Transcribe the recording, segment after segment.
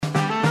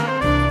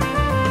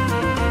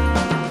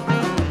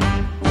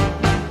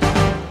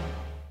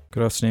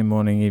Good afternoon,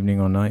 morning, evening,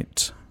 or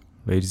night,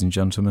 ladies and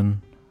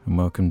gentlemen, and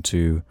welcome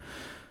to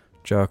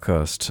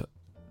Jarcast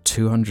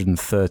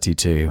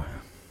 232.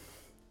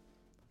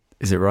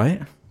 Is it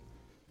right?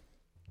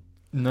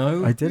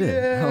 No. I did it.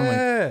 Yeah. Oh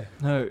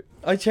my... No.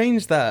 I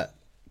changed that.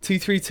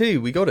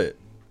 232. We got it.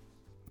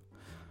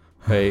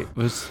 Wait,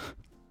 was...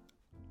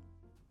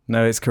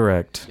 No, it's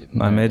correct.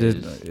 No, I made it.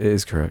 it It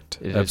is correct.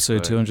 It is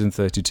Episode correct.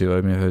 232.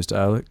 I'm your host,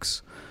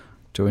 Alex.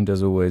 Joined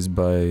as always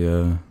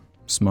by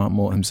Smart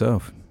Mort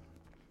himself,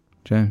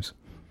 James.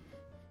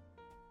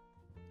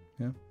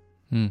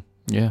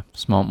 Yeah,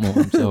 Smart Mort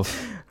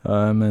himself.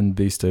 And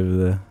Beast over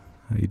there.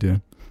 How you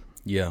doing?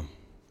 Yeah.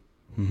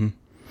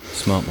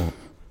 Smart more.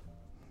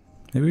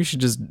 Maybe we should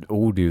just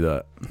all do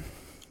that.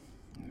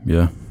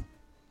 Yeah.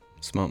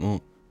 Smart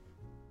more.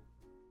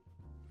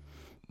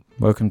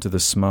 Welcome to the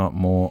Smart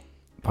Mort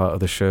part of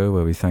the show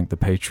where we thank the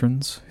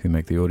patrons who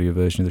make the audio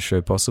version of the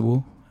show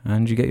possible,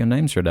 and you get your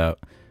names read out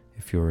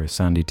if you're a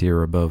Sandy tier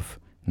or above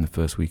in the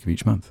first week of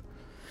each month.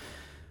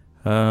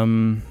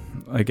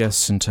 I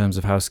guess in terms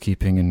of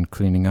housekeeping and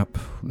cleaning up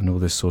and all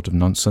this sort of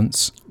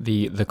nonsense.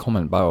 The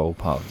comment barrel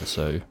part of the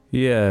show.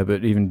 Yeah,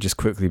 but even just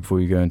quickly before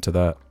you go into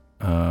that,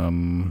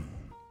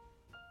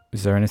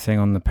 is there anything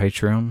on the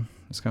Patreon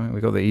that's coming?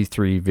 We got the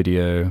E3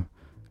 video,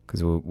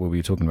 because we'll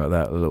be talking about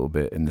that a little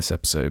bit in this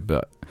episode,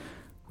 but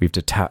we've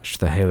detached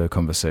the Halo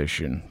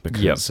conversation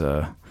because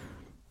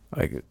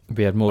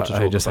We had more to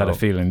talk I just about. had a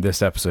feeling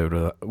this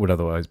episode would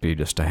otherwise be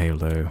just a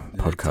Halo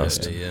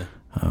podcast. Yeah.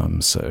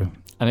 So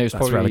And it was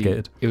that's probably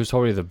relegated. It was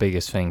probably the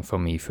biggest thing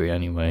from E3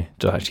 anyway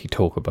to actually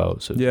talk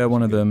about. So Yeah,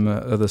 one of them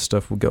other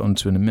stuff we'll get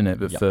onto in a minute,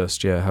 but Yep.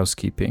 first,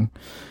 housekeeping,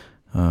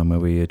 where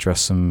we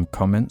address some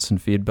comments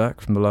and feedback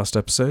from the last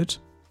episode.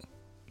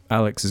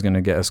 Alex is going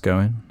to get us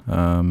going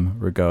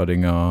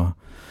regarding our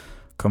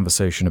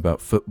conversation about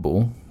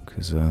football,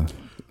 because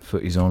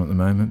footy's on at the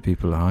moment.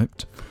 People are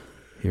hyped,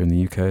 here in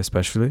the UK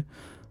especially.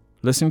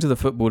 Listening to the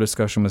football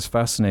discussion was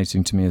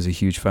fascinating to me as a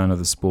huge fan of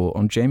the sport.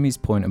 On Jamie's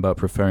point about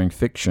preferring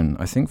fiction,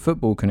 I think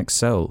football can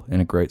excel in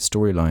a great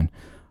storyline.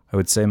 I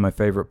would say my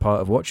favourite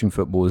part of watching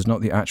football is not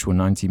the actual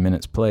 90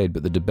 minutes played,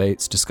 but the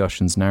debates,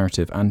 discussions,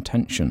 narrative, and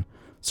tension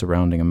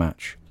surrounding a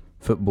match.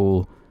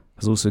 Football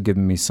has also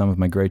given me some of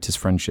my greatest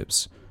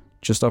friendships.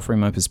 Just offering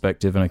my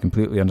perspective, and I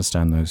completely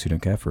understand those who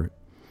don't care for it.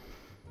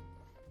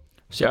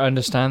 So I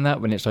understand that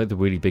when it's like the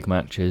really big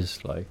matches,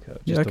 like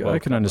Yeah, I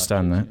can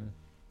understand that.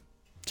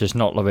 Just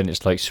not when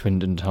it's like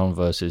Swindon Town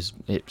versus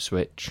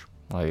Ipswich.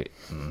 Like,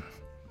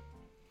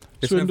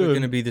 It's never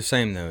going to be the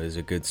same though as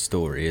a good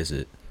story, is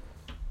it?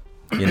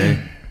 You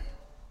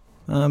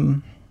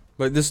know?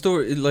 Like the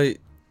story,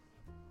 like,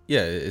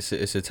 yeah, it's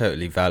a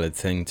totally valid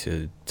thing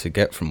to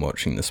get from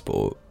watching the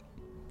sport,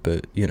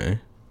 but you know,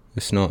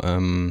 it's not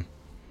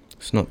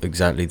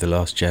exactly The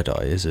Last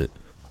Jedi, is it?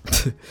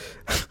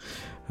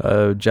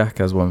 Jack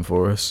has one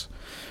for us.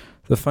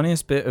 The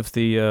funniest bit of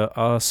the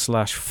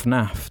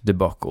r/FNAF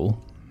debacle,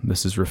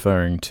 this is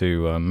referring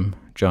to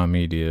Jar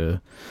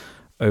Media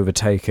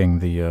overtaking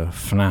the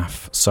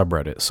FNAF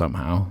subreddit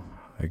somehow.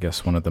 I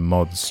guess one of the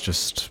mods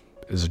just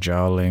is a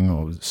jarling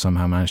or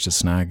somehow managed to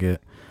snag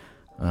it.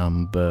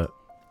 But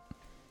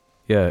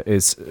yeah,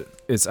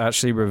 it's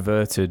actually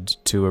reverted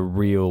to a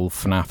real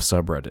FNAF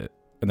subreddit.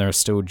 And there are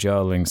still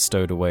jarlings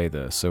stowed away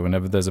there. So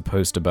whenever there's a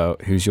post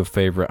about who's your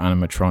favourite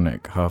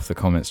animatronic, half the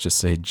comments just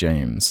say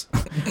James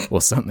or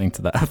something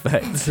to that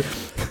effect.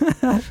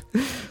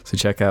 So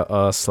check out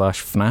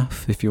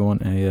r/FNAF if you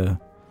want a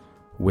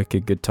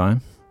wicked good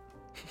time.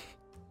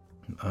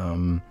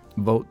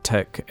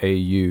 Voltech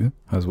AU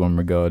has one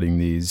regarding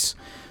these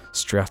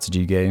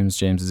strategy games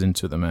James is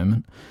into at the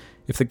moment.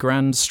 If the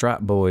Grand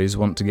Strat boys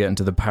want to get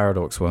into the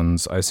Paradox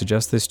ones, I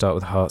suggest they start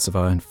with Hearts of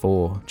Iron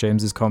 4.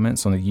 James's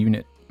comments on the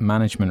unit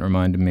management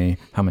reminded me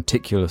how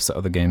meticulous the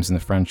other games in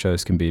the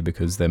franchise can be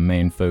because their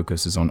main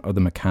focus is on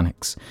other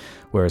mechanics,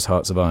 whereas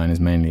Hearts of Iron is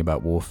mainly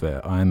about warfare.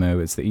 IMO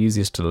is the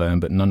easiest to learn,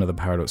 but none of the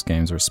Paradox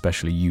games are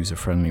especially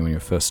user-friendly when you're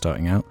first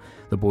starting out.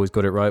 The boys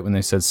got it right when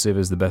they said Civ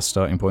is the best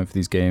starting point for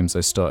these games.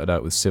 I started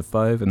out with Civ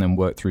 5 and then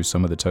worked through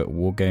some of the Total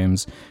War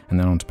games and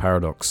then on to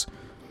Paradox.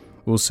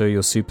 Also,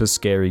 your super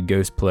scary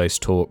Ghost Place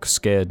talk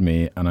scared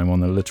me, and I'm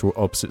on the literal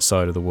opposite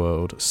side of the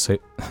world.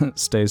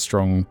 Stay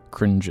strong,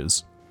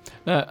 cringers.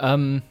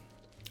 no,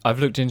 I've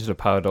looked into the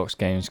Paradox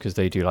games because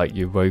they do like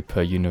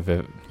Europa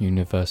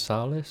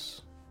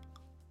Universalis.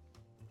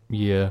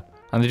 Yeah,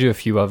 and they do a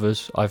few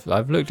others.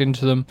 I've looked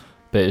into them,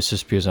 but it's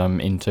just because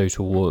I'm in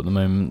Total War at the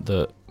moment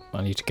that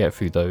I need to get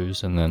through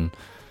those and then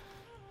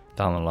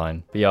down the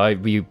line. But yeah,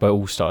 we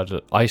all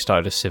started. I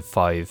started a Civ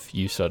 5.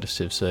 You started a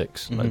Civ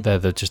 6. Mm-hmm. Like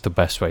they're just the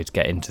best way to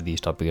get into these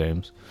type of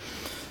games.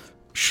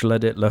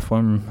 Schledit left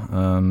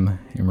one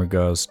in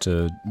regards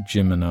to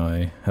Jim and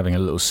I having a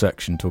little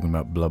section talking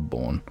about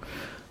Bloodborne.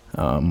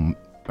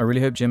 I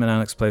really hope Jim and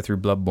Alex play through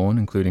Bloodborne,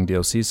 including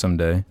DLC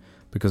someday,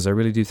 because I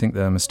really do think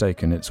they're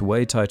mistaken. It's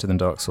way tighter than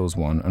Dark Souls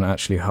 1, and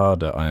actually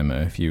harder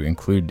IMO if you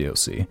include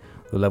DLC.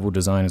 The level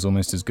design is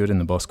almost as good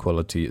and the boss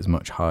quality is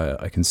much higher.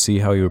 I can see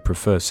how you would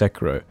prefer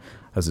Sekiro,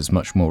 as it's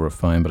much more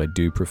refined, but I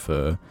do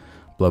prefer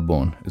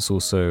Bloodborne. It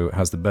also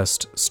has the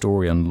best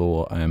story and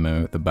lore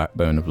IMO. The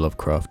backbone of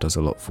Lovecraft does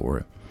a lot for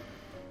it.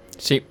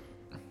 See,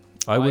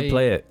 I would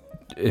play it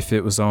if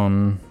it was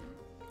on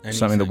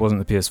something that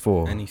wasn't the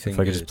PS4. If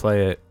I could just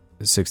play it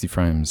at 60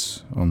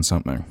 frames on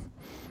something,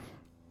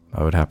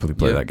 I would happily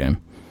play that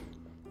game.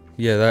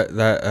 Yeah,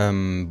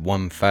 that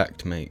one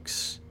fact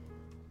makes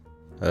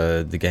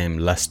the game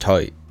less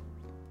tight.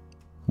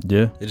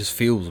 Yeah. It just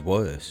feels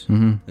worse.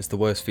 Mm-hmm. It's the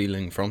worst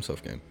feeling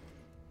FromSoft game.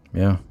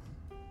 Yeah.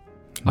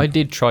 I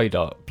did try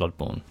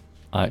Bloodborne.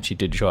 I actually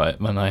did try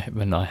it when I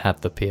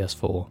had the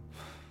PS4.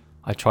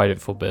 I tried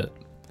it for a bit.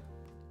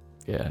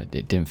 Yeah,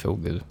 it didn't feel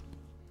good.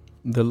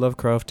 The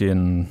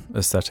Lovecraftian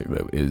aesthetic,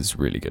 though, is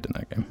really good in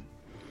that game.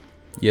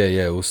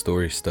 Yeah, all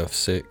story stuff,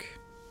 sick.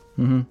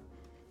 Mm-hmm.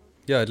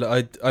 Yeah,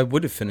 I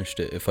would have finished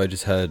it if I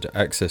just had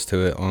access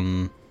to it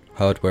on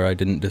hardware I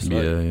didn't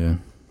dislike. Yeah.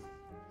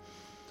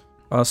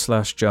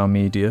 r/Jar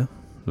Media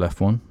left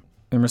one.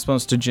 In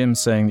response to Jim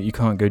saying that you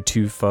can't go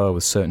too far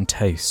with certain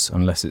tastes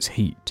unless it's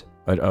heat,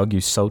 I'd argue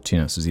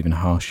saltiness is even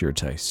harsher a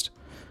taste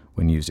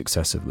when used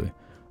excessively.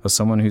 As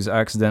someone who's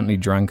accidentally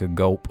drank a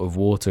gulp of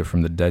water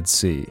from the Dead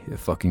Sea, it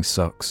fucking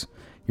sucks.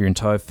 Your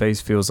entire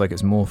face feels like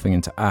it's morphing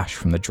into ash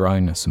from the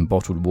dryness, and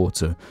bottled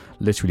water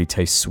literally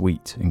tastes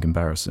sweet in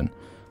comparison.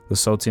 The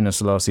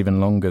saltiness lasts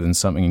even longer than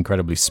something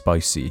incredibly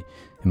spicy,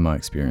 in my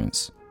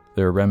experience.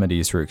 There are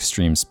remedies for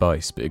extreme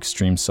spice, but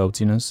extreme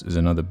saltiness is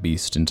another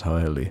beast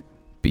entirely.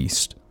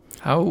 Beast.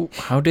 How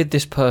did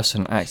this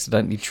person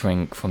accidentally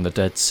drink from the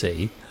Dead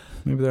Sea?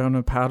 Maybe they're on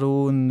a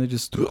paddle and they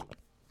just...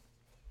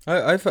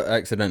 I've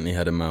accidentally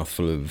had a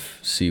mouthful of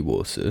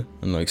seawater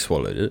and like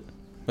swallowed it.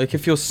 Like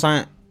if you're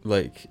sat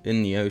like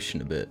in the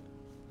ocean a bit,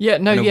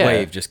 and a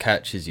wave just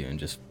catches you and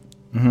just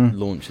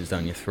launches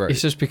down your throat.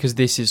 It's just because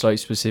this is like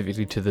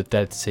specifically to the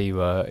Dead Sea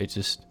where it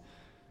just...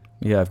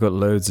 Yeah, I've got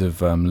loads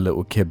of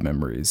little kid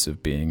memories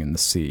of being in the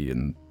sea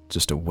and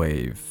just a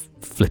wave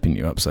flipping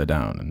you upside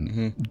down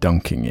and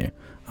dunking you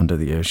under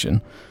the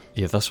ocean.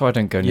 Yeah, that's why I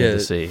don't go near the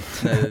sea.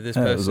 No, this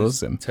person's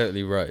awesome.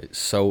 Totally right.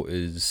 Salt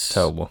is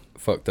terrible.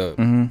 Fucked up.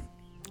 Mm-hmm.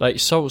 Like,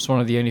 salt's one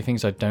of the only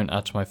things I don't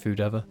add to my food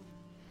ever.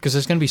 Because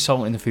there's going to be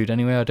salt in the food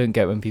anyway. I don't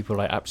get when people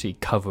like absolutely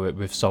cover it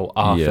with salt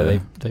after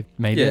they've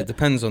made it. Yeah, it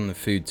depends on the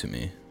food to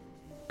me.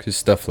 Because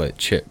stuff like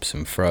chips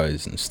and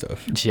fries and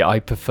stuff. Yeah, I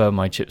prefer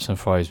my chips and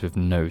fries with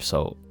no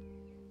salt.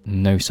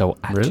 No salt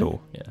at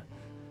all. Yeah.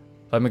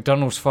 Like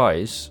McDonald's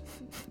fries...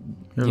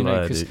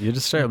 You're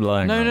just straight up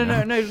lying. No.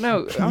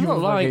 I'm not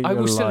lying. I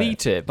will still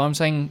eat it, but I'm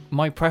saying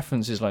my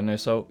preference is like no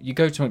salt. You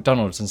go to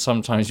McDonald's and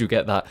sometimes you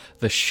get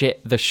the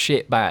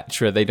shit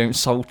batch where they don't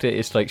salt it.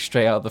 It's like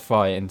straight out of the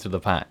fryer into the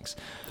packs.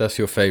 That's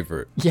your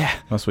favourite. Yeah,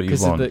 that's what you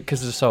want.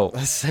 Because of the salt.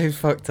 That's so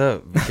fucked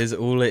up. Because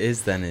all it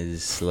is then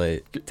is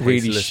like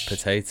tasteless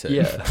potato.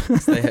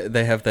 Yeah,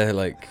 they have their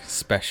like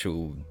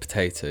special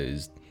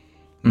potatoes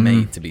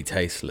made to be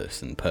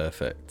tasteless and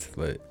perfect.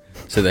 Like.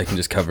 So they can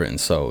just cover it in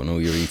salt, and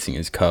all you're eating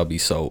is carby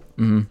salt.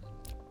 Mm-hmm.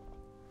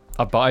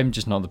 But I'm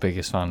just not the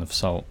biggest fan of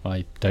salt.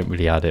 I don't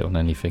really add it on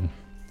anything.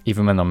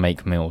 Even when I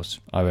make meals,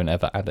 I won't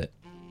ever add it.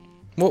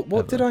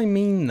 What did I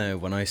mean, though,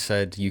 when I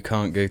said you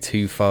can't go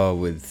too far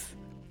with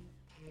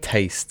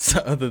tastes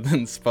other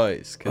than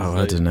spice?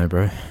 I don't know,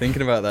 bro.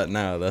 Thinking about that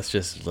now, that's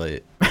just,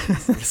 like,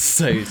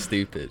 so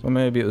stupid. Well,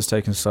 maybe it was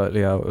taken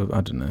slightly out of, I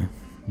don't know,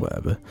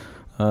 whatever.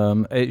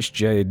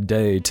 HJ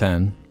Day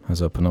 10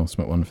 has our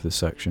penultimate one for this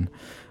section.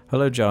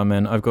 Hello,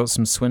 Jarmen. I've got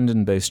some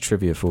Swindon-based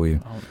trivia for you.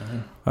 Oh,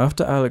 no.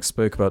 After Alex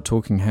spoke about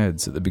Talking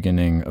Heads at the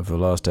beginning of the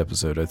last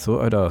episode, I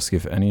thought I'd ask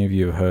if any of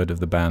you have heard of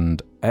the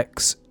band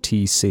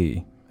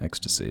XTC,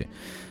 Ecstasy.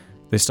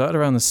 They started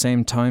around the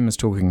same time as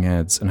Talking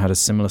Heads and had a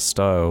similar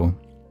style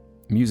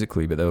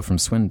musically, but they were from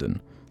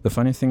Swindon. The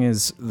funny thing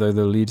is, though,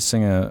 the lead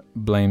singer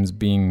blames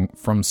being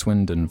from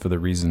Swindon for the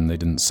reason they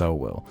didn't sell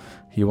well.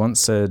 He once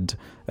said,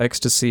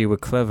 Ecstasy were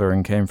clever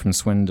and came from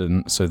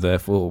Swindon, so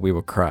therefore we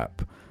were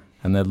crap.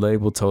 And their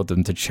label told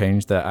them to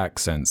change their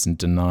accents and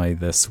deny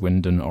their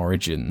Swindon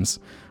origins.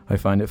 I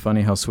find it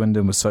funny how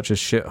Swindon was such a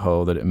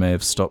shithole that it may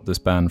have stopped this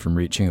band from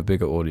reaching a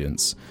bigger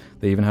audience.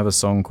 They even have a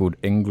song called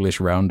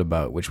English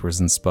Roundabout, which was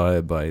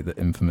inspired by the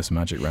infamous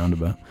Magic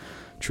Roundabout.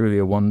 Truly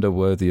a wonder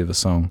worthy of a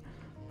song.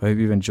 I hope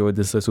you've enjoyed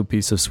this little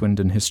piece of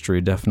Swindon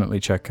history. Definitely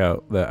check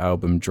out their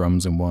album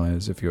Drums and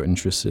Wires if you're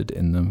interested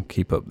in them.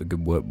 Keep up the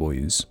good work,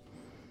 boys.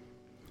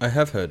 I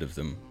have heard of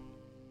them.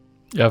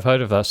 Yeah, I've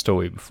heard of that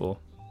story before.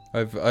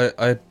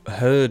 I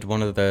heard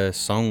one of their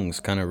songs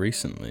kind of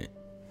recently,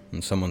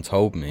 and someone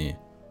told me,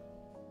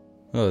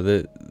 "Oh,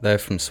 they're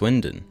from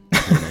Swindon."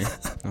 You know?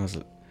 I was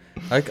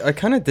like, I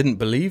kind of didn't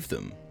believe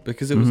them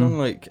because it was on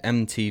like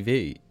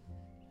MTV.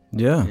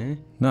 Yeah.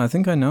 No, I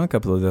think I know a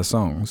couple of their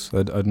songs.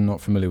 I'm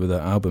not familiar with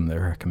their album they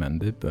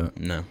recommended, but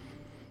no,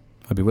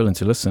 I'd be willing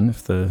to listen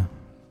if they're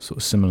sort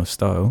of similar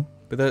style.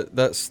 But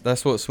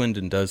that's what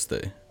Swindon does,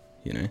 though.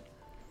 You know,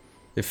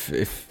 if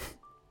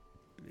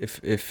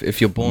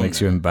you're born, it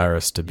makes you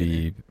embarrassed to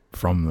be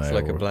from there. It's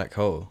like a black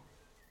hole.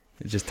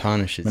 It just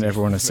tarnishes. When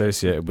everyone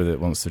associated with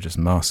it wants to just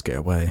mask it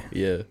away.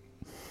 Yeah.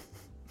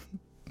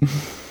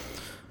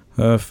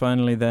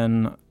 Finally,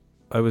 then,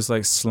 I was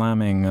like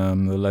slamming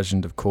The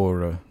Legend of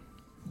Korra.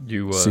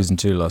 You were Season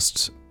 2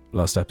 last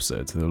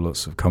episode. So there were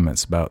lots of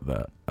comments about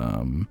that.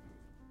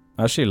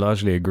 Actually,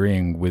 largely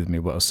agreeing with me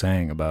what I was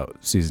saying about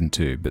Season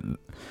 2, but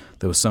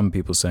there were some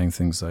people saying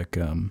things like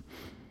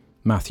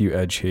Matthew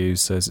Edge here, who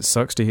says, "It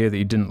sucks to hear that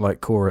you didn't like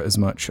Korra as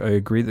much. I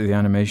agree that the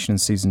animation in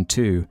Season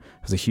 2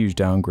 has a huge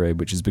downgrade,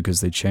 which is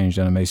because they changed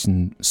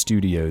animation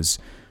studios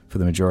for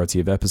the majority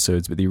of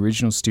episodes, but the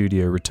original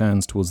studio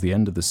returns towards the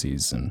end of the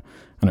season,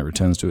 and it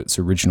returns to its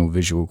original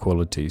visual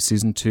quality.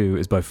 Season 2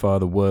 is by far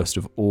the worst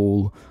of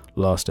all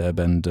Last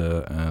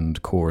Airbender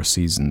and Korra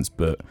seasons,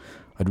 but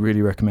I'd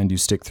really recommend you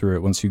stick through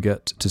it. Once you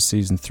get to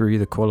Season 3,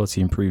 the quality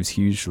improves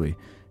hugely.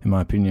 In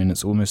my opinion,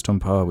 it's almost on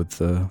par with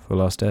The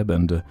Last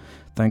Airbender.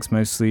 Thanks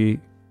mostly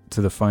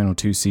to the final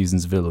 2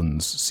 seasons'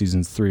 villains.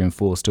 Seasons 3 and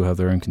 4 still have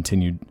their own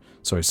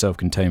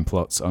self-contained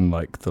plots,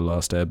 unlike The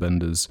Last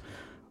Airbender's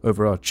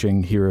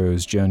overarching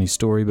hero's journey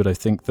story, but I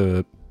think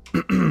the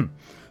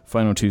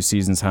final 2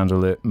 seasons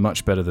handle it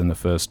much better than the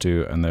first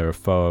 2, and there are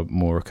far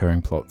more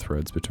recurring plot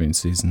threads between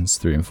seasons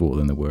 3 and 4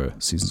 than there were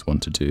seasons 1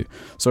 to 2.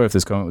 Sorry if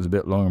this comment was a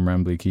bit long and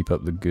rambly. Keep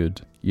up the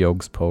good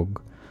yogs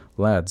pog,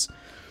 lads.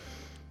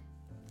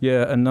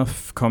 Yeah,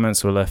 enough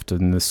comments were left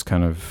in this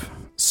kind of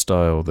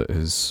style that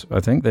is, I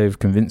think they've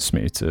convinced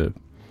me to...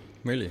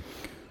 Really?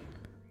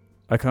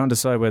 I can't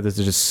decide whether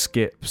to just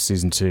skip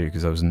Season 2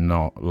 because I was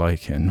not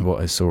liking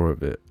what I saw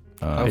of it.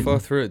 How far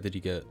through it did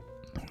you get?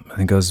 I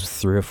think I was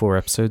 3 or 4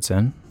 episodes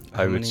in.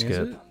 How many is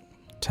it?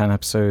 10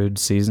 episode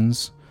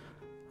seasons.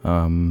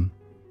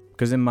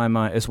 Because in my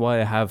mind, it's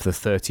why I have the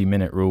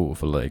 30-minute rule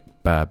for like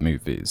bad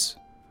movies.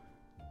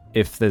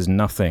 If there's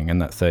nothing in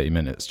that 30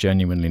 minutes,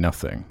 genuinely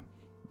nothing,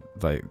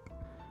 like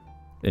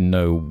in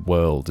no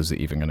world is it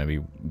even going to be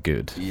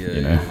good. Yeah,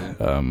 you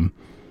know?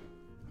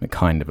 It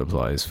kind of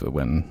applies for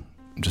when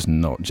I'm just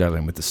not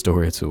gelling with the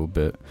story at all,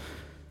 but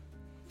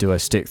do I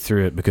stick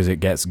through it because it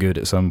gets good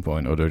at some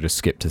point, or do I just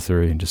skip to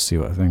 3 and just see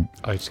what I think?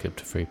 I'd skip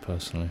to 3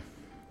 personally.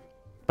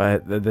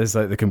 But there's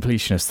like the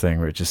completionist thing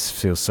where it just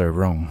feels so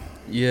wrong.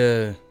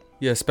 Yeah,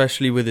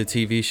 especially with a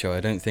TV show. I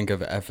don't think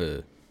I've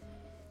ever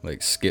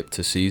like skipped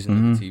a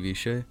season of a TV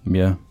show.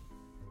 Yeah,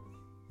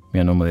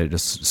 normally it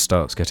just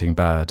starts getting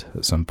bad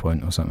at some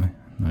point or something,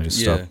 and I just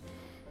stop.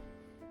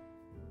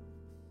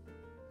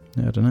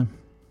 Yeah, I don't know.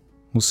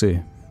 We'll see.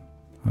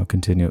 I'll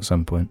continue at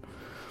some point.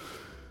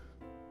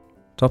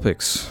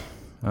 Topics.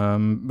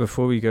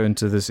 Before we go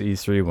into this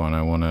E3 one,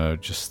 I want to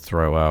just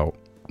throw out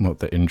what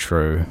the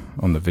intro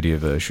on the video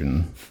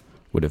version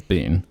would have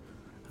been.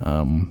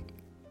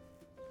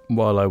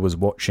 While I was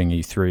watching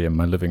E3 in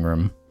my living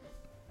room,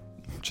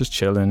 just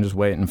chilling, just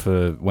waiting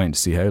to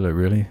see Halo,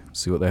 really,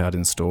 see what they had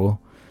in store.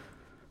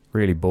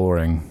 Really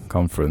boring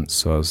conference,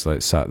 so I was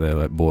like sat there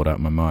like bored out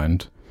of my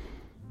mind.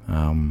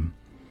 And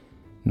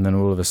then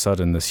all of a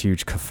sudden, this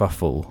huge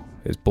kerfuffle.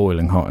 It's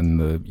boiling hot in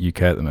the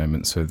UK at the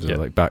moment, so the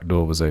like back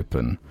door was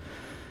open.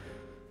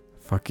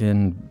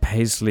 Fucking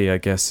Paisley, I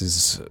guess,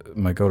 is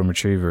my golden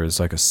retriever, is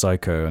like a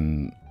psycho,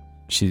 and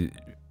she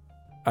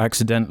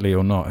accidentally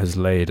or not has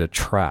laid a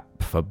trap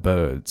for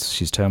birds.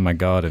 She's turned my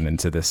garden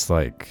into this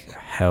like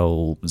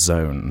hell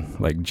zone,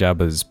 like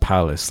Jabba's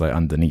palace, like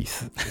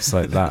underneath. It's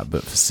like that,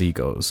 but for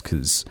seagulls,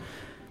 because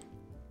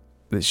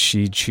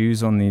she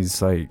chews on these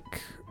like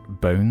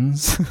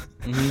bones.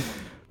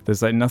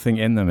 There's like nothing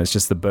in them, it's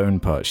just the bone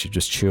part. She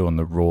just chew on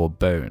the raw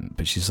bone,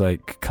 but she's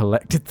like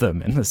collected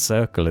them in a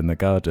circle in the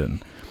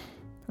garden.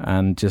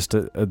 And just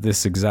at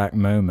this exact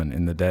moment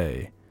in the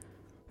day,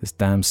 this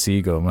damn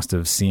seagull must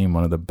have seen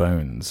one of the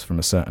bones from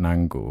a certain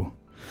angle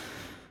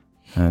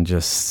and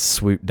just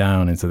swooped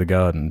down into the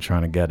garden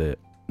trying to get it,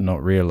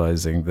 not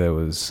realizing there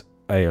was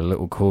a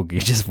little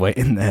corgi just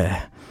waiting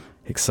there,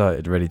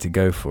 excited, ready to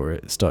go for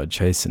it. Started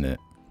chasing it,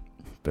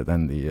 but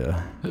then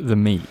the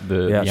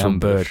actual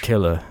bird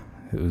killer.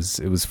 It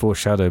was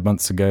foreshadowed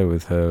months ago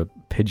with her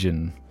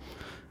pigeon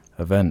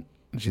event.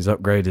 She's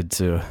upgraded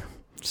to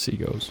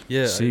seagulls.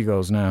 Yeah,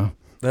 seagulls now.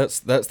 That's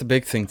the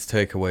big thing to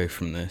take away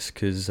from this,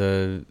 because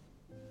there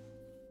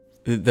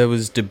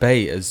was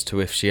debate as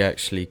to if she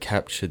actually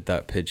captured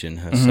that pigeon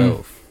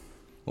herself,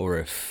 or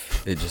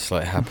if it just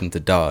like happened to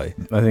die.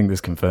 I think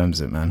this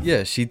confirms it, man.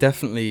 Yeah, she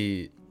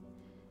definitely,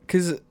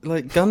 because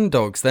like gun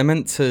dogs, they're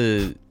meant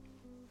to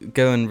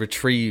go and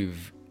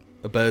retrieve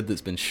a bird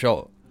that's been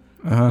shot.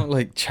 Not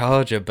like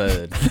charge a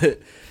bird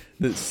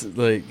that's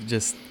like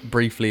just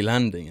briefly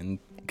landing and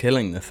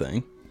killing the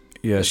thing.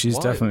 Yeah, That's she's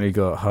wild. definitely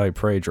got high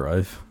prey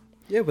drive.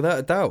 Yeah, without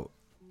a doubt.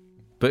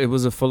 But it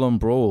was a full-on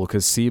brawl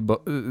because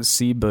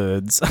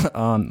seabirds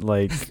aren't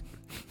like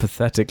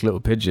pathetic little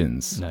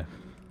pigeons. No,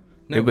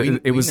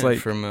 it was know like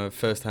from a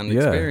first-hand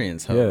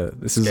experience. How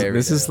this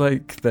is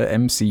like the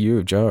MCU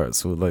of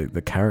Jarrett, or like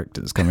the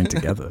characters coming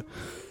together.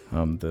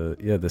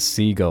 The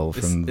seagull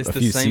from a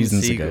few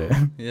seasons ago.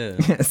 Yeah,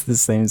 it's the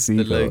same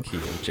seagull. The Loki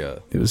of Jar.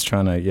 It was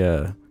trying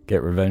to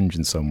get revenge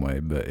in some way,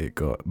 but it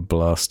got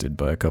blasted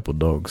by a couple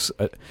dogs.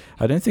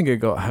 I don't think it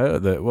got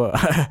hurt.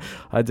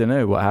 I don't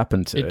know what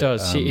happened to it. It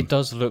does. It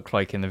does look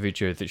like in the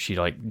video that she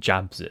like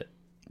jabs it.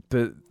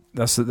 But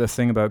That's the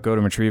thing about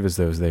golden retrievers,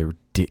 though, is they're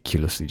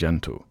ridiculously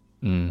gentle.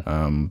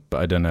 But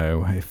I don't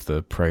know if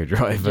the prey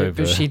drive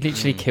over. But she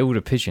literally killed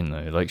a pigeon,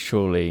 though. Like,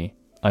 surely,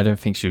 I don't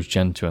think she was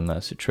gentle in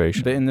that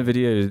situation. But in the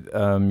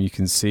video, you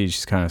can see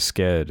she's kind of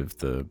scared of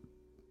the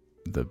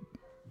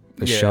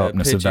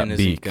sharpness of that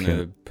beak. Isn't going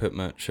to put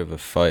much of a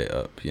fight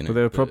up, you know. Well,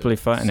 they were properly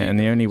fighting it, and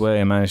the only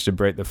way I managed to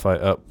break the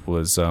fight up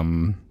was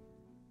I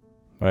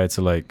had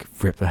to like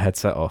rip the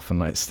headset off and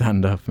like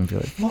stand up and be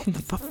like, "What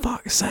the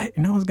fuck's sake?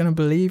 No one's gonna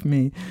believe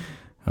me."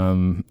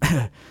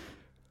 I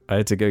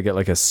had to go get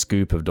like a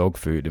scoop of dog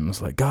food and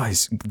was like,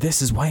 "Guys,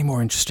 this is way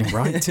more interesting,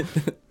 right?"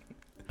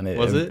 And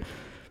it?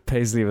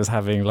 Paisley was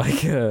having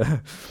like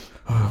a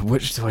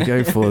which do I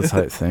go for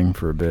type thing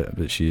for a bit,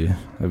 but she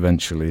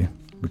eventually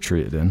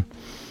retreated in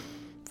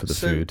for the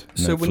food.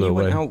 So when you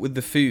went out with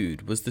the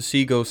food, was the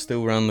seagull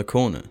still round the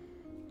corner?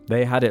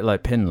 They had it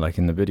like pinned like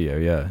in the video,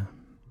 yeah.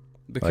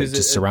 Because like,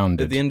 just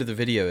surrounded. At the end of the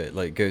video, it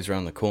like goes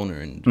around the corner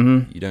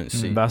and you don't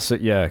see. That's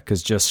it, yeah.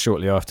 Because just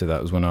shortly after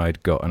that was when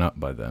I'd gotten up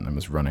by then and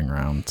was running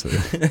around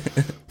to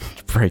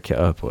break it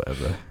up, or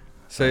whatever.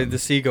 So the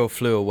seagull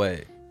flew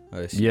away.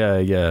 I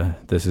assume. Yeah.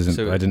 This isn't.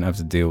 So I didn't have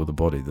to deal with the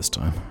body this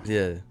time.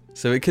 Yeah.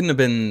 So it couldn't have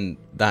been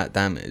that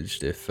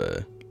damaged if.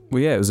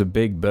 Well, yeah, it was a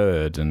big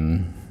bird,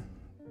 and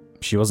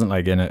she wasn't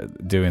like in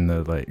it doing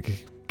the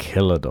like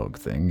killer dog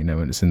thing, you know,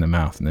 when it's in the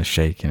mouth and they're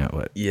shaking it.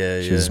 Like,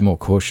 she was more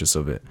cautious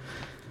of it.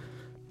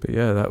 But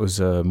yeah, that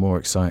was more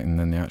exciting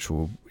than the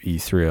actual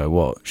E3 I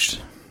watched,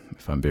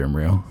 if I'm being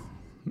real.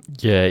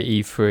 Yeah,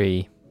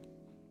 E3.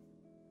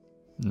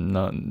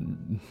 No,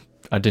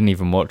 I didn't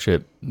even watch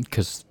it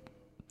because,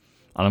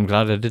 and I'm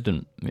glad I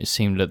didn't. It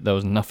seemed that there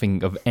was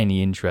nothing of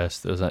any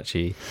interest that was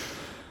actually.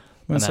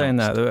 When saying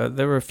that,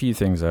 there were a few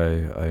things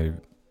I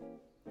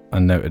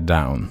noted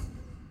down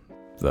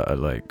that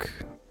I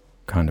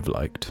kind of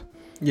liked.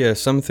 Yeah,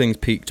 some things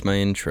piqued my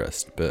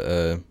interest,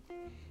 but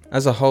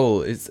as a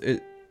whole,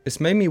 it's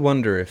made me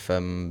wonder if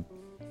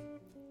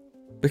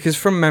because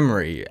from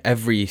memory,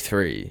 every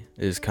E3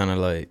 is kind of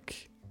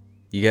like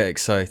you get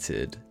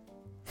excited,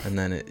 and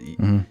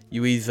then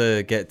you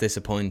either get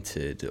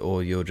disappointed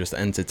or you're just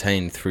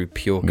entertained through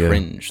pure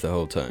cringe the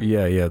whole time.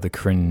 Yeah, the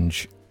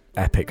cringe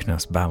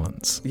epicness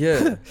balance.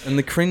 Yeah, and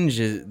the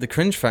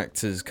cringe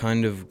factor's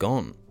kind of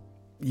gone.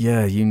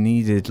 Yeah, you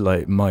needed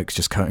like mics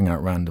just cutting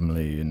out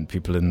randomly and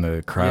people in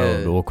the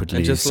crowd awkwardly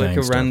and just saying like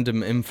a stuff.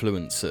 random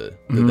influencer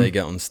that they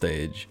get on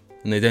stage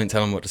and they don't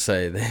tell them what to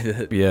say.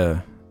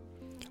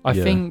 I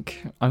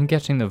think I'm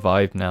getting the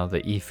vibe now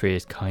that E3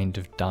 is kind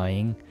of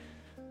dying.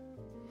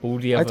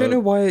 I don't know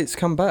why it's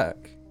come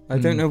back. I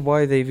don't know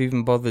why they've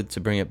even bothered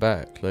to bring it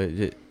back.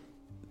 Like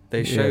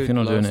they showed if you're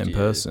not doing it in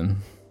person.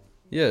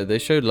 Yeah, they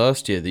showed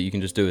last year that you can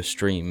just do a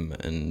stream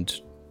and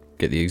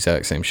get the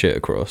exact same shit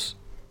across.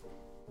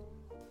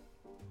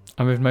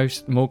 And with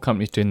more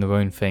companies doing their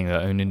own thing, their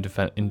own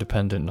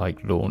independent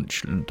like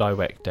launch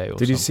direct day or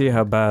Did you see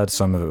how bad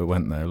some of it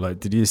went though?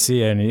 Like, did you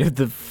see any of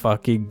the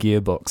fucking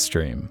Gearbox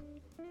stream?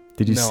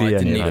 Did you see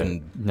any of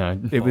it? No.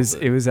 It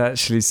was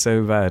actually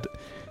so bad.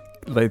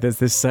 Like, there's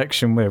this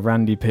section where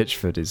Randy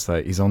Pitchford is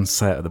like, he's on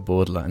set of the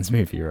Borderlands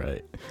movie,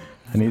 right?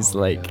 And he's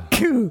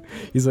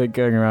he's like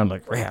going around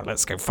like, yeah,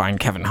 let's go find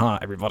Kevin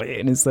Hart, everybody.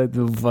 And it's like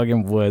the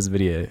fucking worst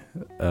video.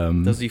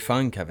 Does he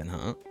find Kevin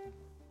Hart?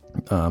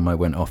 I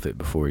went off it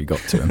before he got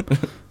to him.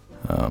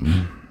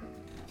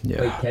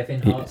 Yeah. Wait,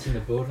 Kevin Hart's in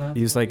the Borderlands?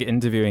 He was like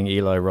interviewing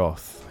Eli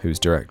Roth, who's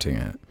directing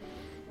it.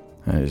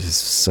 And it was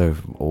just so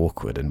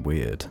awkward and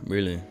weird.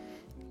 Really?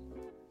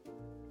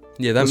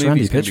 Yeah, that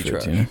movie's going to be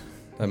trash. You know?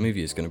 That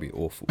movie is going to be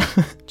awful.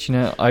 Do you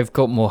know, I've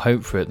got more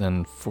hope for it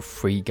than for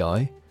Free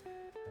Guy.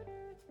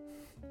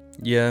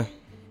 Yeah.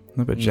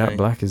 No, but Jack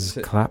Black is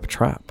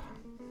Claptrap.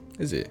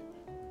 Is he?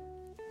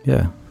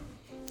 Yeah.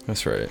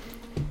 That's right.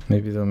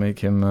 Maybe they'll make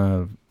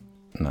him...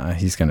 Nah,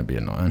 he's going to be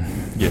annoying.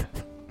 Yeah.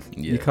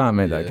 You can't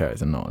make that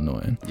character not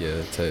annoying.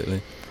 Yeah,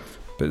 totally.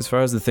 But as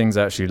far as the things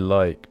I actually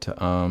liked,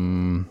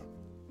 that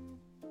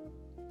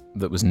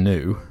was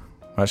new...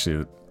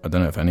 Actually, I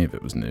don't know if any of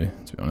it was new,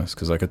 to be honest,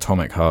 because like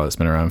Atomic Heart has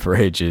been around for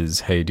ages,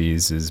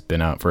 Hades has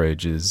been out for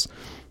ages,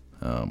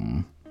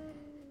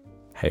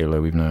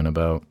 Halo we've known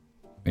about.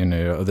 You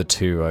know, the other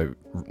two I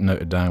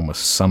noted down were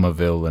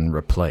Somerville and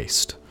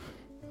Replaced.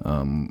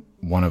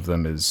 One of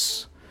them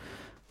is,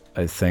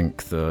 I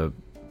think, the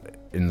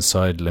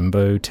Inside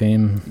Limbo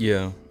team.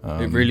 Yeah,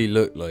 it really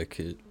looked like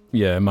it.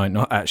 Yeah, it might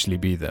not actually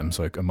be them,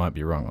 so I might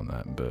be wrong on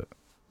that, but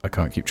I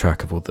can't keep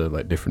track of all the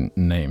like different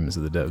names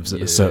of the devs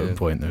at a certain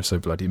point. There's so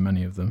bloody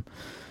many of them.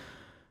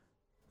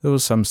 There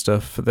was some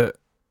stuff that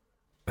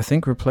I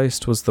think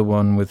Replaced was the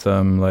one with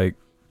Green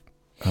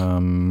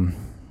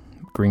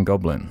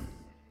Goblin.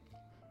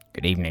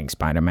 Good evening,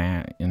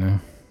 Spider-Man, you know.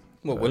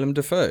 What, Willem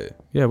Dafoe?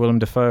 Yeah, Willem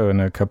Dafoe and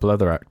a couple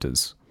other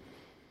actors.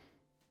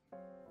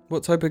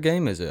 What type of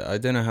game is it? I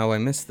don't know how I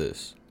missed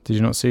this. Did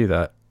you not see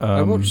that?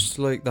 I watched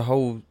like the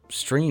whole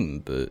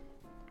stream, but...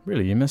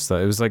 Really, you missed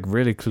that? It was like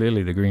really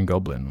clearly the Green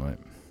Goblin. Like,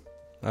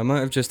 I might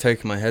have just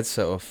taken my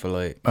headset off for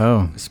like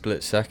a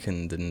split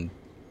second and...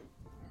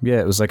 Yeah,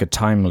 it was like a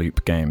time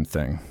loop game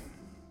thing.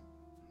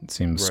 It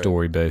seems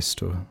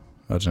story-based, or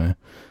I don't know.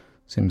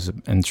 Seems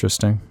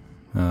interesting.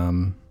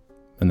 And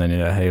then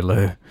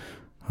Halo,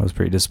 I was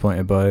pretty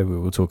disappointed by. We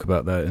will talk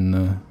about that in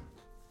the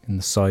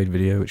side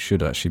video, which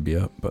should actually be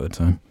up by the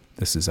time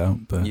this is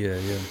out. But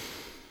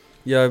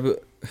yeah.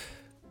 But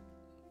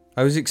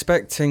I was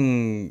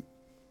expecting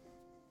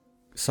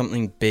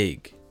something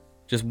big,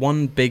 just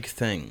one big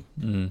thing.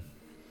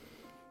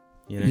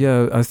 You know?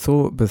 Yeah, I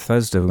thought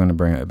Bethesda were going to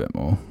bring it a bit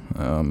more.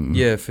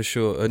 Yeah, for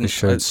sure. And they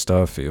showed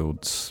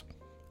Starfield's.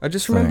 I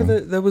just remember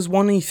that there was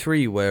one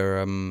E3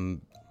 where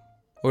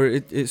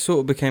it sort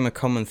of became a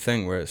common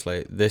thing where it's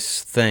like,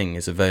 this thing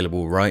is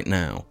available right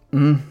now.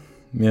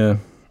 Yeah.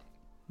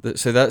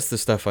 So that's the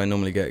stuff I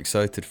normally get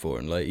excited for,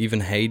 and like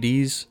even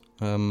Hades.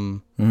 That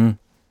would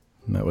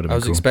have been I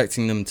was cool.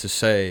 expecting them to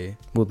say.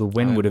 Well, the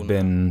win would have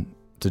been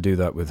to do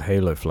that with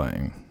Halo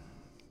flying,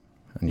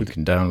 and you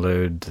can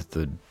download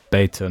the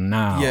beta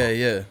now.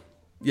 Yeah.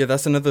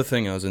 That's another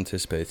thing I was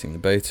anticipating, the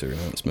beta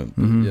announcement.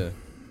 But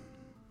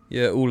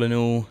yeah. All in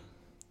all,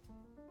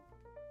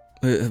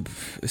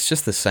 it's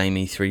just the same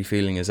E3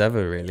 feeling as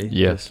ever, really.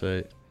 Yeah.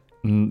 Like,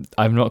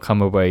 I've not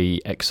come away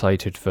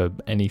excited for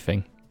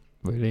anything,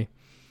 really.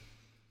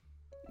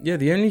 Yeah,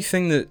 the only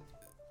thing that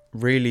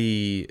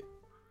really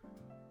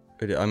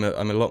I'm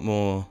a lot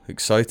more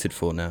excited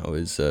for now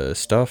is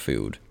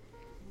Starfield.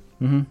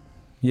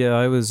 Yeah,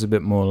 I was a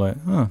bit more like,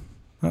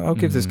 I'll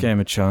give this game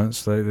a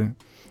chance.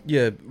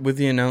 Yeah, with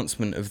the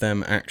announcement of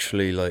them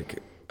actually like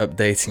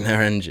updating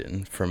their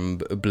engine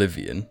from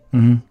Oblivion,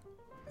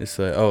 it's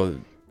like,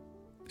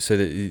 so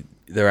that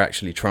they're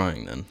actually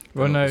trying then.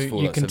 Well, no,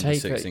 you can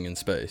take it in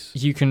space.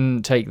 You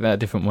can take that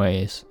different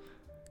ways,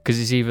 because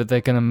it's either they're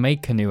going to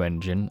make a new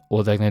engine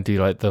or they're going to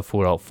do like the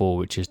Fallout 4,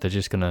 which is they're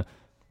just going to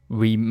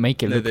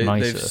remake it look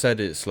nicer. They've said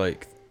it's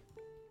like,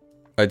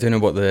 I don't know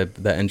what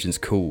their engine's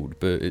called,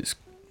 but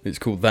it's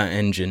called that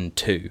engine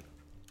 2.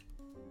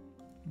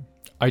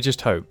 I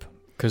just hope,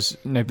 because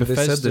Bethesda...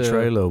 They said the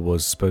trailer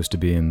was supposed to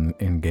be in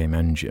in-game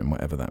engine,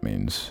 whatever that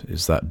means.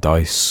 Is that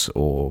DICE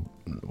or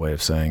way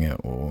of saying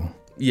it, or...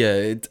 Yeah,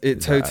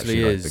 it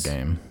totally is. Like the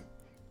game.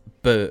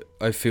 But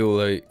I feel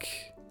like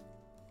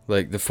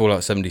the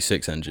Fallout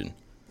 76 engine,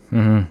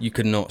 you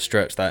could not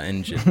stretch that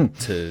engine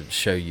to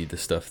show you the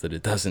stuff that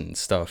it does in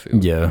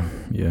Starfield.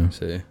 Yeah.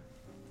 So,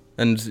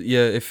 and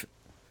yeah, if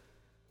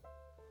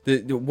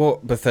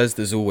what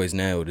Bethesda's always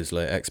nailed is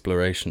like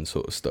exploration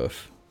sort of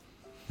stuff,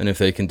 and if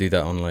they can do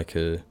that on like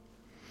a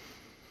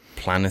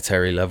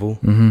planetary level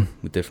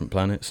with different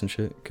planets and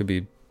shit, it could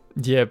be.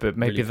 Yeah, but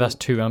maybe really that's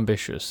too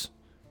ambitious.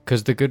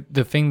 Because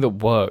the thing that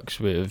works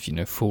with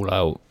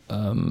Fallout,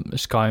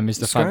 Skyrim is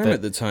the fact that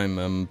at the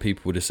time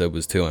people would have said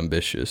was too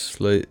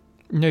ambitious. Like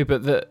no,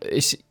 but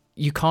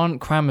you can't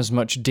cram as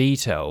much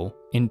detail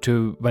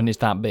into when it's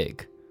that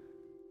big.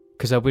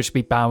 Because there would just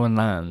be barren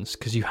lands.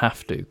 Because you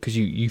have to. Because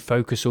you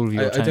focus all of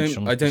your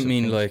attention. I don't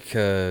mean like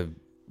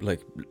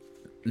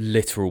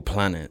literal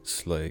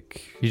planets.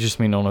 Like you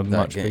just mean on a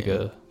much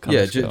bigger.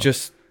 Yeah,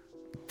 just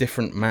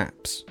different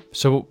maps.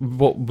 So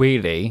what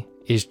really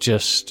is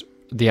just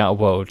the Outer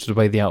Worlds, the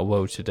way the Outer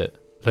Worlds did it.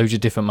 Loads of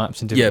different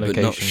maps in different locations.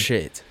 Yeah, but not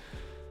shit.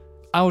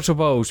 Outer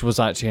Worlds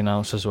was actually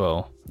announced as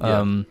well.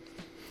 Yeah.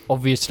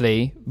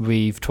 Obviously,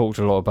 we've talked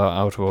a lot about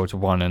Outer Worlds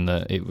 1 and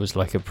that it was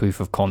like a proof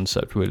of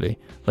concept, really.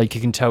 Like,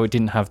 you can tell it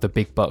didn't have the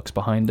big bucks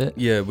behind it.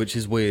 Yeah, which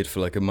is weird for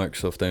like a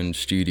Microsoft-owned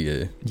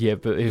studio. Yeah,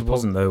 but it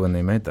wasn't though when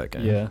they made that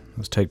game. Yeah. It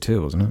was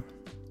Take-Two, wasn't it?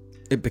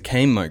 It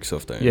became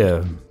Microsoft-owned.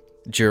 Yeah.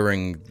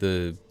 During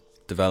the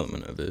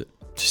development of it.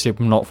 Just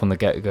not from the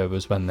get-go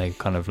was when they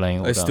kind of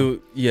laying it all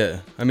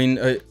down. I mean,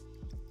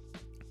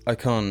 I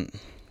can't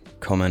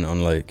comment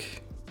on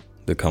like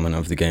the comment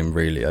of the game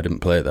really. I didn't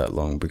play it that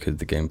long because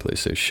the gameplay's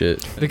so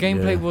shit. The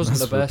gameplay wasn't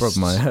the best. That's the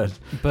problem I had.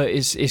 But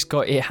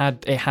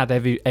it had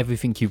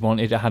everything you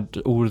wanted. It had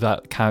all of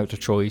that character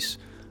choice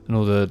and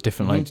all the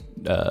different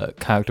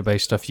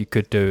character-based stuff you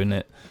could do in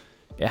it.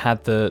 It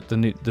had the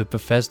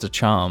Bethesda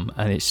charm,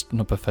 and it's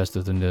not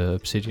Bethesda than the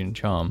Obsidian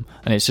charm,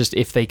 and it's just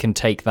if they can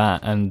take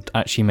that and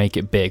actually make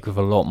it big with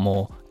a lot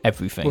more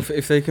everything. Well,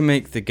 if they can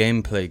make the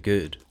gameplay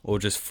good, or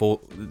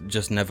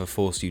just never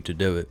force you to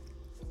do it.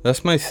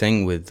 That's my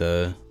thing with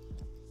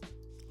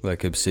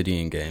like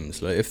Obsidian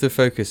games. Like if the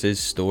focus is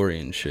story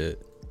and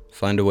shit,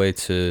 find a way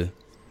to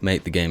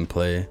make the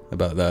gameplay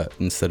about that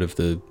instead of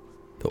the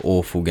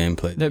awful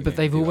gameplay. No, but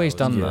they've always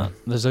done that.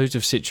 There's loads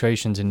of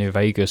situations in New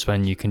Vegas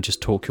when you can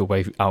just talk your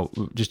way out.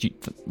 Just you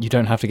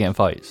don't have to get in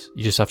fights.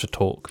 You just have to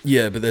talk.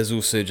 Yeah, but there's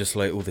also just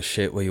like all the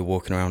shit where you're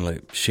walking around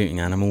like shooting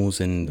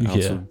animals in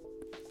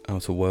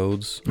Outer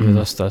Worlds. Yeah,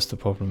 that's the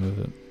problem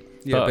with it.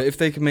 Yeah, but if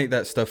they can make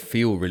that stuff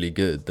feel really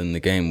good, then the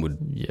game would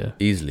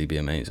easily be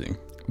amazing.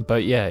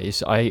 But yeah,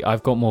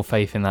 I've got more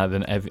faith in that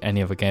than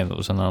any other game that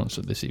was announced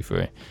at this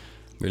E3.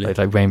 Really?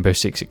 Like Rainbow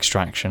Six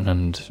Extraction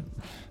and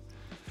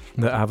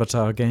the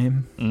Avatar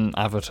game.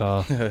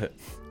 Avatar.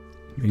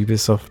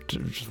 Ubisoft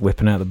just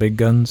whipping out the big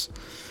guns.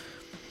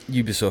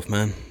 Ubisoft,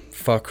 man.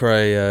 Far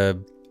Cry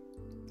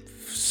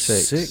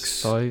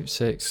 6. No Far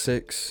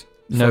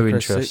Cry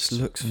interest. 6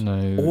 looks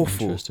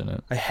awful. Interest in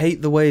it. I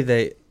hate the way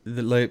they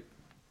the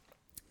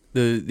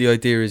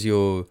idea is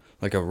you're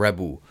like a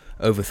rebel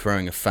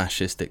overthrowing a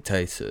fascist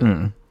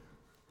dictator,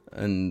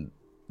 and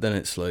then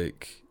it's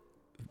like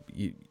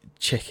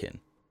chicken.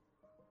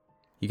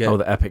 You get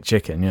the epic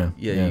chicken, yeah.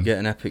 You get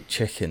an epic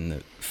chicken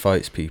that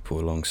fights people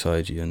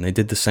alongside you, and they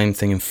did the same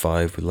thing in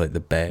 5 with like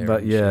the bear.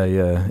 But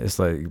it's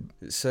like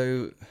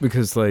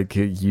because like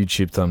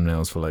YouTube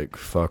thumbnails for like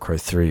Far Cry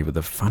 3 with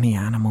a funny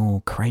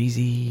animal,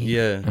 crazy,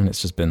 and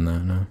it's just been there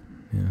now.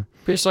 Yeah,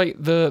 but it's like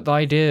the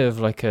idea of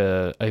like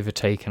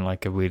overtaking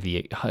like a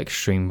really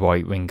extreme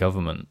right wing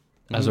government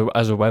as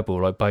a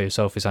rebel like by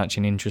yourself is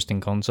actually an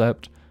interesting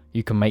concept.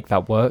 You can make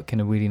that work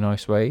in a really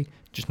nice way.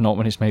 Just not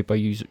when it's made by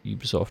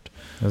Ubisoft.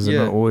 Has it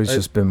not always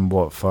just been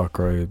what Far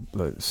Cry,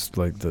 like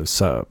the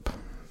setup?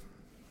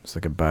 It's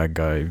like a bad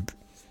guy,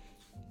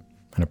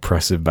 an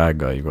oppressive bad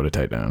guy you've got to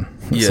take down.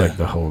 It's like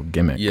the whole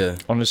gimmick. Yeah.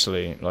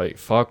 Honestly, like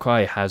Far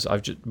Cry has,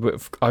 I've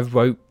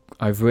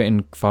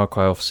written Far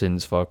Cry off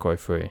since Far Cry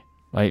 3.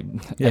 Like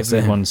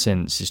everyone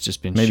since it's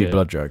just been maybe shit.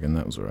 Blood Dragon,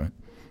 that was alright.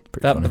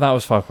 That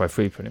was Far Cry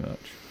 3 pretty much.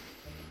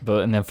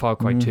 And then Far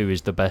Cry 2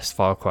 is the best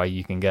Far Cry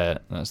you can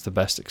get. That's the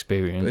best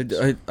experience.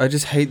 I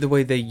just hate the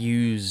way they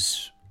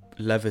use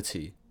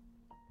levity.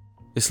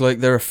 It's like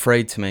they're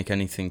afraid to make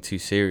anything too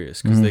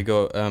serious because they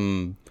got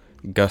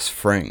Gus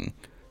Fring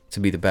to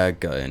be the bad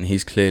guy, and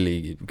he's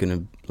clearly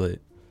gonna like.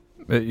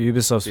 But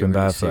Ubisoft's been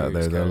bad for that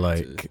though.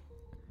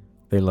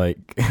 They're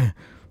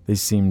they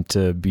seem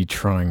to be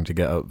trying to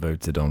get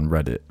upvoted on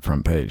Reddit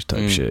front page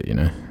type shit,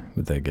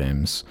 with their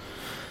games.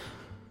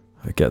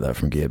 I get that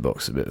from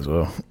Gearbox a bit as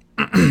well.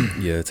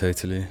 Yeah,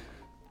 totally.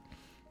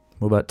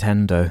 What about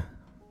Tendo?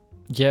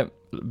 Yep,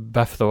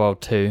 Breath of the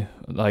Wild 2.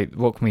 Like,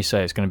 what can we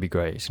say? It's going to be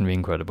great. It's going to be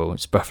incredible.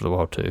 It's Breath of the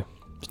Wild 2.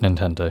 It's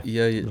Nintendo.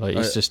 Yeah, like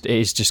it's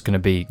just going to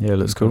be. Yeah, it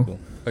looks cool.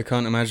 I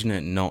can't imagine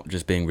it not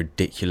just being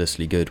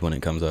ridiculously good when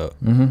it comes out.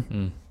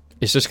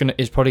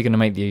 It's probably going to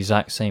make the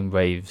exact same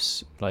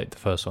waves like the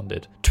first one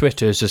did.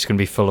 Twitter is just going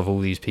to be full of all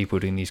these people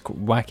doing these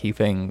wacky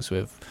things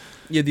with.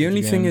 Yeah, the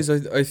only thing is,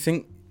 I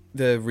think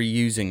they're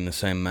reusing the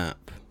same map,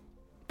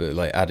 but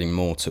like adding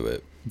more to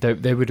it.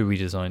 They would have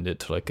redesigned it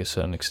to like a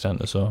certain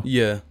extent as well.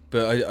 Yeah,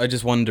 but I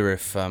just wonder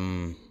if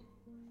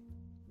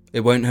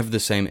it won't have the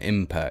same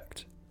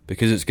impact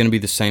because it's going to be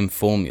the same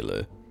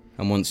formula,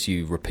 and once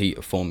you repeat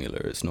a formula,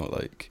 it's not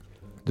like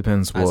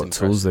depends what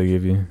tools they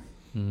give you.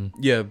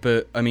 Yeah,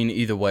 but I mean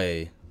either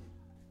way,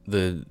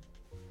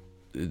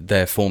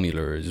 their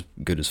formula is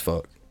good as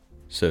fuck,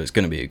 so it's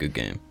going to be a good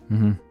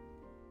game.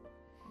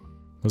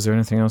 Was there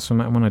anything else from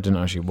that one? I didn't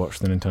actually watch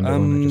the Nintendo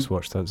one. I just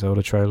watched that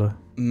Zelda trailer.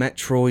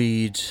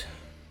 Metroid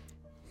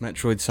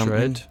something.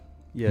 Dread?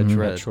 Yeah,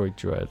 Dread. Metroid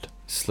Dread.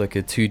 It's like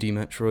a 2D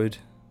Metroid.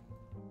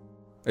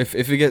 If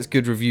it gets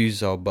good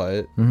reviews, I'll buy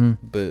it.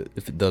 But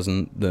if it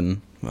doesn't,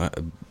 then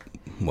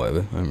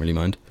whatever. I don't really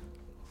mind.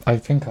 I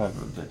think I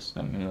have this.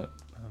 Let me look.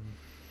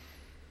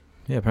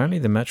 Yeah, apparently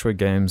the Metroid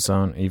games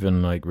aren't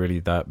even like really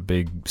that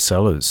big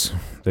sellers.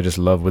 They just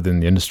love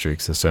within the industry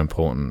because they're so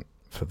important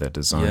for their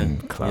design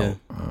clout.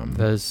 Yeah.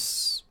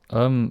 There's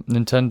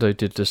Nintendo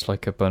did just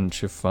like a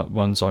bunch of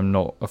ones I'm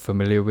not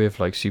familiar with,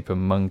 like Super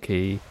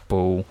Monkey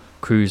Ball,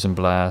 Cruise and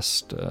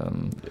Blast.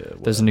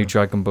 There's a new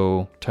Dragon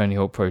Ball, Tony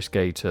Hawk Pro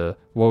Skater,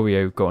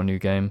 Wario got a new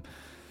game.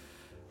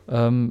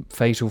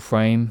 Fatal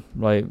Frame,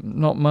 like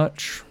not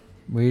much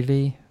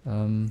really.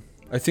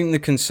 I think the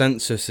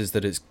consensus is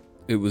that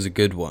it was a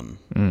good one,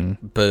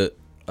 but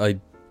I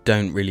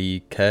don't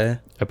really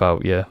care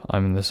about. Yeah,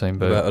 I'm in the same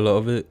boat about a lot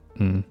of it.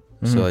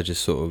 So I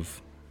just sort of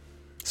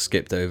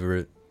skipped over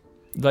it.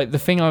 Like the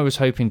thing I was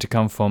hoping to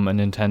come from a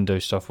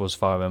Nintendo stuff was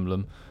Fire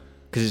Emblem,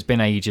 because it's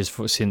been ages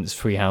since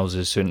Three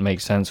Houses, so it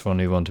makes sense for a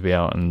new one to be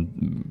out,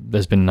 and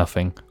there's been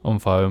nothing on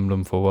Fire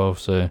Emblem for a while.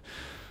 So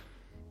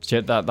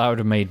yeah, that would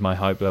have made my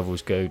hype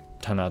levels go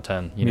 10 out of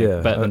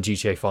 10. Better than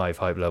GTA 5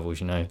 hype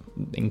levels.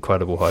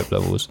 Incredible hype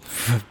levels.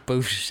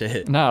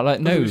 Bullshit. No.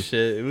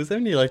 Bullshit. It was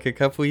only like a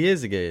couple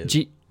years ago.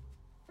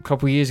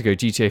 Couple years ago,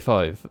 GTA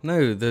 5.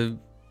 No,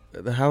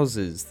 the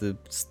houses, the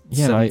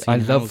I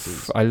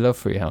houses. I love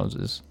Three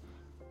Houses.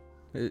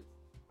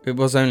 It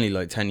was only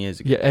like 10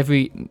 years ago. Yeah,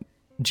 every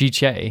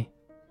GTA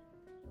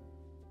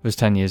was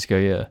 10 years ago.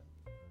 Yeah.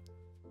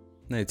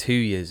 No, 2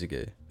 years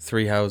ago.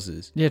 Three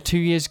Houses. Yeah, 2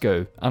 years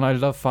ago, and I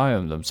love Fire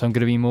Emblem, so I'm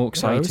going to be more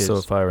excited. I always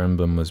thought Fire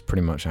Emblem was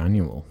pretty much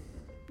annual.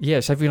 Yeah,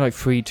 it's every like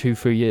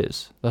 2-3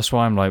 years. That's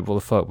why I'm like, what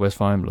the fuck? Where's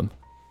Fire Emblem?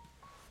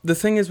 The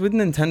thing is, with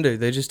Nintendo,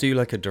 they just do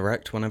like a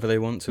direct whenever they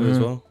want to as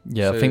well.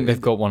 Yeah, so I think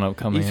they've got one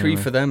upcoming. E3 anyway.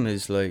 For them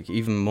is like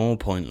even more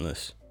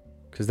pointless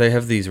because they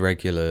have these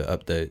regular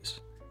updates.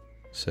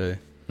 So,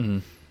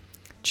 do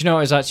you know?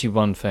 It's actually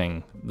one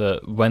thing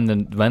that when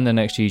the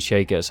next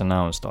GTA gets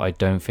announced, I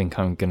don't think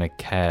I'm gonna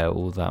care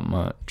all that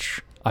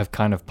much. I've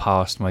kind of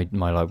passed my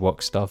like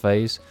Rockstar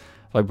phase.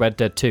 Like Red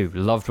Dead 2,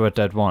 loved Red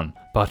Dead 1.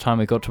 By the time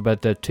I got to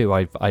Red Dead 2,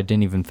 I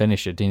didn't even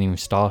finish it, didn't even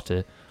start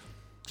it.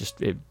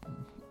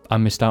 I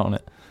missed out on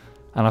it.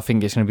 And I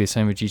think it's going to be the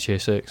same with GTA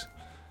 6.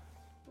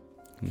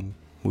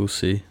 We'll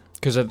see.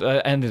 Because at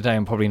the end of the day,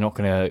 I'm probably not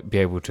going to be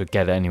able to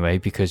get it anyway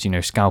because,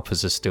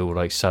 scalpers are still,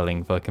 like,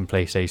 selling fucking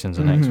PlayStations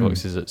and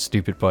Xboxes at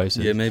stupid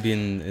prices. Yeah, maybe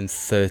in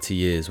 30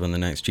 years when the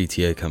next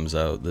GTA comes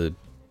out, the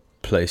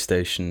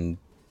PlayStation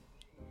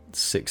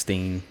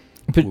 16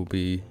 will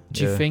be...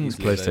 Do you think...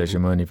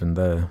 PlayStation weren't even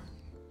there.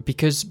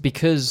 Because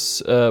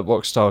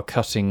Rockstar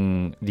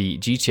cutting the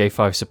GTA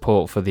 5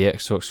 support for the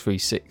Xbox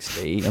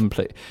 360 and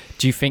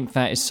do you think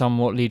that is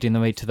somewhat leading the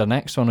way to the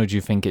next one, or do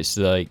you think it's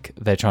like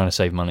they're trying to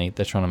save money,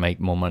 they're trying to make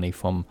more money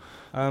from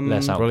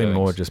less outgoings? Probably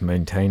more just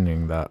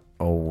maintaining that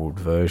old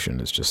version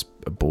is just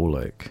a ball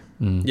ache.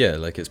 Yeah,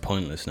 like it's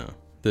pointless now.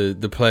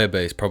 The player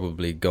base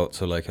probably got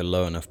to like a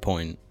low enough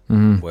point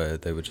where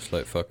they were just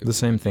like, fuck it. The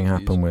same thing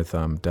happened with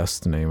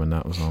Destiny when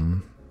that was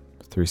on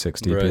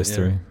 360, right,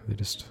 PS3. Yeah. They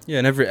just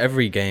and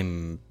every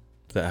game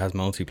that has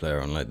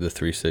multiplayer on like the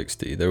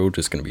 360, they're all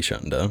just going to be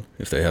shutting down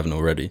if they haven't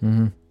already.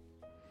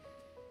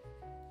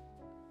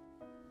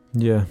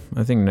 Yeah,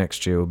 I think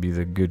next year will be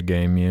the good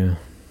game year.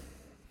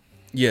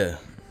 Yeah,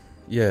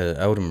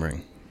 Elden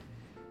Ring.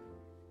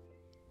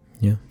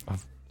 Yeah,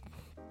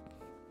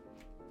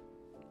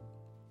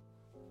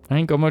 I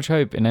ain't got much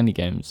hope in any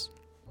games.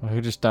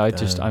 I'm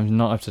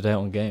not up to date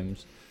on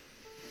games.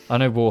 I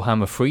know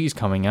Warhammer 3 is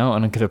coming out,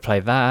 and I'm going to play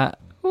that.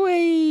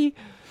 Whee!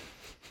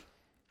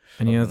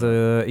 Any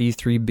other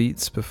E3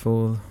 beats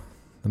before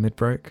the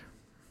mid-break?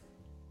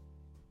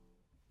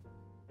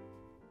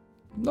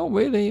 Not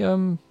really.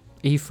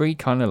 E3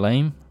 kind of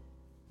lame.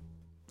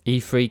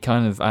 E3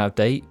 kind of out of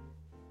date.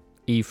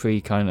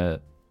 E3 kind of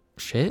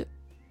shit.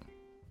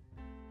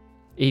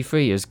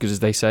 E3 as good as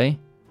they say.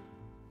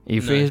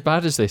 E3 as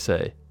bad as they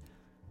say.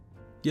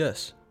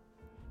 Yes.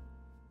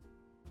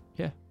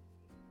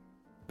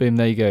 Boom,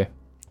 there you go.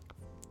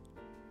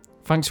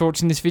 Thanks for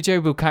watching this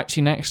video. We'll catch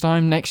you next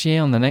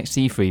year on the next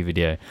E3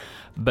 video.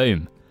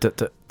 Boom.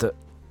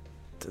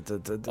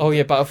 Oh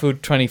yeah,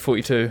 Battlefield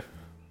 2042.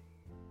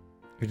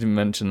 We didn't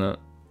mention that.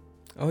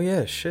 Oh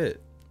yeah,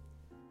 shit.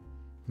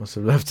 Must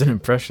have left an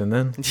impression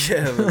then.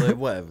 Yeah, but like,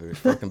 whatever.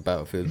 It's fucking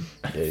Battlefield.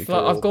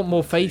 I've got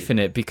more faith in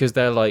it because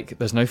they're like,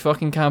 there's no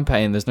fucking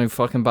campaign, there's no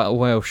fucking battle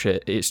royale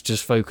shit. It's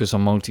just focus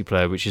on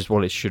multiplayer, which is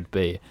what it should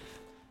be.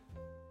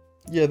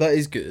 Yeah, that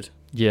is good.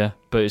 Yeah,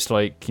 but it's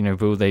like,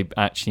 will they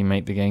actually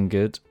make the game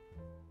good?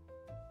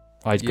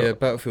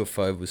 Battlefield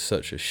 5 was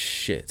such a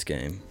shit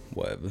game.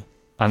 Whatever.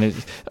 And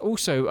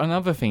also,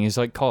 another thing is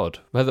like COD.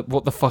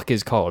 What the fuck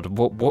is COD?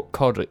 What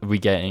COD are we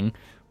getting?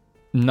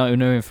 No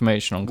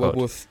information on COD.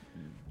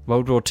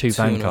 World War II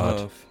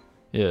Vanguard.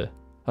 Yeah.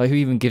 Like, who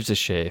even gives a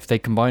shit? If they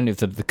combine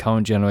it with the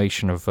current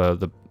generation of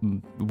the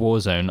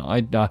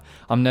Warzone,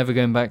 I'm never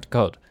going back to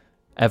COD.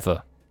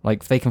 Ever.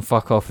 Like, they can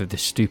fuck off with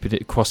this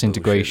stupid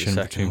cross-integration.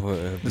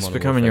 It's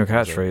becoming your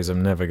catchphrase,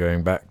 I'm never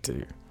going back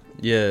to.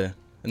 Yeah.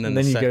 And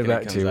then you go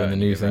back to when the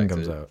new thing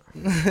comes out.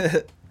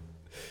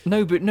 No,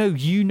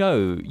 you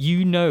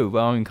know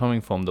where I'm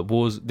coming from.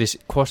 This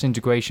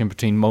cross-integration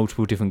between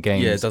multiple different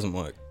games. Yeah, it doesn't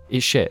work.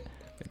 It's shit.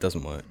 It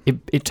doesn't work.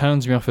 It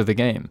turns me off of the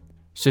game.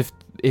 So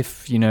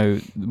if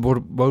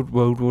World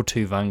War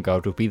II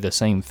Vanguard will be the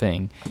same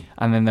thing,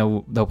 and then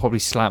they'll probably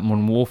slap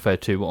Modern Warfare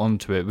 2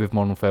 onto it with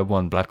Modern Warfare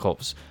 1, Black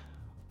Ops,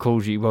 Call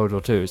of Duty World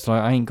War 2. It's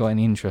like, I ain't got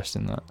any interest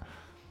in that.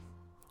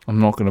 I'm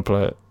not going to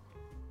play it.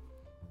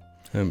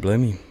 I don't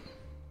blame you.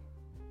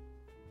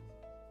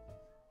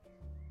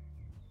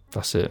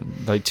 That's it.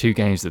 Like, two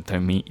games that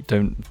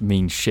don't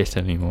mean shit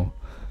anymore.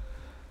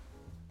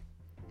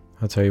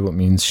 I'll tell you what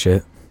means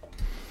shit.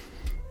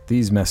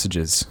 These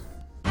messages.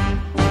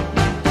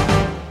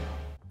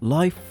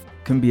 Life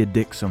can be a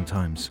dick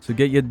sometimes, so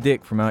get your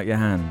dick from out your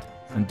hand.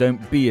 And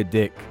don't be a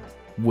dick,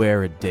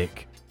 wear a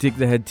dick. Dick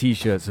the Head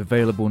t-shirts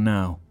available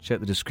now.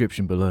 Check the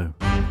description below.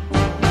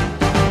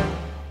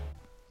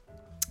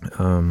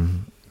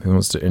 Who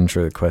wants to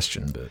intro the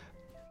question bit?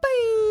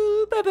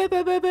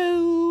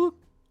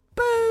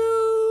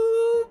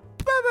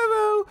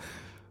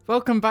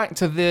 Welcome back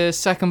to the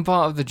second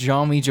part of the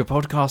Jar Media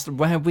podcast,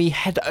 where we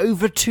head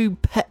over to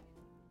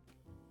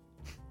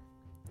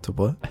To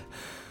what?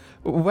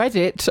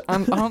 Reddit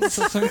and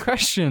answer some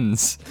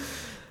questions.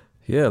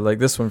 Yeah, like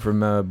this one from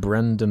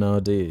Brendan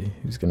RD,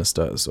 who's going to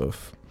start us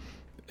off.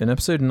 In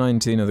episode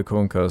 19 of the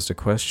Corncast, a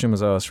question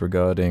was asked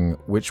regarding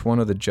which one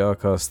of the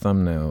Jarcast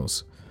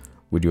thumbnails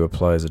would you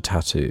apply as a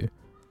tattoo.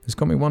 It's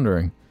got me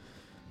wondering,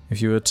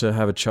 if you were to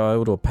have a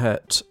child or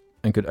pet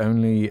and could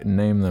only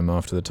name them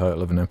after the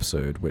title of an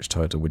episode, which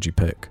title would you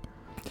pick?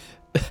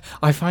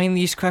 I find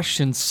these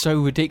questions so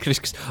ridiculous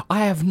because I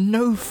have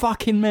no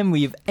fucking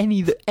memory of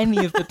any of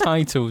the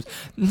titles.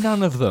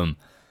 None of them.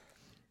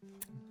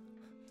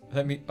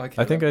 I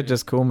think I'd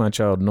just call my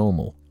child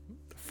Normal.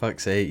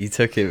 Fuck's sake, you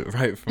took it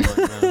right from my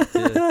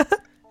mouth.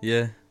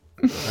 Yeah.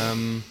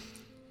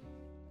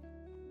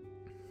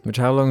 Which,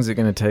 how long is it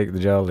going to take the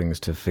Jarlings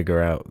to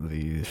figure out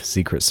the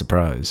secret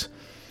surprise?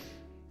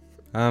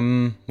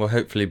 Well,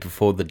 hopefully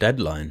before the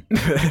deadline.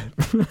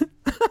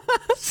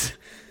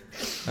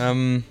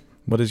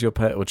 What is your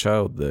pet or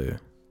child, though,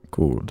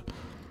 called?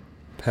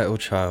 Pet or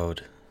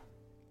child?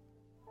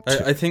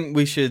 I think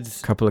we should...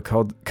 Couple of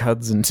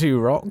cuds and 2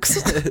 rocks.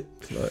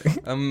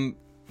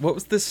 What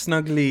was the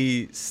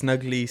snuggly,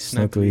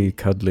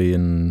 cuddly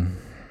and...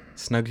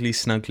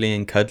 Snuggly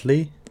and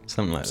cuddly?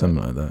 Something like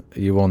that. Are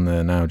you on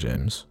there now,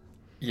 James?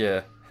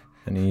 Yeah.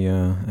 Any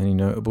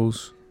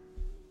notables?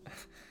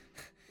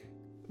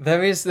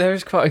 There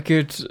is quite a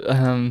good...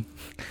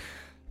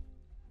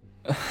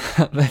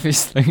 there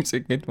is loads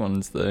of good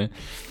ones, though.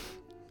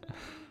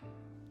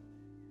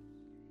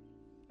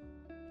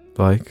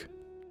 Like?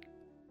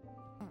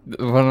 One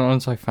of the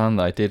ones I found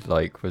that I did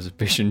like was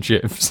Bish and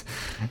Chips.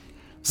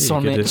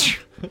 Sonich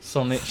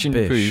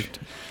improved.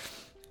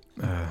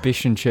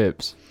 Bish and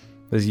Chips.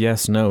 There's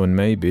yes, no, and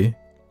maybe.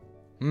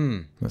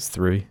 Hmm. That's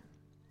 3.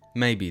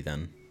 Maybe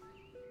then.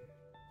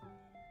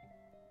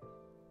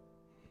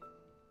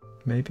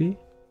 Maybe?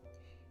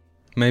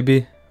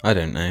 Maybe? I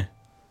don't know.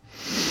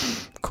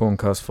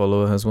 Corncast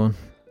follower has one.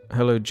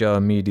 Hello, Jar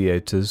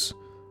Mediators.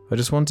 I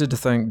just wanted to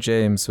thank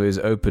James for his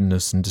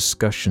openness and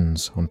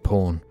discussions on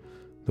porn.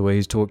 The way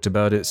he's talked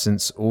about it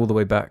since all the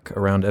way back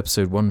around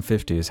episode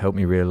 150 has helped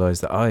me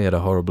realise that I had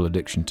a horrible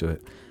addiction to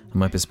it, and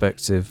my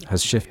perspective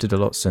has shifted a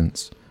lot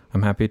since.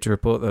 I'm happy to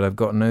report that I've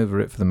gotten over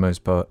it for the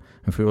most part,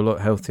 and feel a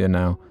lot healthier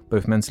now,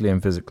 both mentally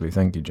and physically.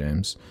 Thank you,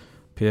 James.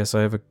 P.S.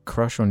 I have a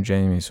crush on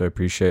Jamie, so I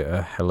appreciate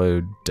a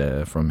hello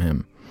dare from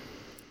him.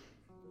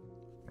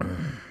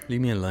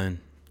 Leave me alone.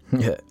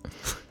 Yeah.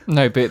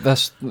 No, but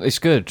it's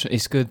good.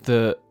 It's good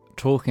that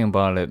talking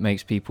about it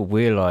makes people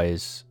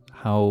realise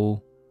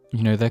how,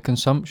 their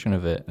consumption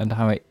of it and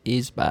how it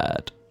is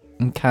bad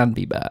and can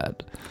be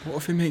bad. What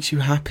if it makes you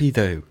happy,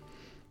 though?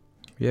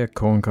 Yeah,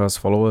 Corncast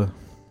follower.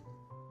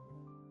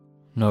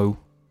 No,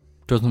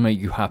 doesn't make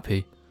you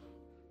happy.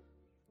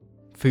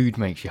 Food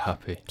makes you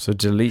happy. So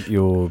delete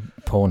your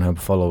Pornhub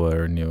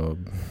follower and your...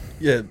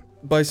 Yeah,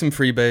 buy some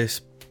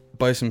Freebase,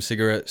 buy some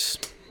cigarettes,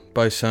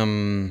 buy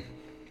some...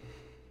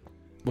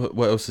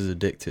 What else is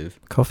addictive?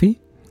 Coffee?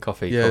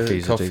 Coffee. Yeah,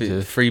 Coffee's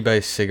addictive.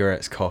 Freebase,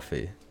 cigarettes,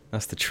 coffee.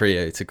 That's the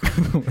trio to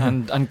quit.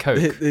 and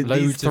Coke.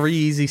 These 3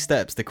 easy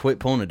steps to quit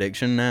porn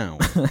addiction now.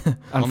 And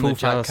on full the fat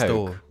Jar Coke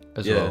store.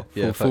 as well.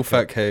 Yeah, full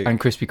fat Coke. And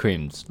Krispy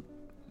Kremes.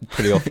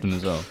 Pretty often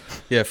as well.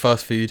 Yeah,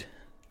 fast food.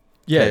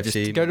 Yeah,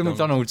 KFC, just go to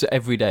McDonald's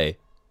every day.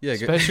 Yeah,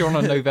 especially on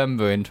a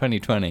November in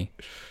 2020.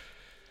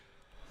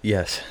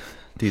 Yes,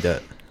 do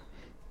that.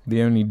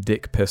 The Only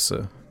Dick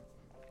Pisser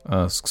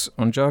asks,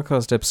 on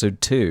Jarcast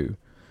episode 2,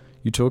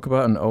 you talk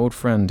about an old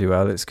friend who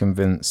Alex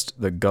convinced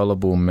that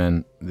gullible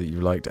meant that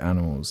you liked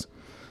animals.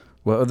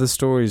 What other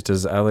stories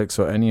does Alex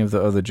or any of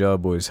the other Jar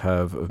Boys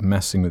have of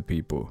messing with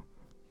people?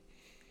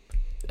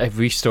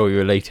 Every story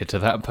related to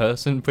that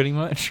person, pretty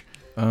much.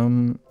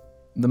 The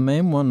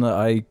main one that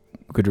I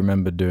could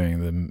remember doing,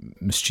 the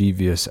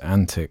mischievous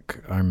antic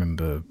I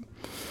remember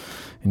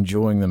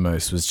enjoying the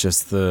most, was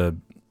just the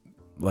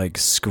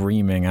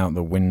screaming out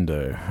the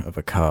window of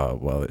a car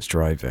while it's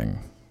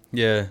driving.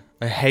 Yeah,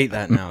 I hate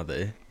that now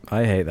though.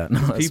 I hate that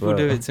now. People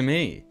do it to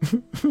me.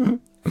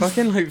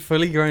 Fucking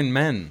fully grown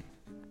men.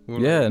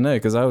 Yeah, no,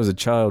 because I was a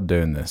child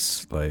doing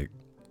this,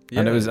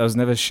 and I was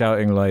never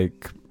shouting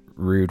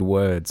rude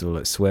words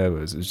or swear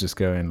words. It was just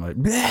going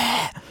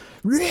bleh,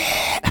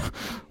 bleh,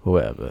 or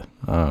whatever.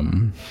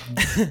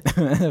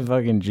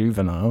 Fucking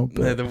juvenile.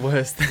 But... No, the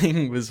worst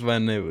thing was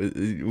when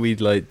we'd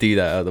do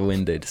that out the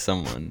window to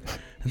someone,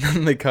 and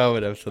then the car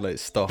would have to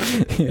stop.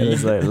 Yeah,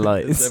 there's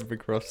lights. Zebra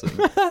crossing.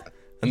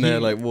 And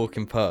they're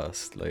walking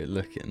past,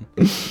 looking.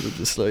 We're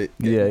just down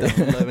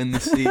low in the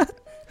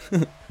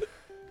seat.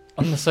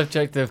 On the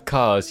subject of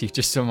cars, you've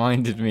just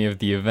reminded me of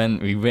the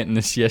event we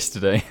witnessed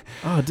yesterday.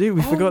 Oh, dude,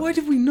 we forgot. Why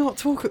did we not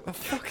talk about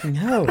fucking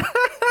hell?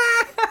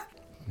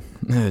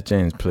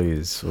 James,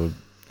 please. Or...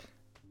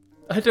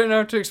 I don't know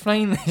how to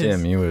explain this.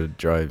 Jim, you were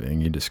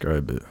driving. You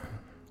describe it.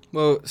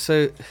 Well,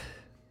 so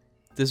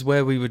does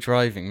where we were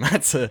driving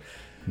matter?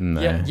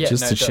 No,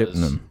 just to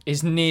Chippenham.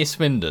 It's near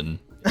Swindon.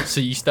 So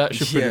that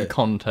should put in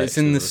context. It's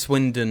in the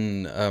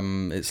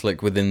Swindon, it's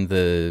within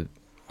the,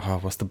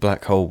 what's the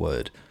black hole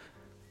word?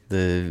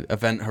 The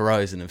event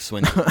horizon of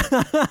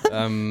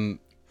Swindon.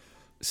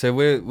 So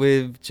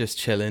we're just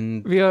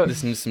chilling,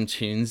 listening to some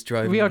tunes,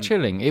 driving. We are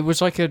chilling. It was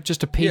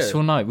just a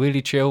peaceful night,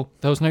 really chill.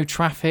 There was no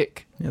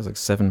traffic. Yeah, it was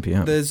 7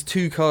 p.m. There's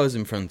 2 cars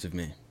in front of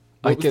me.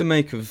 What was the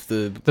make of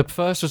the... The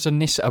first was a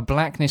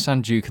black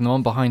Nissan Juke, and the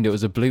one behind it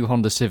was a blue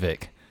Honda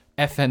Civic.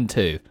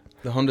 FN2.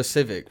 The Honda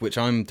Civic, which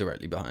I'm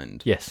directly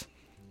behind. Yes.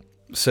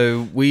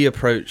 So we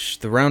approach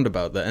the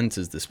roundabout that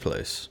enters this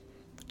place.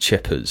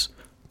 Chippers.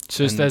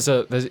 So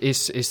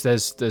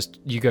there's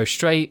you go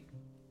straight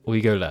or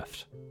you go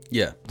left.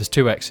 Yeah. There's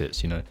 2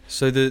 exits,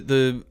 So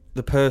the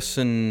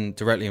person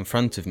directly in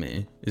front of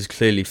me is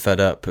clearly fed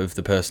up of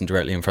the person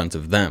directly in front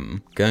of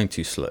them going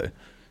too slow.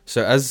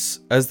 So as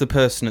the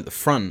person at the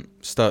front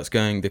starts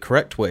going the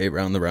correct way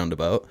around the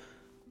roundabout,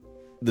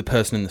 the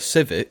person in the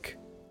Civic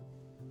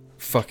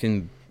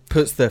fucking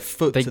puts their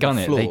foot to the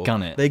floor.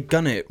 They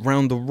gun it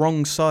round the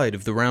wrong side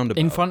of the roundabout.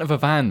 In front of a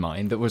van,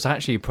 that was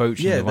actually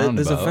approaching the roundabout. Yeah,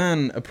 there's a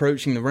van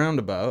approaching the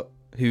roundabout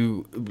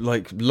who,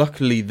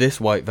 luckily this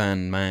white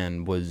van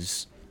man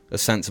was a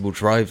sensible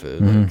driver,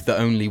 like the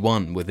only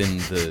one within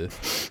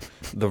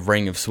the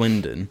ring of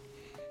Swindon,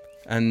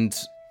 and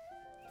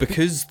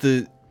because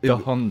the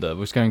Honda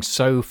was going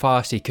so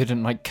fast he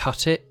couldn't like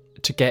cut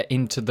it to get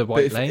into the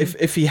white lane.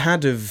 If he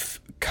had have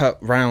cut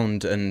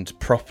round and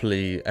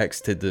properly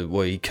exited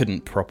he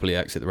couldn't properly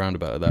exit the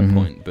roundabout at that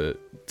point,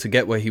 but to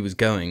get where he was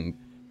going,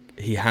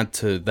 he had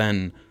to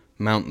then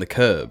mount the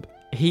curb.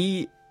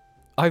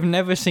 I've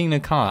never seen a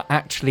car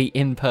actually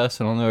in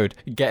person on the road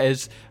get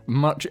as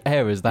much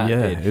air as that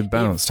did. Yeah, it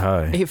bounced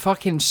high. It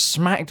fucking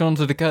smacked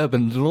onto the curb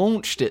and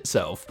launched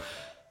itself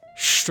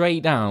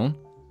straight down.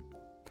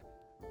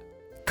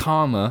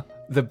 Karma,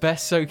 the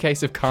best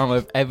showcase of karma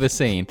I've ever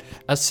seen.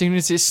 As soon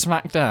as it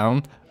smacked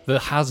down, the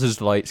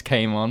hazard lights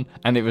came on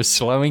and it was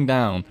slowing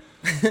down.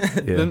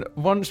 Then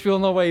once we were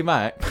on our way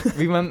back,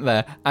 we went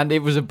there and it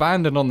was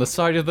abandoned on the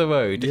side of the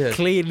road.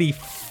 Clearly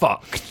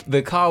fucked.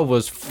 The car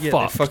was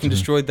fucked. They fucking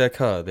destroyed their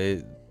car.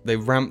 They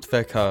ramped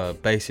their car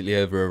basically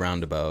over a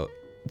roundabout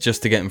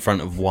just to get in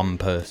front of one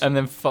person. And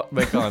then fucked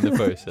their car in the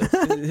process.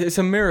 It's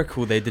a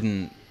miracle they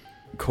didn't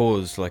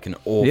cause like an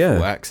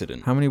awful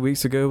accident. How many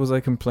weeks ago was I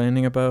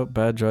complaining about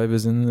bad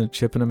drivers in the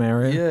Chippenham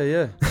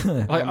area?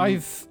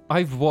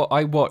 I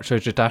watch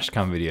loads of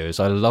dashcam videos.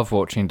 I love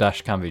watching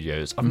dashcam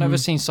videos. I've never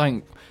seen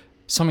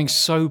something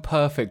so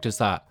perfect as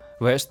that,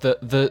 where it's the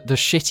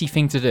shitty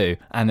thing to do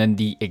and then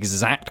the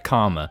exact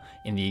karma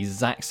in the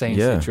exact same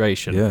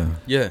situation.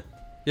 Yeah,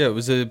 it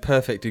was a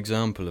perfect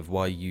example of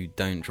why you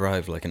don't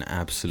drive like an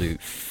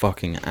absolute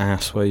fucking ass.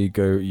 That's why you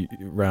go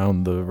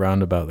round the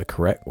roundabout the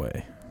correct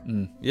way.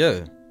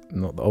 Yeah,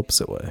 not the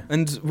opposite way.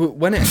 And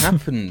when it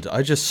happened,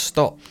 I just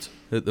stopped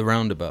at the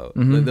roundabout.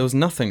 Like, there was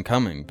nothing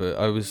coming, but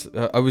I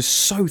was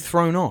so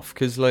thrown off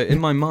because, like, in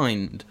my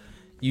mind,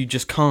 you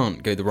just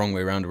can't go the wrong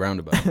way around a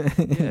roundabout.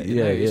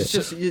 It's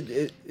just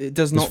it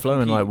does not. It's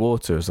flowing like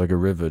water. It's like a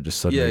river just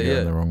suddenly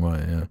going the wrong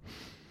way.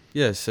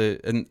 Yeah. So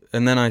and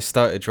then I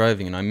started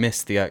driving and I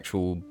missed the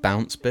actual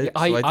bounce bit.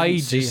 So I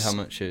didn't see how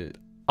much it.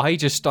 I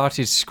just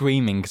started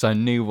screaming because I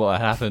knew what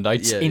had happened. I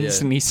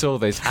instantly saw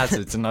those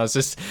hazards and I was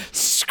just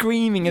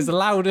screaming as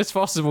loud as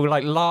possible,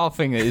 like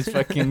laughing at his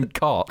fucking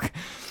cock.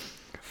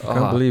 I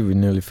can't believe we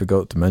nearly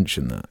forgot to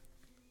mention that.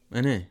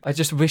 I know. I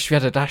just wish we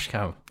had a dash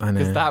cam. I know.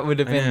 Because that would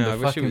have been the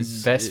fucking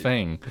best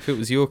thing. If it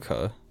was your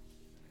car.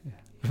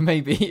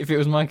 Maybe if it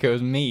was my car, it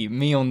was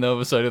me on the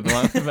other side of the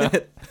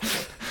roundabout.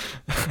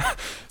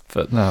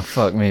 But no,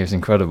 fuck me, it was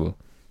incredible.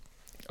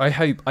 I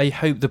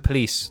hope the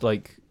police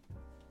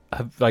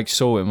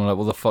saw it and were like,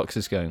 what the fuck's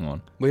this going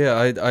on? Well,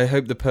 yeah, I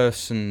hope the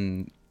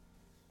person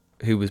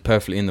who was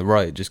perfectly in the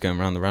right, just going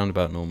around the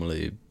roundabout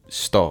normally,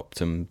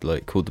 stopped and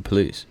like called the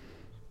police.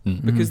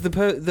 Because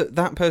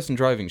that person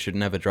driving should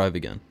never drive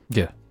again.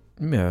 Yeah,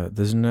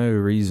 there's no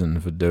reason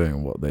for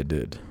doing what they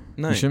did.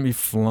 No. You shouldn't be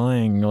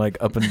flying like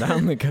up and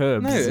down the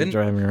curbs and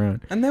driving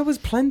around. And there was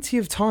plenty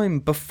of time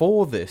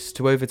before this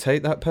to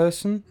overtake that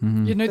person.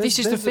 You know, this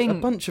is the thing. A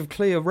bunch of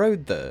clear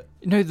road there.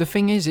 No, the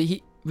thing is,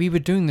 we were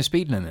doing the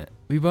speed limit.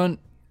 We weren't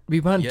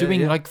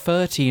doing like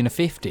 30 and a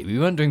 50. We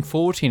weren't doing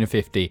 40 and a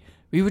 50.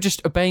 We were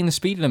just obeying the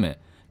speed limit.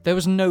 There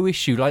was no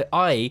issue. Like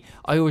I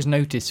always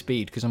notice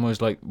speed because I'm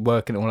always like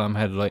working it all in my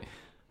head. Like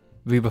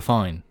we were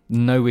fine,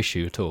 no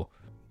issue at all.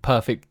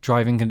 Perfect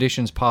driving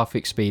conditions,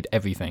 perfect speed,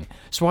 everything.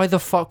 So why the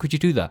fuck would you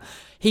do that?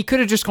 He could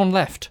have just gone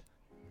left.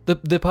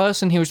 The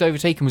person he was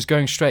overtaking was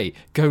going straight.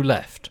 Go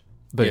left.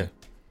 Boom. Yeah.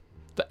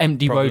 The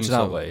empty roads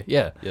that way.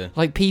 Yeah.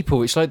 Like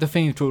people, it's like the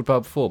thing you talked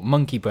about before.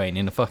 Monkey brain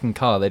in a fucking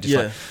car. They're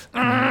just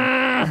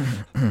like.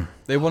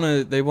 They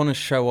want to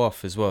show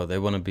off as well. They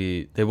want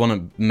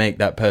to make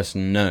that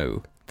person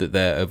know that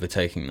they're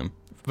overtaking them.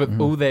 But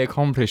all they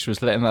accomplished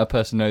was letting that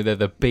person know they're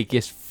the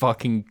biggest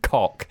fucking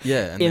cock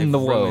in the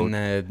world.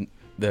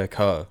 Their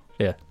car.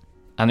 Yeah.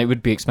 And it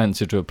would be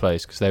expensive to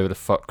replace because they would have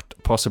fucked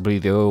possibly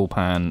the oil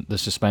pan, the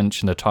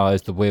suspension, the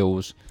tyres, the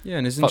wheels. Yeah,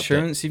 and is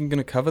insurance even going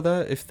to cover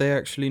that if they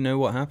actually know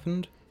what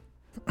happened?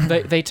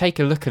 They take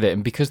a look at it,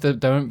 and because there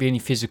won't be any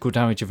physical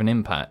damage of an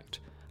impact,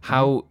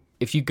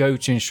 if you go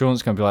to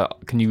insurance company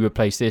like, can you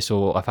replace this,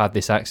 or I've had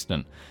this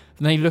accident,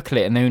 and they look at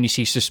it and they only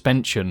see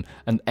suspension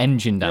and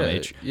engine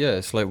damage. Yeah,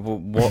 it's like,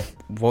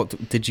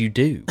 what did you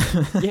do?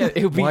 Yeah,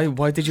 it'll be...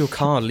 Why did your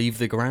car leave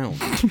the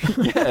ground?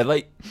 Yeah,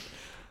 like...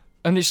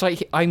 And it's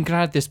like, I'm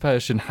glad this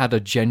person had a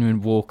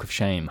genuine walk of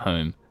shame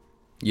home.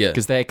 Yeah.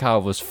 Because their car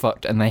was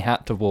fucked and they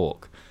had to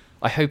walk.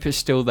 I hope it's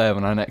still there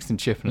when I'm next in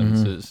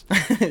Chippenham's.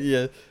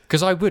 Yeah.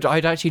 Because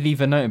I'd actually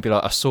leave a note and be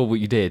like, I saw what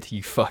you did,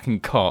 you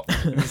fucking cock.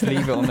 Just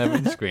leave it on their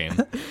windscreen.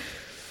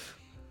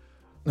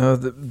 No,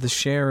 the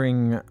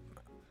sharing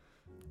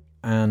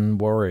and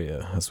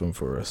Warrior has one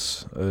for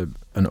us.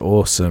 An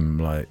awesome,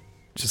 like,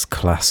 just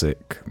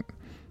classic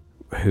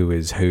who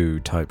is who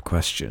type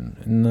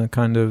question. In the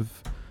kind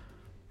of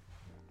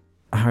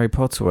Harry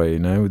Potter way, you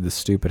know, with the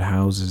stupid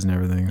houses and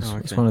everything. Oh, okay.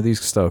 It's one of these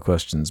style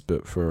questions,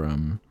 but for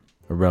a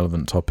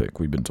relevant topic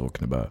we've been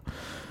talking about.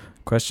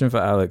 Question for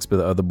Alex, but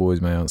the other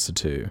boys may answer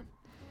too.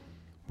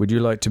 Would you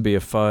like to be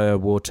a fire,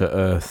 water,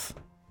 earth,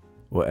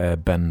 or air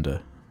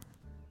bender?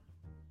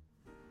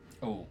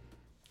 Oh.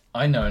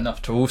 I know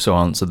enough to also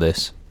answer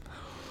this.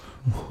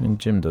 And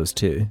Jim does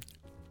too.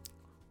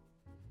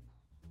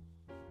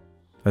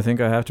 I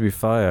think I have to be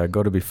fire. I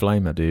got to be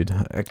flamer, dude.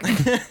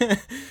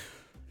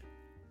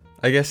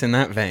 I guess in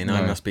that vein,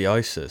 I No. must be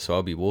Isa, so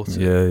I'll be water.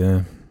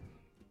 Yeah.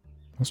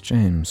 What's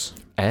James?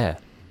 Air.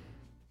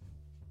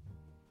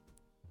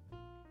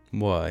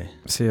 Why?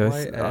 See,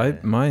 Why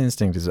my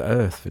instinct is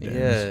earth for James.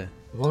 Yeah.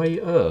 Why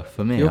Earth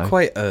for me? You're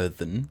quite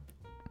earthen.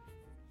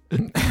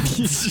 no.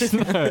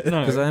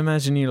 Because I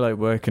imagine you like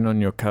working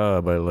on your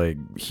car by like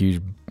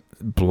huge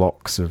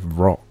blocks of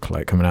rock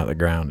like coming out of the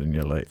ground, and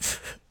you're like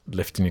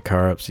lifting your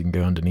car up so you can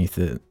go underneath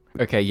it.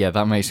 Okay, yeah,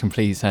 that makes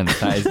complete sense.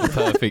 That is the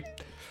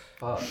perfect.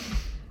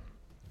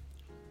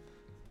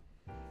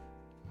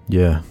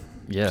 Yeah.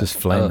 Yeah. Just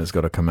flame has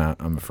got to come out,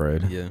 I'm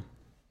afraid. Yeah.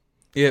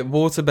 Yeah,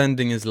 water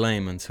bending is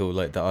lame until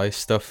like the ice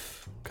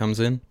stuff comes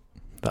in.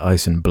 The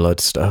ice and blood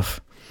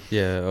stuff.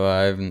 Yeah, well,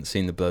 I haven't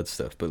seen the blood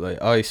stuff, but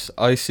like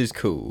ice is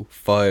cool,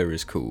 fire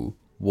is cool,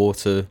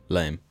 water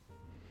lame.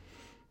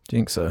 Do you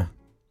think so?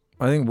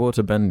 I think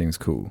water bending's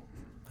cool.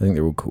 I think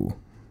they're all cool.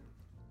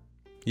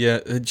 Yeah,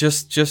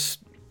 just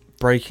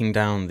breaking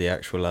down the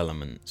actual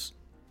elements.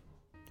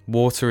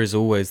 Water is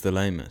always the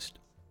lamest.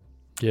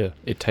 Yeah,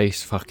 it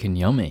tastes fucking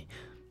yummy.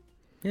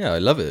 Yeah, I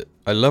love it.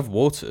 I love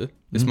water.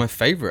 It's my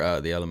favourite out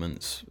of the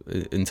elements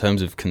in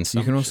terms of consumption.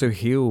 You can also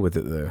heal with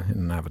it though in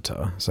an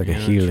avatar. It's like a Yeah,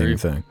 healing true.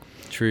 thing.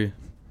 True.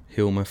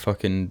 Heal my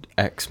fucking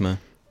eczema.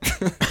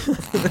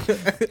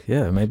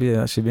 Yeah, maybe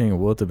actually being a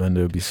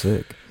waterbender would be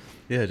sick.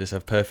 Yeah, just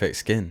have perfect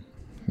skin.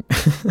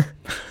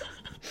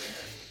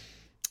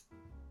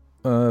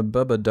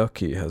 Bubba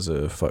Ducky has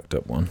a fucked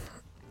up one.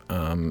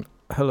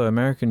 Hello,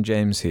 American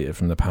James here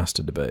from the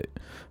Pasta Debate.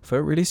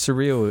 Felt really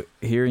surreal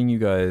hearing you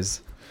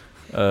guys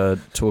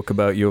talk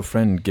about your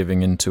friend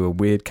giving into a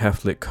weird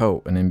Catholic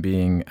cult and him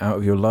being out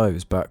of your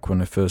lives back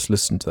when I first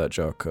listened to that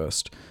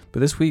Jarcast. But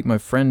this week my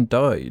friend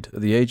died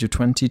at the age of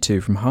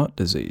 22 from heart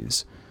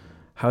disease.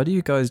 How do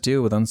you guys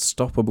deal with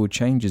unstoppable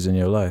changes in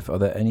your life? Are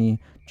there any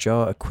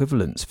jar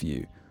equivalents for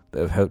you that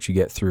have helped you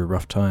get through a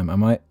rough time? I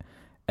might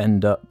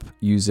end up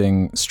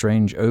using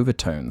strange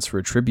overtones for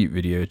a tribute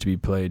video to be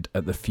played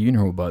at the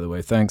funeral, by the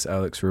way. Thanks,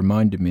 Alex, for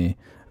reminding me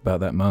about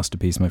that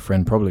masterpiece my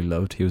friend probably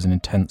loved. He was an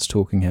intense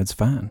Talking Heads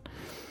fan.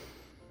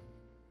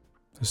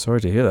 So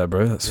sorry to hear that,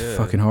 bro. That's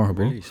fucking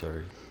horrible. Really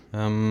sorry.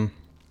 I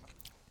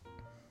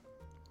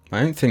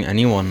don't think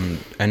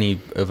any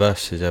of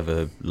us has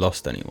ever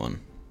lost anyone.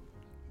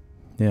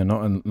 Yeah,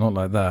 not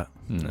like that.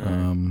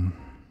 No.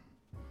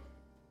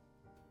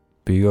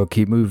 But you gotta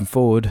keep moving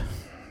forward.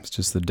 It's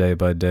just the day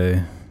by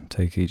day.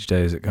 Take each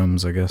day as it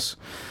comes, I guess.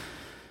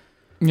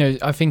 You know,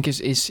 I think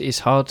it's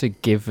hard to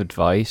give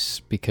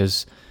advice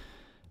because,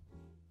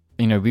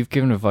 you know, we've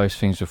given advice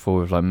things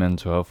before with like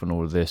mental health and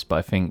all of this, but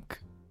I think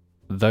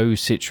those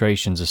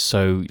situations are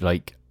so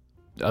like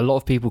a lot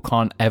of people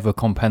can't ever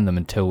comprehend them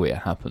until it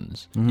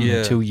happens. Yeah.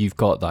 Until you've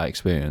got that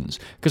experience.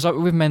 Because like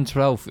with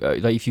mental health,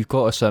 like if you've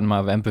got a certain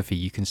amount of empathy,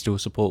 you can still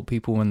support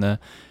people when they're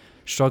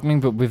struggling.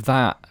 But with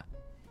that,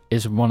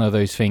 it's one of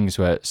those things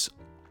where it's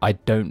I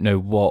don't know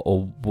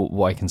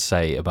what I can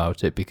say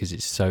about it because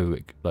it's so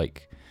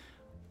like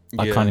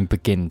I can't even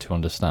begin to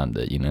understand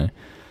it, you know.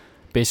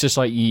 But it's just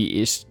like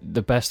it's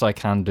the best I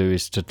can do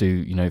is to do,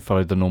 you know,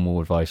 follow the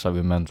normal advice like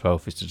with mental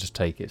health is to just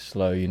take it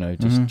slow, you know,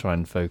 just try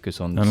and focus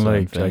on the and same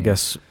like thing. I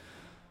guess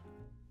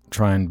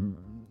try and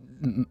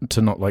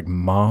to not like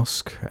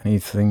mask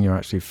anything you're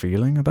actually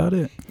feeling about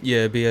it.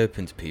 Yeah, be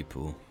open to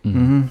people.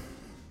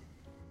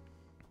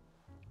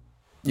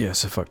 Yeah,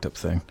 it's a fucked up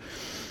thing.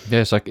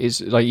 Yeah, it's like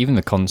even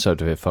the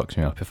concept of it fucks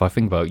me up. If I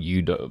think about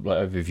you,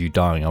 like of you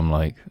dying, I'm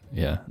like,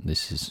 yeah,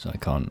 this is I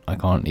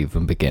can't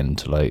even begin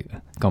to like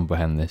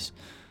comprehend this.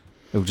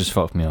 It'll just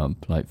fuck me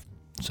up like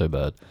so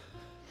bad.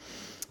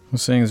 Well,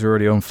 seeing as we're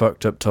already on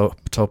fucked up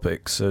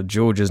topics,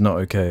 George is not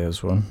okay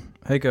as one.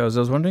 Hey guys, I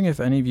was wondering if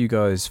any of you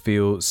guys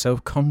feel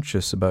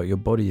self-conscious about your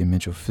body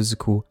image or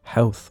physical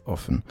health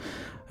often.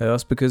 I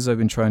ask because I've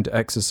been trying to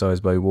exercise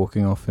by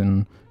walking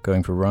often,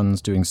 going for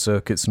runs, doing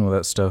circuits and all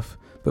that stuff.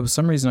 But for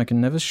some reason I can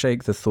never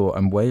shake the thought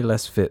I'm way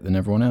less fit than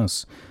everyone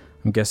else.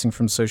 I'm guessing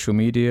from social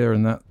media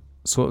and that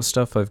sort of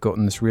stuff I've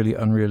gotten this really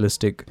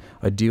unrealistic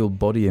ideal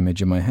body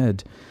image in my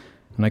head.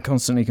 And I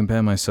constantly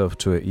compare myself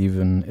to it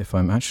even if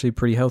I'm actually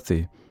pretty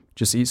healthy.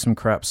 Just eat some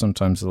crap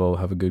sometimes and I'll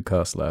have a good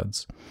cast,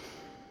 lads.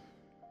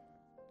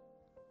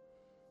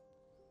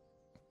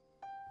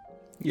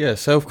 Yeah,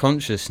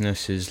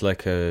 self-consciousness is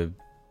like a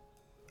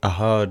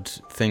hard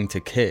thing to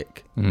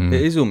kick. It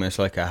is almost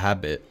like a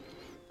habit.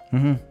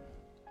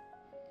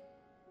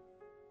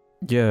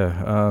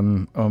 Yeah,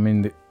 I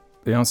mean,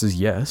 the answer is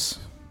yes,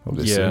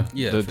 obviously.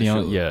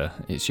 Yeah,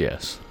 it's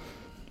yes.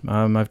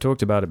 I've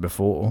talked about it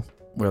before,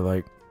 where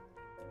like,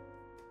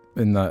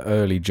 in that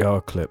early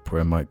jar clip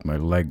where my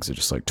legs are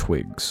just like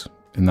twigs.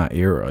 In that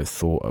era, I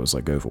thought I was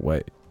like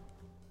overweight.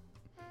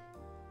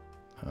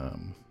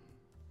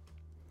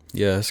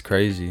 Yeah, that's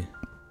crazy.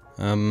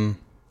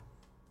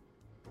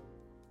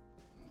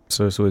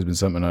 So it's always been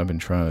something I've been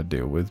trying to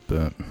deal with,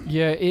 but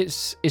yeah,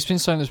 it's been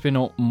something that's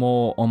been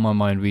more on my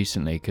mind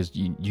recently because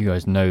you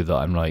guys know that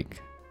I'm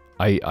like,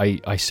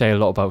 I say a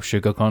lot about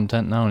sugar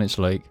content now, and it's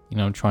like, you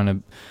know,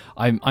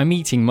 I'm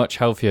eating much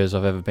healthier as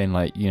I've ever been.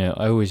 Like, you know,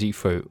 I always eat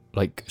fruit,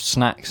 like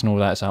snacks and all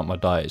that's out my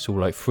diet. It's all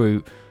like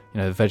fruit, you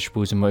know,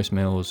 vegetables in most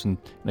meals, and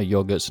you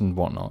know, yogurts and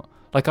whatnot.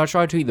 Like, I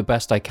try to eat the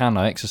best I can.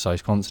 I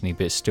exercise constantly,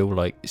 but it's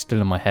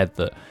still in my head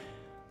that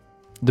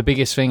the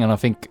biggest thing, and I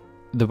think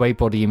the way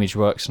body image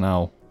works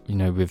now, you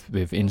know, with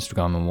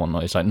Instagram and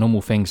whatnot, it's like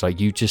normal things, like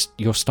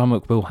your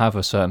stomach will have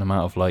a certain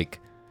amount of like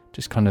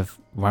just kind of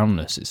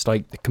roundness. It's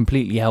like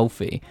completely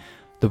healthy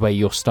the way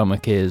your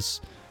stomach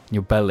is,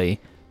 your belly,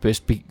 but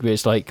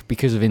it's like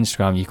because of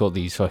Instagram you've got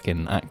these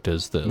fucking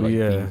actors that are like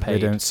being paid.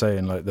 They don't say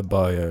in like the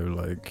bio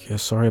like, yeah,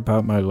 sorry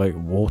about my like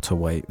water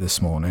weight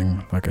this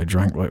morning, like I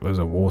drank like loads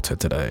of water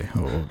today,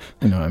 or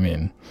you know what I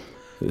mean.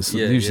 It's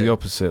usually the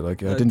opposite.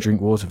 Like, I didn't drink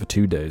water for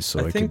 2 days, so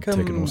I could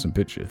take an awesome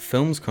picture.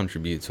 Films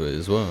contribute to it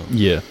as well.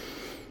 Yeah.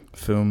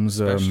 Films...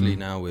 Especially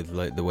now with,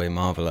 like, the way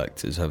Marvel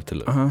actors have to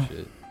look at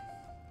shit.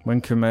 When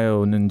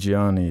Kumail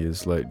Nanjiani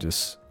is, like,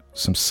 just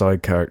some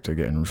side character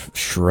getting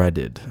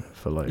shredded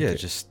for, like... Yeah,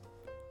 just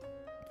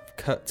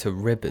cut to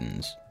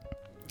ribbons.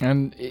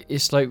 And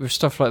it's like, with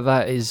stuff like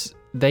that, is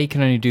they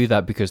can only do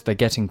that because they're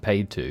getting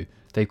paid to.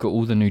 They've got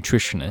all the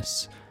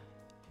nutritionists.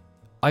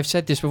 I've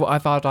said this before.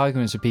 I've had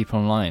arguments with people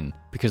online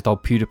because the whole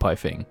PewDiePie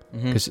thing.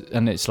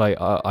 And it's like,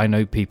 I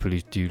know people who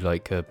do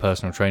like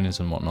personal trainers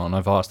and whatnot, and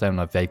I've asked them,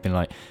 and they've been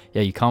like,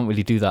 yeah, you can't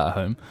really do that at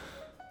home.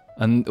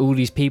 And all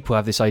these people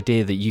have this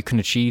idea that you can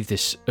achieve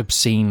this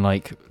obscene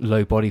like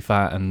low body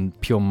fat and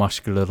pure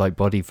muscular like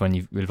body when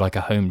you with like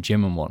a home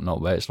gym and whatnot,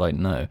 where it's like,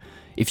 no,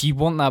 if you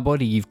want that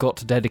body, you've got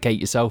to dedicate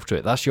yourself to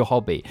it. That's your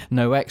hobby.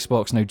 No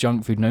Xbox, no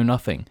junk food, no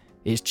nothing.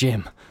 It's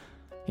gym.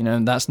 You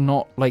know, that's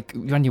not like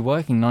when you're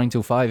working 9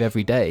 till 5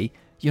 every day,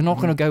 you're not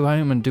going to go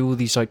home and do all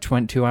these like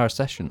 22-hour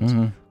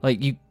sessions.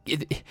 Like,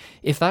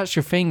 if that's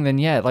your thing, then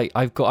yeah, like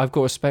I've got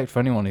respect for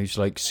anyone who's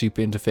like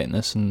super into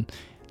fitness and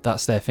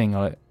that's their thing.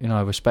 I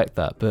respect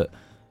that. But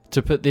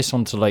to put this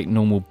onto like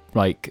normal,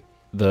 like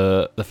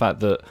the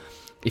fact that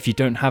if you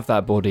don't have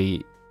that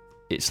body,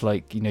 it's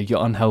like, you know,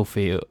 you're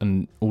unhealthy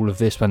and all of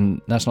this,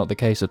 when that's not the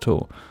case at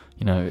all.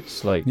 You know,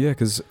 it's like... Yeah,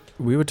 because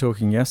we were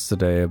talking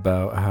yesterday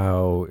about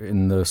how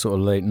in the sort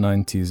of late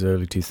 90s,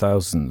 early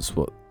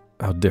 2000s,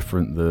 how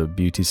different the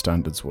beauty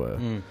standards were.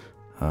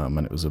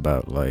 And it was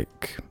about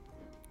like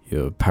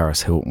your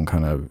Paris Hilton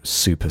kind of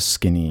super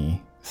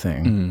skinny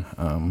thing.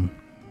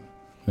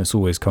 It's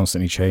always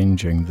constantly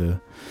changing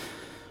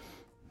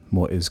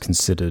what is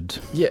considered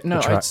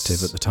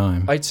attractive at the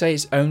time. I'd say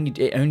it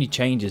only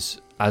changes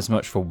as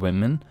much for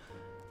women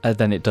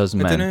than it does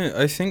men. I don't know.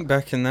 I think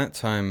back in that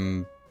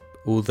time,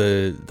 all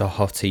the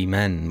hottie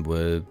men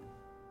were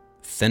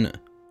thinner,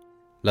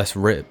 less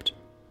ribbed.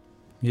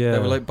 Yeah, they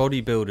were like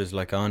bodybuilders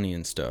like Arnie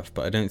and stuff,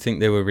 but I don't think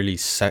they were really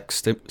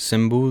sex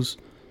symbols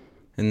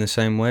in the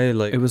same way.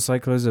 Like, it was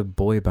like loads of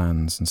boy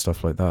bands and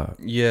stuff like that.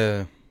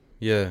 Yeah.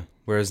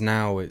 Whereas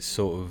now it's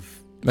sort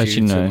of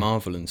due to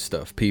Marvel and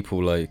stuff.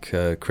 People like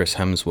Chris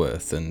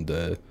Hemsworth and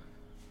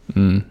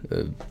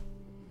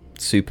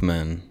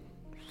Superman.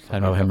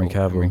 Henry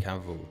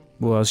Cavill.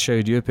 Well, I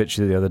showed you a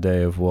picture the other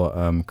day of what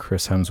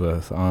Chris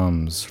Hemsworth's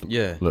arms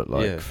look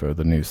like for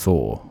the new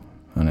Thor,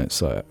 and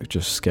it's like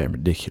just getting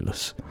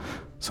ridiculous.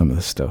 Some of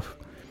the stuff.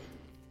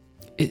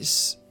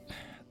 It's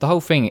the whole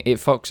thing. It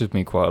fucks with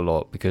me quite a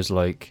lot because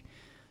like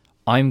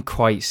I'm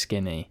quite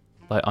skinny.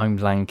 Like, I'm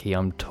lanky,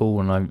 I'm tall,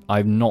 and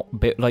I'm not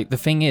bit. Like, the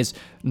thing is,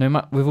 no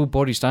matter with all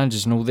body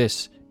standards and all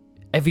this,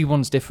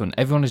 everyone's different.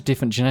 Everyone has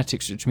different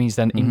genetics, which means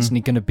they're instantly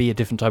going to be a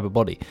different type of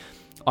body.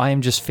 I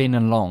am just thin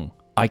and long.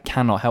 I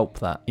cannot help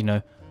that, you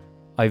know.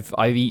 I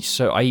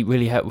eat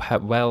really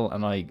well,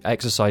 and I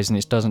exercise, and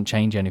it doesn't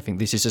change anything.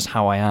 This is just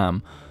how I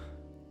am,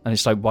 and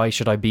it's like, why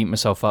should I beat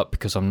myself up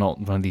because I'm not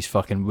one of these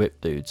fucking whip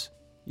dudes?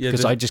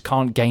 Because I just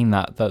can't gain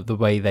that the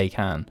way they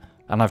can.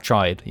 And I've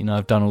tried, you know,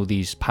 I've done all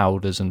these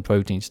powders and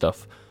protein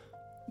stuff.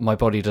 My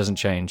body doesn't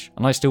change.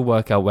 And I still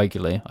work out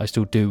regularly. I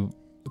still do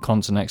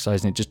constant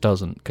exercise, and it just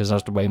doesn't, because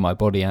that's the way my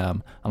body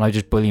am. And I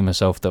just bully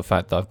myself the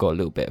fact that I've got a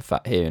little bit of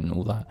fat here and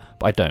all that.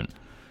 But I don't.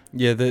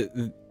 Yeah,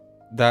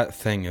 that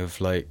thing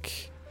of,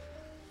 like,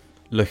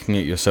 looking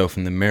at yourself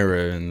in the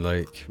mirror and,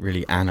 like,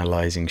 really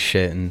analysing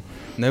shit. And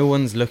no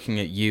one's looking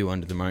at you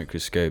under the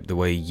microscope the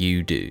way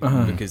you do,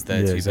 because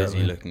they're too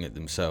busy looking at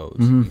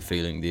themselves and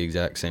feeling the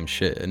exact same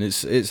shit. And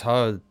it's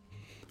hard.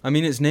 I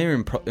mean, it's near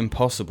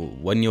impossible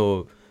when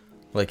you're,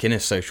 like, in a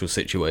social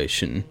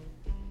situation.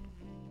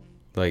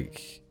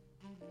 Like,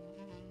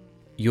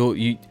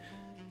 you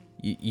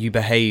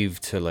behave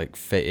to, like,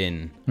 fit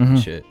in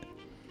and shit,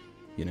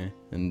 you know?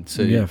 And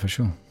so... Yeah, for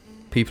sure.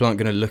 People aren't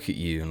going to look at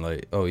you and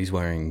like, oh, he's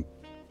wearing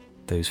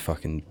those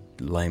fucking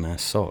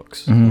lame-ass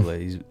socks. Or like,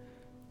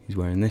 he's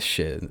wearing this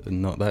shit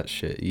and not that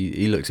shit.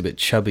 He looks a bit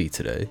chubby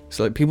today.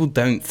 It's like, people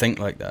don't think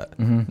like that.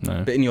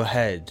 No. But in your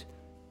head,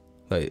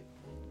 like,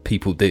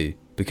 people do,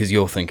 because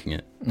you're thinking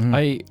it.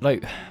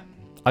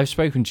 I've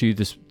spoken to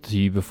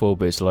you before,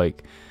 but it's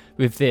like,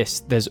 with this,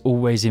 there's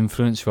always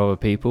influence for other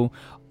people.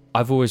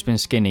 I've always been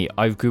skinny.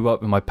 I grew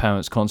up with my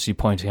parents constantly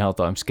pointing out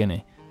that I'm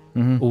skinny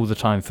all the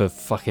time for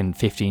fucking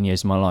 15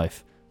 years of my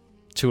life.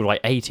 Till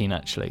like 18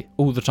 actually,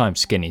 all the time,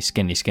 skinny.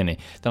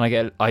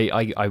 Then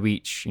I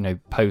reach,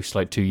 post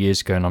like 2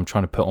 years ago, and I'm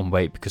trying to put on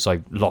weight because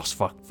I lost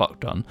fuck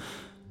done,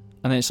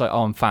 and then it's like,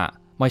 oh, I'm fat.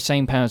 My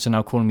same parents are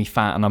now calling me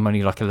fat, and I'm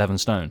only like 11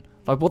 stone.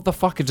 Like, what the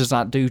fuck does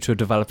that do to a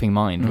developing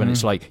mind when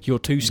it's like, you're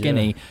too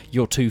skinny,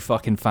 you're too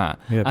fucking fat?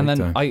 Yeah, and then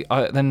time.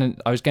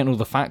 I was getting all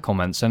the fat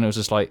comments, and it was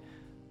just like,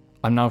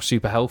 I'm now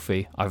super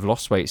healthy. I've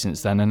lost weight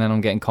since then, and then I'm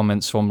getting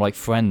comments from like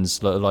friends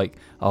that are like,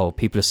 oh,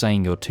 people are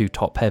saying you're too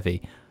top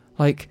heavy.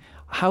 Like,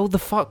 how the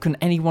fuck can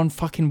anyone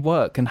fucking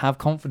work and have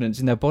confidence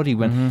in their body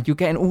when you're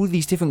getting all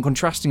these different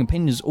contrasting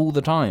opinions all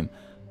the time?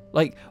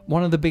 Like,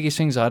 one of the biggest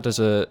things I had as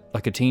a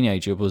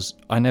teenager was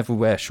I never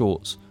wear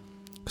shorts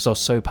because I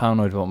was so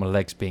paranoid about my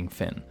legs being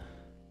thin.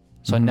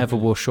 So I never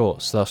wore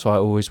shorts. So that's why I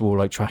always wore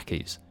like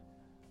trackies.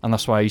 And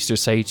that's why I used to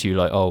say to you,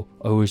 like, oh,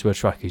 I always wear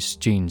trackies,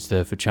 jeans,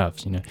 they're for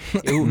chavs,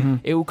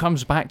 It all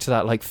comes back to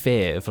that, like,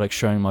 fear of, like,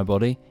 showing my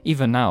body.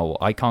 Even now,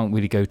 I can't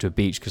really go to a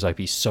beach because I'd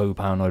be so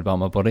paranoid about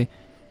my body.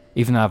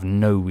 Even though I have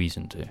no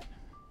reason to.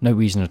 No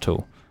reason at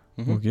all.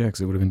 Well, yeah,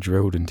 because it would have been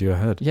drilled into your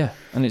head. Yeah,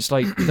 and it's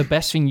like, the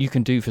best thing you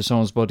can do for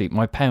someone's body,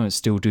 my parents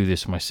still do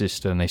this for my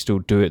sister, and they still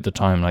do it at the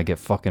time, and I get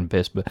fucking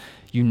pissed, but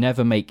you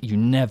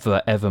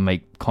never ever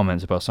make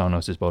comments about someone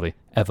else's body.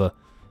 Ever.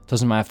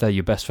 Doesn't matter if they're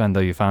your best friend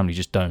or your family,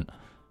 just don't.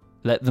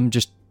 Let them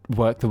just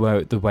work the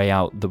way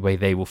out the way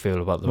they will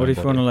feel about the What if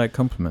body. you want to, like,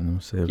 compliment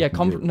them? Say, yeah,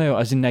 no,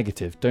 as in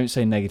negative. Don't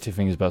say negative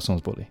things about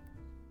someone's body.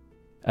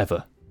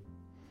 Ever.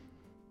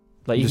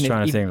 Like, I'm just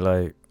trying to think,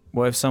 like,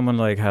 what if someone,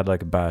 like, had,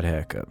 like, a bad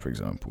haircut, for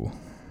example?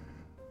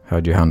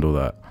 How'd you handle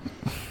that?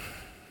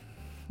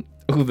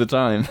 All the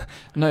time.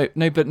 No,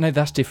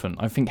 that's different.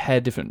 I think hair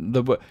different.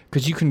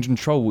 Because you can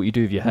control what you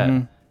do with your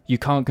hair. You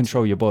can't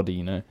control your body,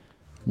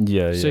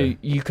 Yeah, So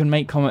you can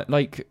make comment,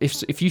 like,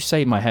 if you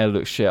say my hair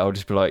looks shit, I'll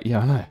just be like, yeah,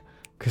 I know.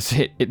 Because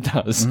it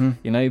does,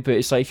 But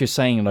it's like if you're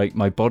saying, like,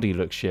 my body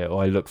looks shit,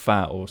 or I look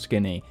fat or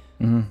skinny,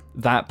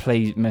 that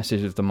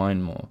messes with the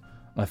mind more.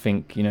 I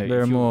think,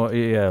 there are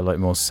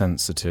more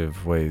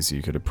sensitive ways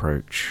you could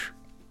approach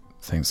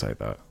things like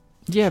that.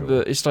 Yeah, sure.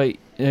 But it's like,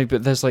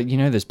 but there's like,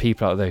 there's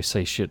people out there who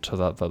say shit to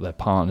that their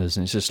partners,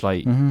 and it's just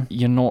like,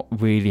 you're not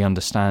really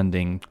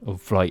understanding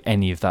of like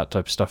any of that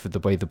type of stuff with the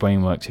way the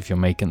brain works if you're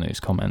making those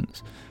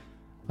comments.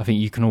 I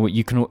think you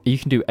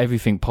can do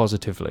everything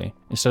positively.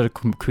 Instead of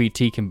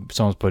critiquing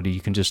someone's body,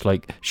 you can just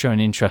like show an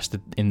interest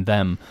in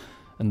them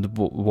and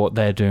what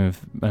they're doing,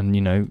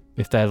 and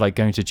if they're like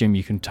going to gym,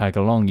 you can tag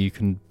along. You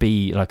can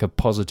be like a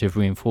positive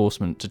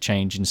reinforcement to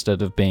change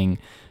instead of being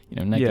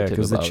negative. Yeah,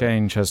 because the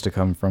change has to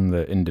come from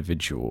the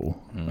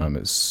individual.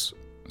 It's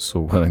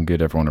all well and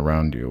good everyone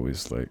around you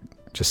always like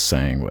just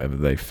saying whatever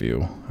they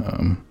feel.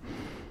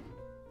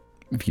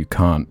 If you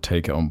can't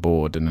take it on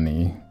board in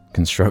any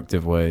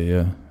constructive way,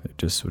 it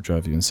just will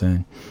drive you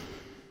insane.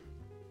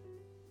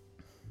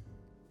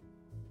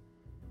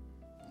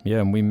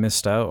 Yeah, and we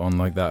missed out on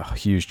like that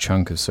huge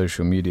chunk of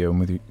social media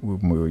when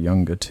we were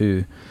younger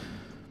too.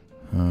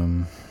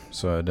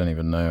 So I don't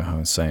even know how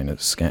insane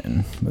it's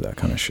getting with that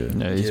kind of shit.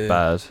 No, it's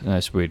bad. No,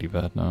 it's really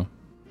bad now.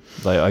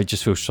 Like, I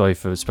just feel sorry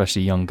for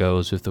especially young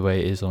girls with the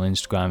way it is on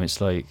Instagram. It's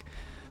like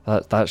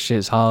that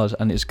shit's hard,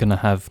 and it's gonna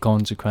have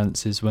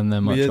consequences when they're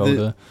much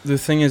older. The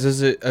thing is,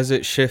 as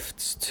it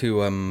shifts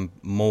to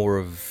more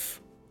of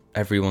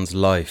everyone's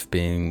life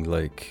being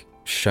like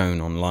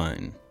shown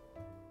online,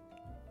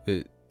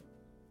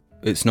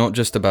 it's not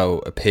just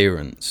about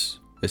appearance.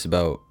 It's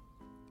about,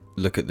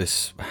 look at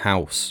this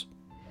house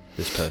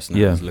this person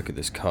has, look at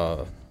this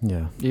car.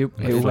 Yeah, it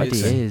already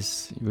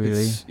is,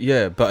 really.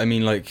 But I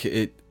mean, like,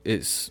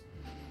 it's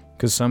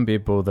because some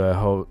people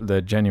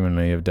they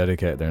genuinely have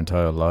dedicated their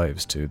entire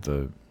lives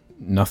to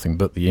nothing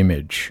but the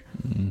image.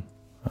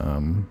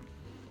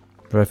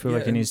 But I feel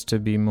like it needs to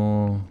be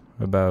more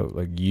about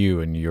like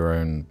you and your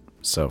own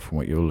self and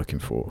what you're looking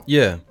for.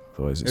 Yeah,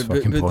 otherwise it's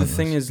fucking pointless. But the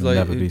thing is, like,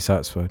 never be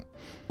satisfied.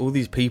 All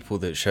these people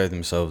that show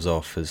themselves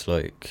off as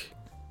like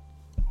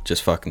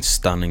just fucking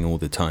stunning all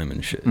the time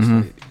and shit. It's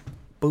like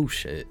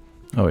bullshit.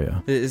 Oh yeah,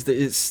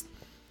 it's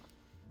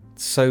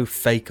so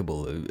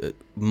fakeable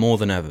more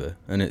than ever,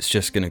 and it's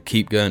just gonna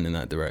keep going in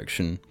that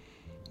direction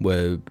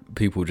where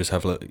people just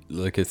have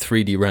like a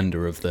 3D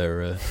render of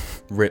their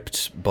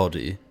ripped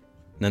body,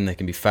 and then they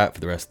can be fat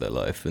for the rest of their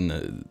life,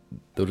 and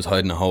they'll just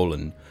hide in a hole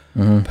and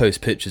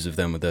post pictures of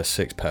them with their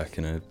six-pack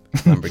in a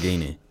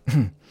Lamborghini.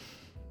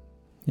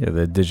 Yeah,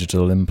 their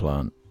digital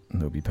implant,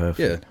 they'll be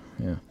perfect.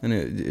 Yeah. And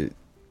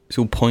it's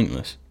all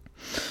pointless.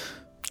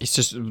 It's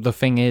just, the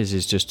thing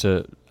is just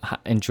to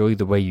enjoy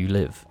the way you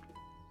live.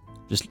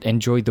 Just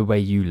enjoy the way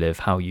you live,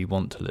 how you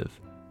want to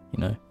live,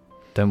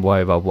 Don't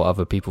worry about what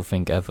other people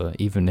think ever,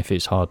 even if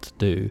it's hard to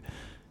do.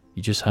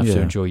 You just have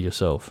to enjoy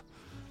yourself.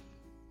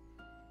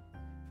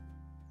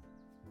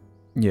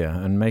 Yeah,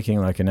 and making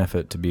like an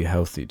effort to be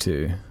healthy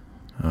too.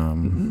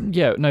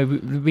 Yeah, no,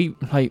 we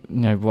like, you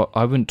know, what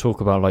I wouldn't talk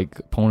about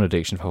like porn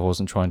addiction if I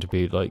wasn't trying to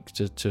be like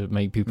to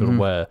make people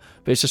aware.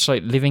 But it's just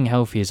like living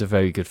healthy is a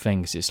very good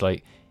thing. 'Cause it's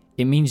like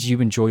it means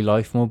you enjoy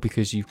life more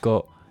because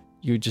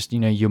you're just, you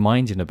know, your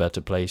mind's in a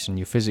better place and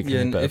you're physically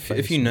in a better place.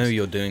 If you know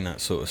you're doing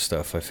that sort of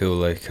stuff, I feel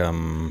like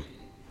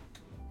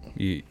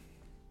you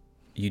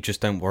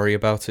just don't worry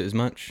about it as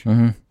much.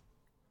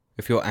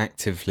 If you're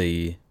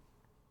actively,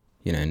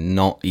 you know,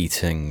 not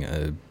eating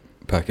a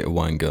packet of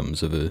wine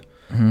gums of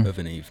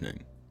an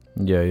evening,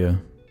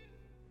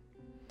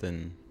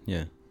 then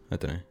yeah, I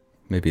don't know.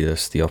 Maybe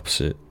that's the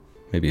opposite.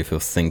 Maybe if you're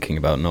thinking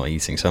about not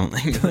eating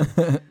something.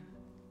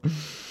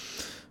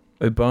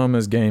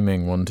 Obama's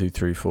Gaming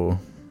 1234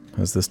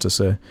 has this to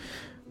say.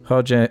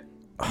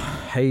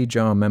 Hey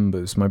Jar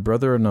members, my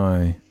brother and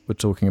I were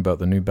talking about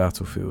the new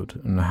Battlefield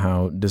and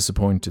how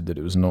disappointed that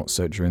it was not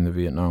set during the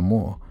Vietnam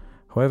War.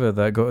 However,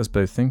 that got us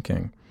both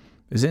thinking.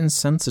 Is it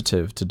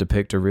insensitive to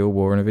depict a real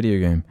war in a video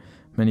game?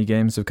 Many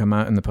games have come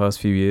out in the past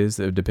few years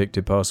that have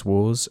depicted past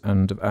wars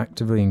and have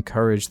actively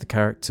encouraged the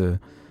character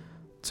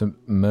to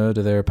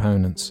murder their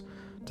opponents.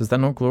 Does that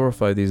not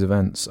glorify these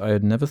events? I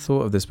had never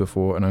thought of this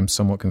before and I'm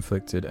somewhat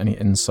conflicted. Any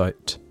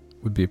insight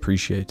would be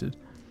appreciated.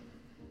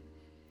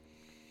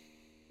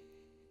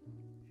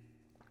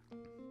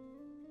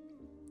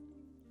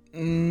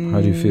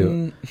 How do you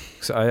feel?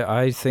 'Cause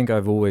I think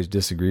I've always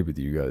disagreed with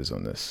you guys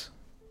on this.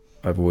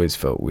 I've always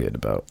felt weird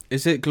about.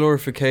 Is it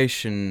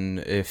glorification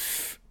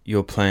if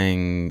you're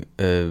playing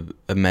a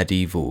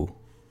medieval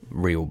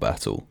real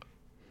battle?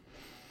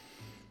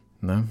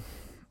 No.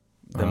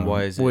 Then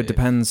why is it? Well, it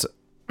depends.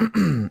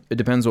 It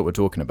depends what we're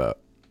talking about,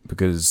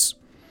 because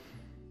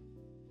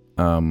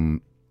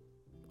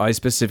I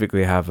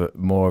specifically have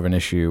more of an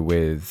issue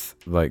with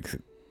like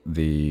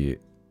the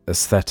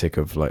aesthetic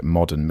of like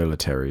modern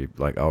military,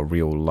 like our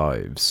real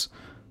lives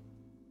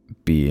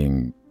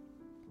being,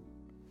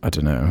 I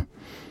don't know.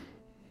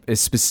 It's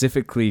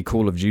specifically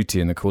Call of Duty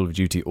and the Call of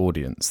Duty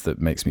audience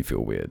that makes me feel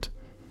weird.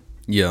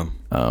 Yeah.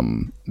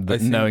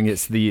 Knowing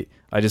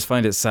I just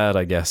find it sad,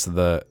 I guess,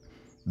 that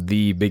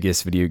the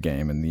biggest video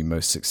game and the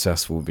most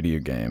successful video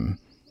game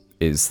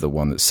is the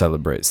one that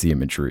celebrates the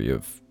imagery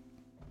of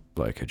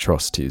like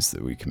atrocities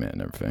that we commit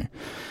and everything.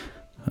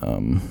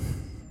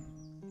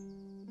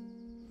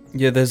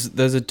 Yeah,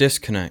 there's a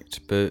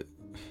disconnect, but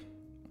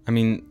I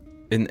mean,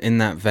 in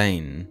that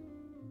vein,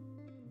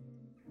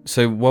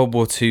 so World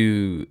War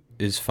II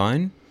is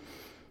fine.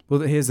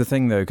 Well, here's the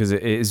thing though, because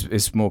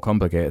it's more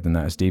complicated than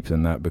that. It's deeper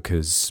than that,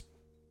 because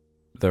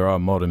there are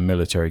modern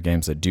military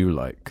games that do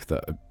like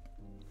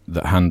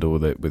that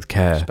handle it with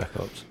care. Spec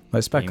Ops.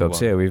 Like Spec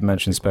Ops, yeah, we've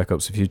mentioned Spec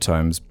Ops a few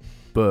times,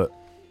 but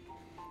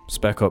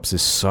Spec Ops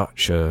is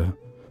such an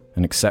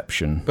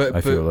exception,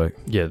 I feel like.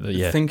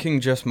 Yeah. Thinking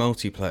just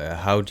multiplayer,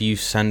 how do you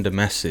send a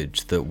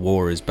message that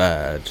war is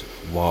bad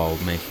while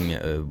making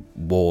it a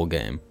war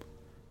game?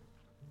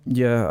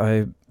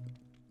 Yeah,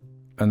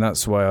 and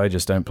that's why I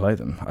just don't play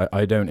them.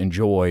 I don't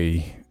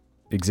enjoy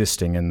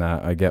existing in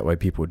that. I get why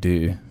people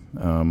do.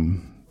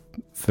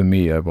 For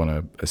me, I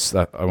want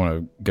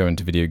to go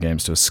into video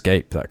games to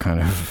escape that kind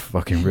of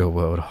fucking real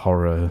world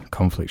horror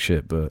conflict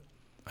shit. But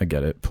I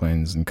get it.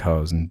 Planes and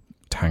cars and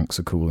tanks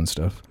are cool and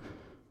stuff.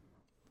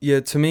 Yeah,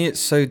 to me, it's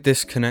so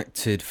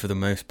disconnected for the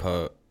most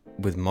part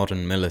with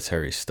modern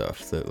military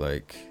stuff that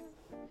like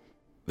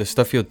the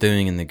stuff you're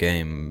doing in the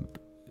game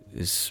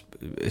it's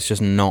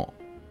just not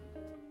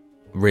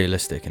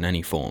realistic in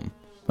any form.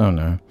 Oh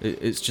no,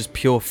 it's just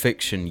pure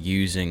fiction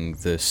using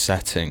the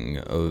setting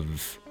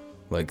of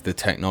like the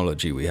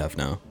technology we have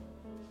now,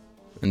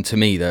 and to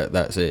me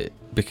that's it.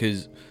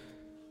 Because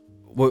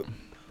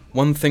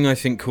one thing I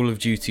think Call of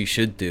Duty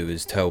should do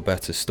is tell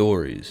better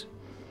stories.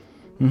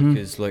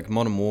 Because like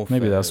Modern Warfare,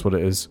 maybe that's what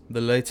it is.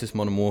 The latest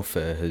Modern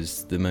Warfare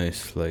has the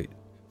most like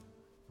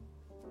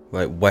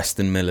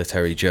Western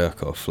military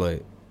jerk off.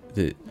 Like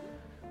they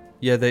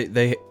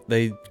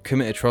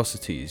commit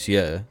atrocities,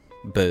 yeah,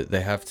 but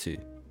they have to.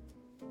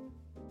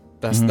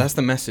 That's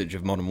the message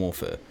of Modern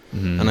Warfare,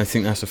 and I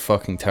think that's a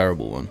fucking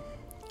terrible one.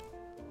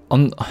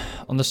 On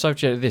the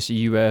subject of this, are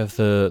you aware of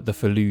the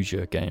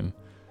Fallujah game?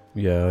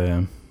 Yeah, I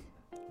am.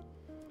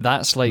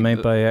 That's like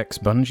made by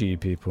ex-Bungie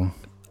people.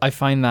 I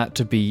find that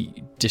to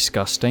be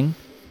disgusting.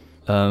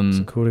 What's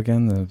it called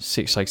again? The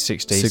 6 days.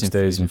 6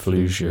 days in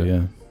Fallujah.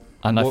 Yeah.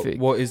 And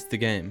what is the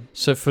game?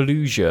 So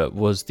Fallujah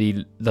was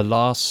the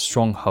last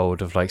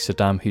stronghold of like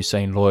Saddam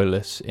Hussein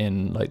loyalists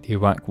in like the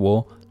Iraq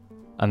War,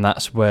 and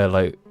that's where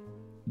like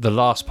the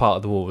last part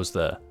of the war was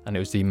there, and it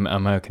was the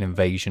American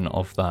invasion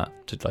of that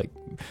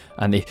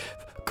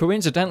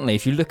coincidentally,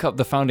 if you look up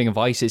the founding of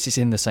ISIS, it's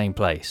in the same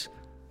place.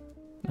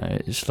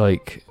 It's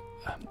like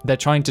they're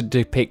trying to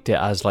depict it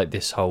as like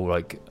this whole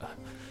like.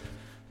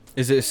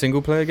 Is it a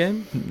single player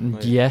game?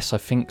 Yes, I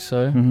think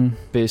so.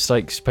 But it's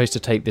like supposed to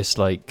take this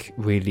like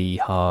really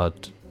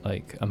hard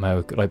like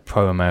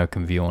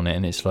pro-American view on it,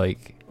 and it's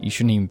like you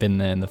shouldn't even been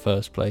there in the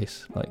first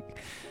place. Like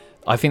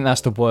I think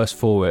that's the worst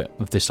for it,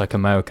 of this like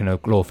American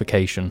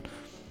glorification.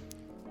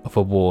 of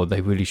a war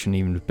they really shouldn't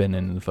even have been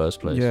in the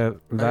first place. Yeah,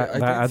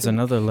 that adds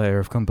another layer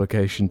of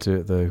complication to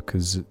it, though,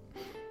 because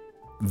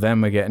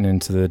them are getting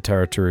into the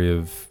territory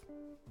of,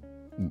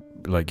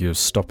 like, you're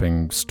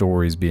stopping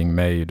stories being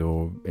made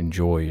or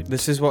enjoyed.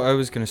 This is what I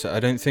was going to say. I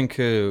don't think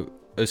a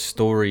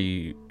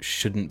story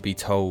shouldn't be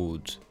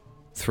told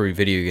through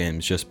video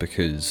games just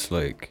because,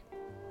 like,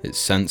 it's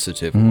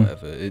sensitive or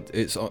whatever.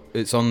 It's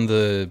on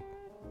the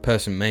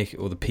person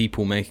or the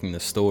people making the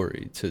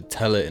story to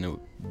tell it in a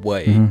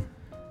way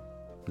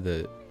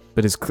that.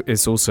 But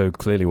it's also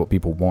clearly what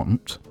people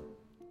want.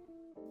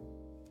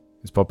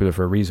 It's popular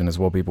for a reason. It's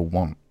what people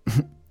want.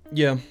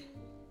 Yeah.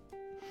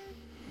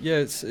 Yeah,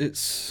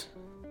 it's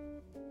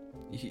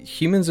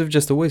humans have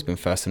just always been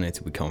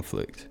fascinated with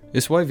conflict.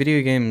 It's why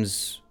video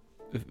games,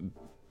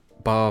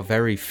 bar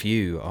very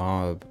few,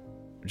 are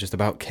just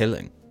about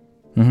killing.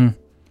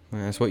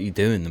 That's what you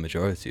do in the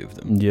majority of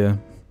them. Yeah.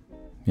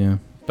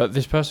 But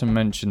this person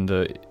mentioned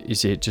that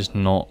is it just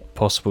not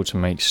possible to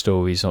make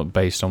stories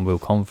based on real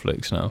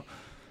conflicts now?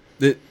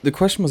 The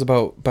question was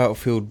about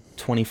Battlefield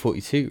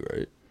 2042,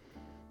 right?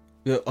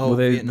 Well,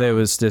 they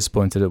was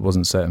disappointed it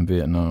wasn't set in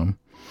Vietnam.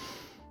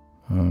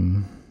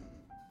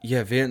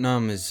 Yeah,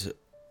 Vietnam is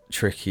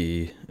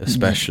tricky,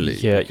 especially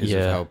because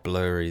of how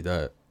blurry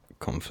that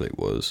conflict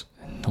was.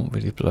 Not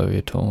really blurry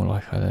at all.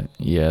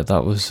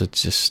 That was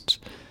just.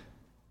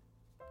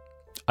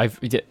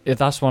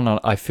 That's one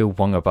I feel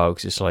wrong about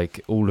because it's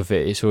like all of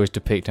it. It's always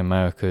depicting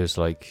America as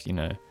like, you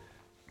know,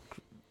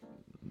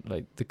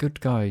 like the good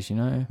guys, you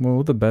know. Well,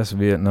 all the best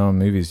Vietnam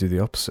movies do the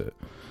opposite.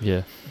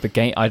 Yeah, but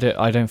I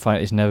don't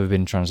find it's never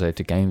been translated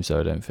to games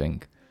though. I don't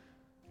think.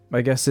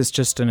 I guess it's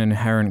just an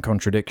inherent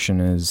contradiction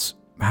is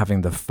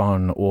having the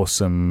fun,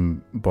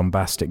 awesome,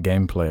 bombastic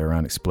gameplay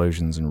around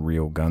explosions and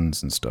real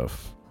guns and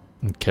stuff.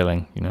 And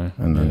killing, you know.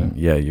 And then,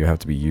 you have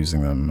to be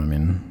using them. I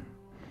mean,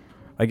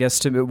 I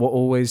guess what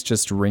always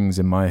just rings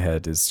in my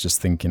head is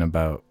just thinking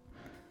about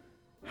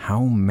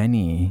how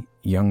many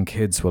young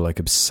kids were like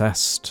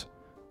obsessed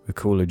with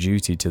Call of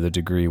Duty to the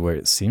degree where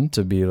it seemed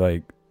to be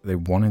like they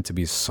wanted to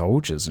be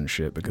soldiers and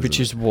shit. Which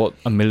is what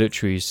a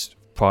military's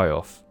pry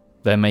off.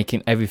 They're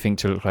making everything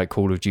to look like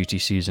Call of Duty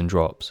season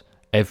drops.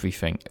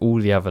 Everything.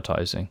 All the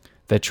advertising.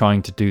 They're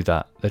trying to do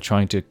that. They're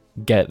trying to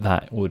get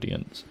that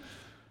audience.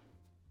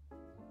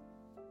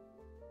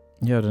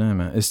 Yeah, I don't know,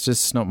 man. It's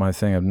just not my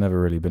thing. I've never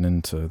really been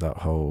into that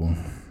whole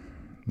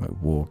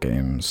like war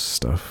games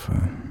stuff.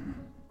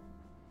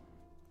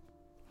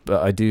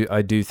 But I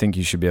do think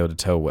you should be able to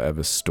tell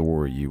whatever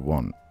story you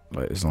want,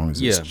 like as long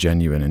as it's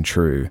genuine and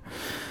true.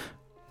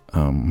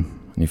 And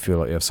you feel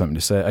like you have something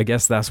to say. I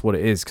guess that's what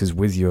it is, because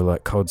with your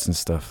like CODs and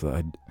stuff,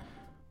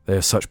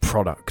 they're such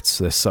products.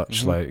 They're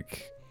such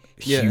like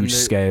huge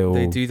scale.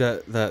 They do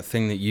that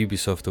thing that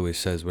Ubisoft always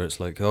says, where it's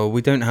like, oh,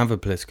 we don't have a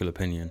political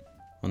opinion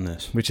on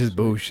this, which is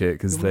bullshit,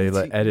 because they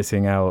like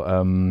editing out.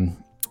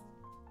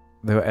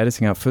 They were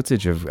editing out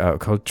footage of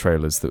COD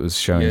trailers that was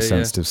showing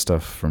sensitive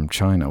stuff from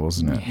China,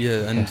 wasn't it?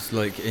 Yeah, and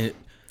like,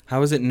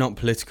 how is it not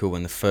political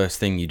when the first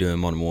thing you do in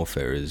Modern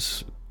Warfare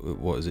is,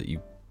 what is it?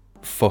 You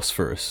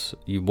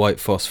white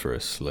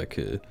phosphorus, like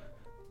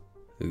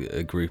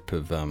a group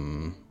of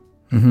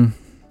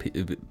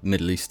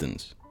Middle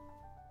Easterns.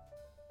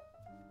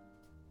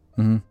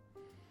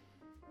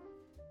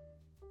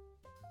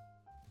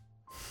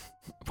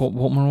 What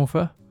Modern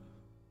Warfare?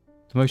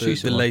 The most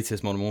recent the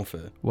latest Modern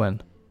Warfare.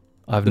 When?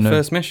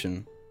 First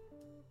mission.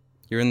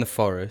 You're in the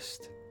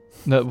forest.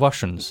 The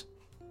Russians.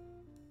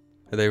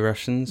 Are they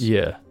Russians?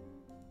 Yeah.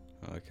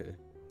 Okay.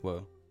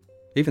 Well,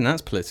 even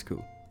that's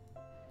political.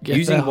 Yeah,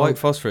 using white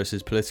phosphorus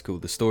is political.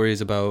 The story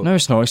is about... No,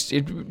 it's not.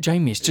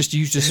 Jamie, it's just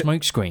used a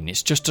smoke screen.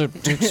 It's just a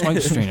smoke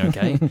screen,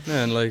 okay? No,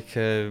 and like...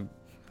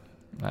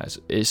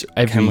 it's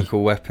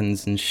chemical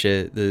weapons and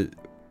shit.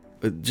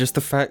 Just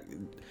the fact...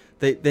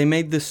 They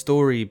made the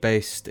story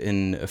based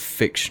in a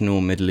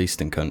fictional Middle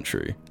Eastern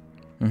country.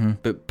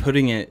 But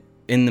putting it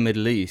in the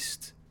Middle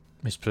East...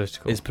 It's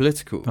political. It's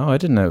political. Oh, I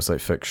didn't know it was like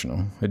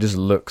fictional. It just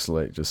looks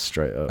like just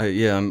straight up.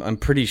 Yeah, I'm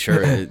pretty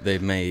sure they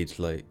made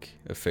like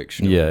a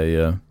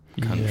fictional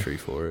country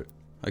for it.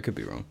 I could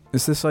be wrong.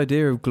 It's this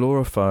idea of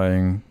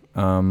glorifying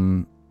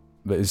that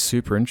is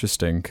super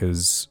interesting,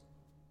 because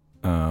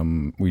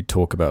we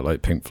talk about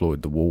like Pink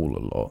Floyd The Wall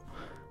a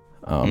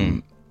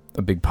lot.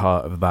 A big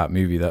part of that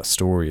movie, that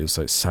story, is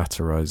like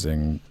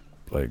satirizing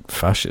like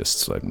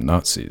fascists, like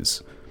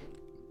Nazis.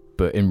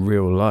 But in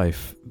real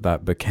life,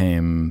 that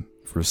became,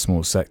 for a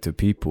small sect of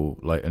people,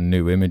 like a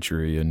new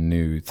imagery, a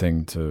new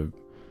thing to,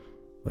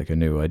 like a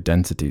new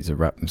identity to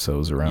wrap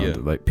themselves around. Yeah.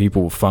 Like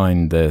people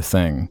find their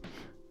thing,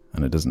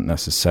 and it's not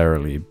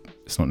necessarily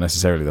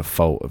the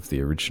fault of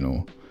the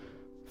original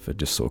for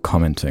just sort of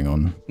commenting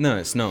on. No,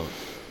 it's not.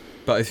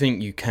 But I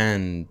think you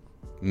can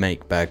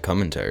make bad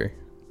commentary.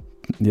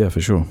 Yeah,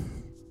 for sure.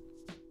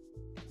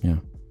 Yeah,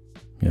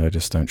 I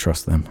just don't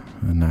trust them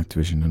and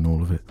Activision and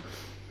all of it.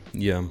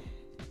 Yeah.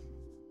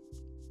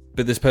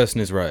 But this person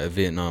is right, a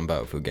Vietnam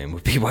Battlefield game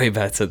would be way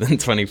better than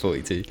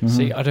 2042.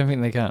 See, I don't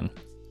think they can.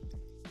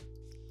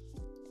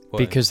 Why?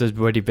 Because there's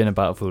already been a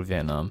Battlefield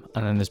Vietnam,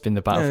 and then there's been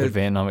the Battlefield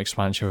Vietnam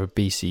expansion for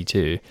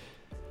BC2.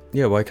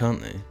 Yeah, why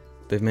can't they?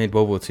 They've made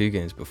World War II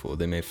games before.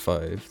 They made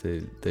 5.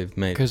 They've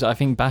made... Because I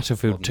think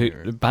Battlefield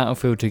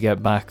to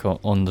get back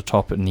on the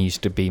top, it needs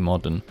to be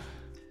modern.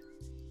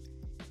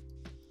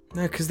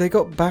 No, because they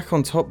got back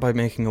on top by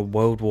making a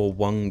World War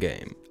I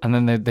game. And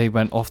then they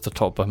went off the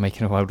top by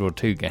making a World War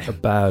II game. A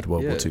bad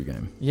World War II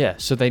game. Yeah,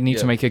 so they need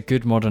to make a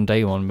good modern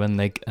day one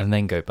and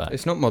then go back.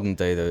 It's not modern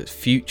day though, it's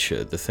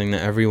future, the thing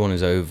that everyone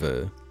is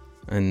over.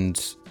 And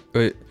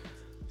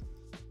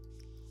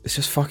it's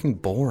just fucking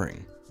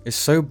boring. It's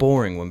so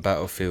boring when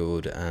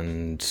Battlefield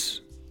and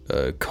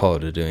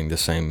COD are doing the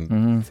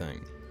same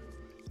thing.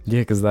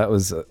 Yeah, because that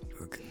was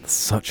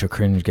such a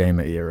cringe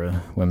game at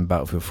era when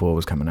Battlefield 4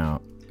 was coming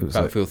out. It was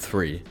Battlefield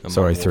 3.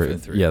 Sorry, 3.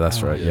 Yeah,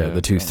 that's right. Yeah,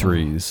 the 2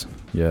 3s.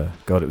 Yeah,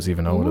 God, it was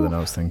even older than I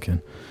was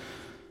thinking.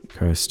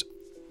 Christ.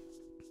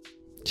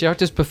 See, I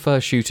just prefer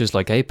shooters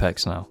like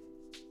Apex now.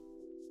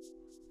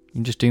 You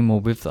can just do more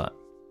with that.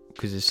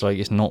 Because it's like,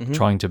 it's not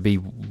trying to be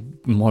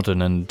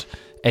modern and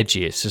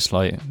edgy. It's just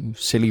like,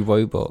 silly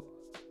robot.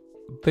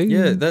 Boom.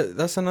 Yeah,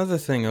 that's another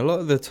thing. A lot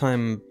of the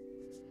time,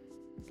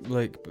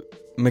 like,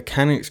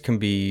 mechanics can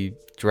be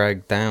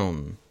dragged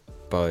down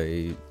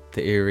by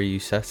the era you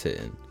set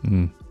it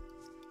in.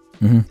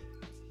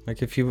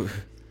 Like, if you...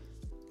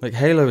 Like,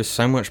 Halo is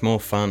so much more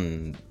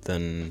fun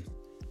than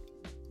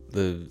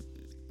the...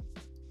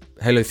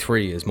 Halo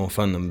 3 is more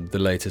fun than the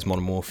latest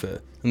Modern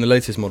Warfare. And the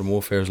latest Modern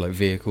Warfare is like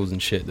vehicles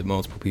and shit that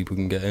multiple people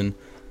can get in.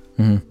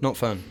 Not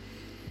fun.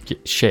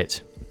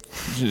 Shit.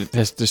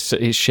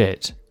 It's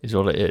shit, is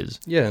all it is.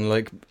 Yeah, and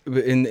like,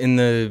 in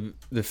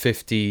the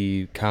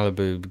 50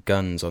 caliber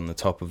guns on the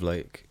top of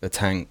like a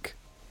tank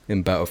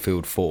in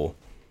Battlefield 4,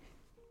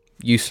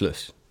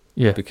 useless.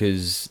 Yeah.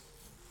 Because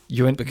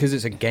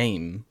it's a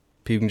game,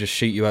 people can just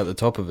shoot you out the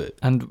top of it.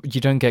 And you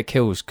don't get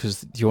kills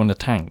because you're on a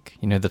tank.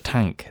 You know, the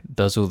tank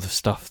does all the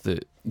stuff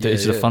that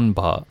is the fun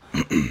part.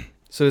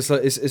 So it's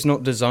like, it's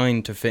not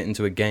designed to fit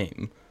into a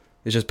game.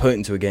 It's just put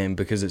into a game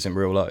because it's in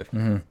real life.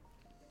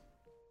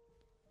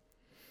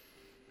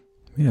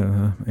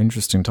 Yeah,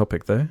 interesting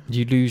topic there.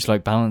 You lose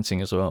like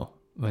balancing as well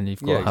when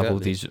you've got to have all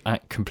these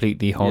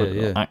completely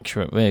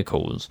accurate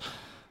vehicles.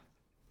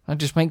 And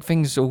just make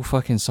things all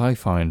fucking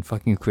sci-fi and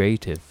fucking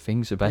creative.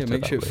 Things are better. Yeah,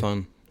 make shit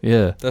fun.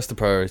 Yeah, that's the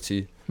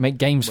priority. Make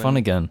games fun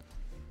again.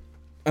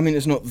 I mean,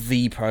 it's not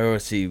the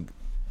priority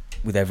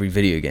with every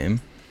video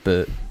game,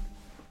 but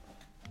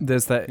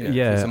there's that.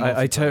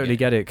 I totally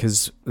get it,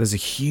 because there's a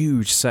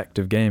huge sect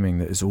of gaming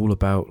that is all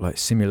about like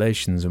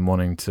simulations and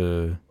wanting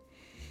to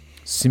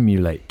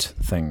simulate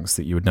things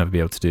that you would never be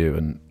able to do,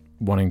 and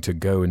wanting to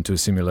go into a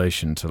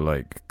simulation to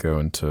like go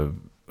into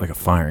like a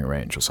firing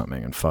range or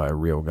something and fire a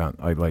real gun.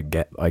 I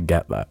get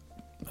that.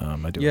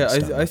 I do. Yeah,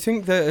 I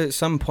think that at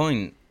some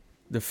point,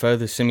 the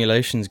further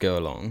simulations go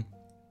along,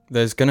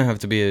 there's gonna have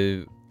to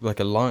be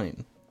a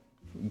line,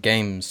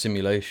 game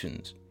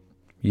simulations.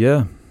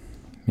 Yeah.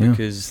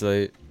 Because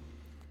like.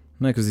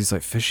 No, because these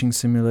like fishing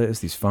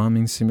simulators, these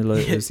farming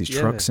simulators, these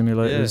truck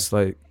simulators,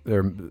 like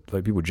they're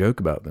like, people joke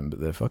about them,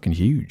 but they're fucking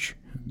huge.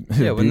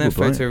 Yeah, when they're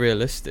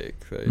photorealistic.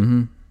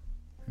 Right?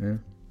 Yeah.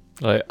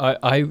 Like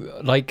I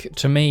like,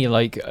 to me,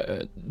 like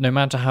no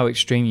matter how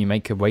extreme you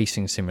make a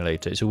racing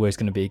simulator, it's always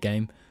going to be a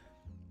game.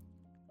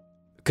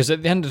 Because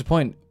at the end of the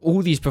point,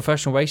 all these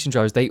professional racing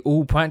drivers, they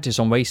all practice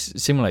on race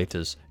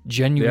simulators.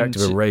 Genuine. The act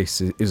of a race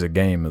is a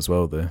game as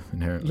well, though,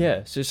 inherently.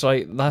 Yeah, so it's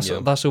like, that's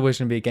always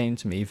going to be a game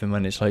to me, even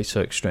when it's like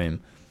so extreme.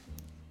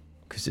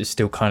 Because it's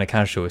still kind of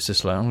casual. It's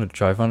just like, I'm going to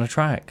drive on a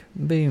track.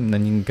 Boom,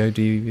 then you can go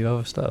do your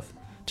other stuff.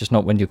 Just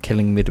not when you're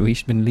killing Middle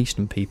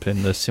Eastern people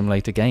in the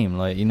simulator game.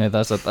 Like, you know,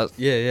 that's that's what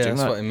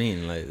I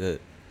mean. Like that.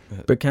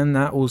 But can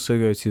that also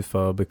go too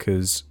far?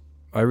 Because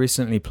I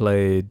recently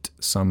played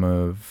some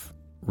of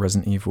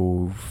Resident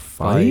Evil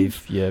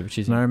 5? Yeah, which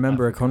is, and I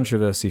remember a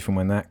controversy from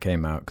when that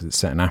came out, because it's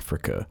set in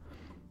Africa.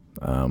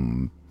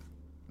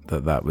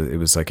 It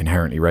was like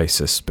inherently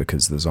racist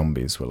because the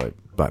zombies were like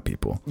black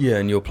people. Yeah,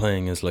 and you're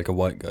playing as like a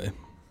white guy.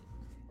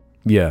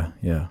 Yeah.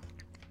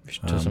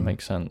 Which doesn't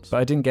make sense. But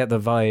I didn't get the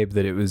vibe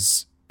that it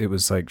was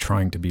like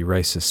trying to be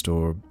racist,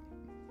 or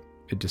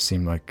it just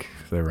seemed like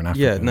they were in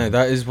Africa. Yeah, no,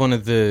 that is one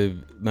of the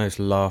most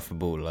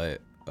laughable like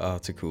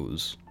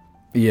articles.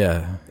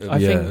 Yeah, I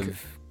think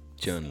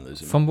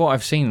journalism. From what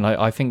I've seen, like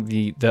I think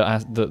the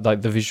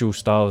like the visual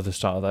style of the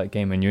start of that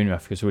game in Union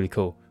Africa is really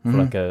cool for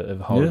like a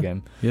horror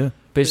game. Yeah,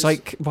 but it's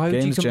like, why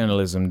games would you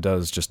journalism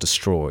does just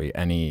destroy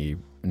any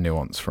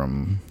nuance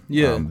from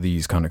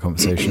these kind of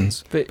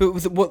conversations. but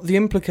what the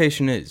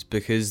implication is,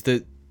 because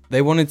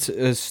they wanted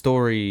a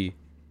story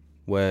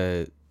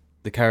where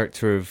the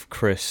character of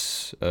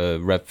Chris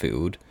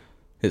Redfield,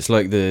 it's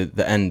like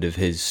the end of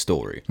his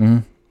story,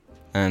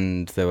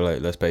 and they were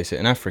like, let's base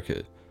it in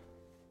Africa.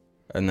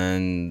 And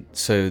then,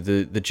 so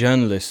the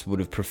journalists would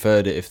have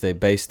preferred it if they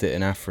based it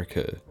in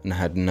Africa and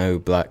had no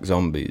black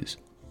zombies.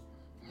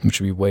 Which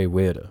would be way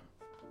weirder.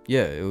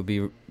 Yeah, it would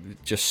be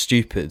just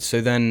stupid. So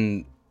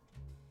then,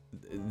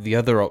 the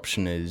other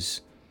option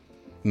is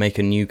make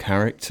a new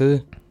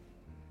character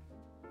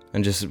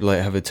and just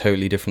like have a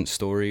totally different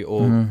story,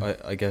 or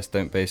I guess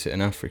don't base it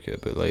in Africa,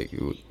 but like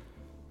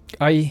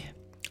I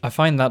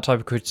find that type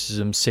of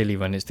criticism silly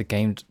when it's the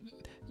game.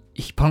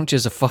 He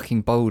punches a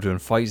fucking boulder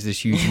and fights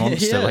this huge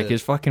monster like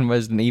it's fucking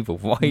Resident Evil.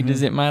 Why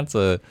does it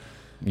matter?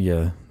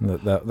 Yeah,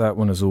 that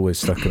one has always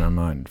stuck in my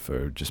mind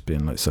for just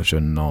being like such a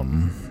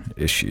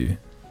non-issue.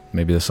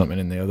 Maybe there's something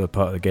in the other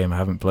part of the game I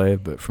haven't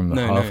played, but from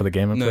the half of the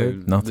game I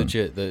played, nothing.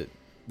 Legit,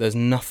 there's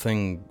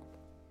nothing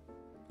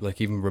like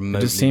even remotely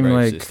it just seemed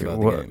racist like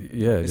about the game.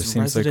 Yeah, it it's just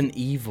seems Resident like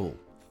Evil.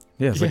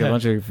 Yeah, it's like a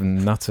bunch of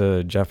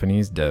nutter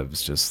Japanese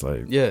devs just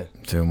like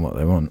doing what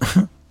they want.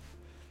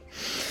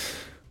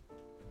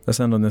 Let's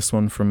end on this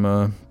one from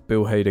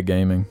Bill Hader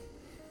Gaming,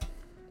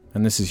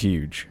 and this is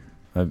huge.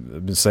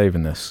 I've been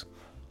saving this.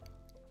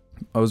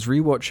 I was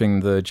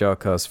rewatching the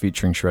Jarcast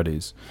featuring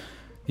Shreddies,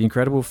 the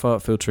incredible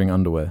fart filtering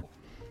underwear,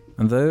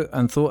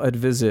 and thought I'd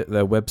visit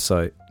their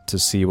website to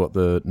see what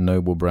the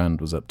noble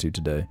brand was up to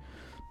today.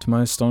 To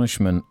my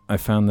astonishment, I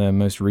found their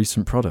most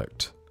recent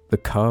product, the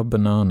Car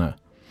Banana.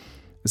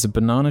 It's a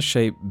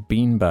banana-shaped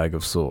beanbag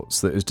of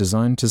sorts that is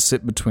designed to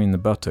sit between the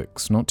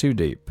buttocks, not too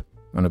deep,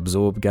 and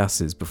absorb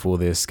gases before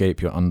they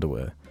escape your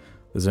underwear.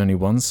 There's only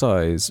one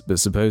size, but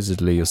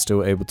supposedly you're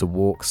still able to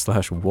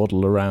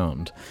walk/waddle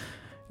around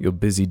your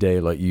busy day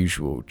like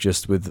usual,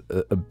 just with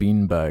a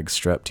beanbag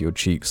strapped to your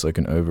cheeks like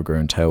an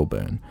overgrown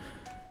tailbone.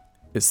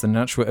 It's the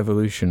natural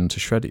evolution to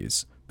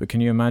Shreddies, but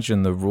can you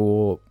imagine the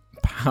raw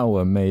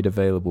power made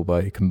available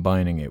by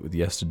combining it with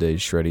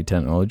yesterday's Shreddy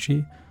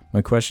technology?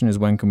 My question is,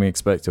 when can we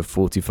expect a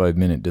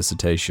 45-minute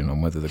dissertation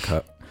on whether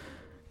the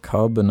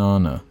car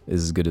banana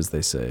is as good as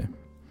they say?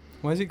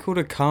 Why is it called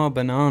a car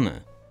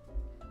banana?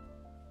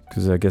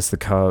 Because I guess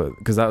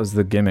because that was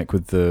the gimmick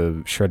with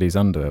the Shreddies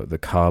under, the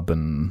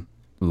carbon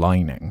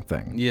lining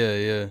thing.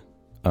 Yeah.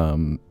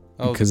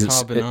 Because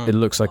it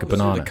looks like a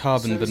banana. The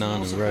carbon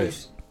banana,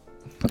 right.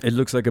 It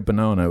looks like a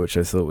banana, which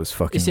I thought was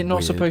fucking Is it not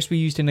weird. supposed to be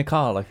used in a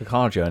car, like a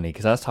car journey?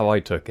 Because that's how I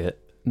took it.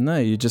 No,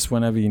 you just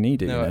whenever you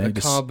need it. No, you know?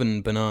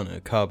 carbon banana,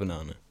 car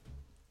banana.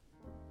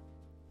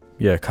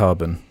 Yeah,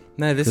 carbon.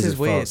 No, this is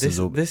weird.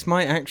 This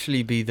might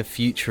actually be the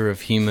future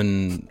of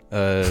human,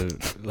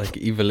 like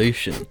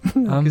evolution.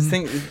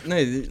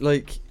 Because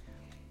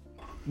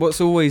what's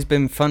always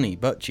been funny?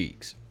 Butt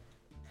cheeks.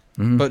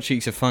 Butt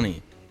cheeks are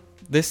funny.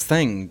 This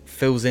thing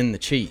fills in the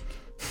cheek,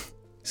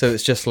 so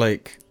it's just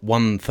like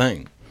one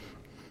thing.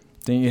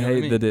 Don't you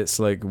hate that it's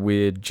like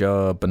weird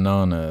jar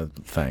banana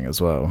thing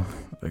as well?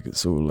 Like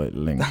it's all like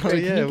linked. Oh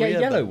yeah, can you get a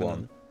yellow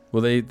one?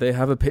 Well, they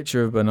have a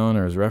picture of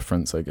banana as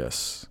reference, I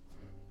guess.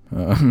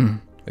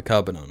 A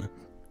car banana.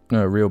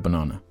 No, a real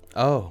banana.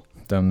 Oh.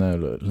 Down there,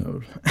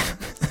 look.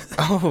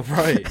 Oh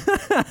right.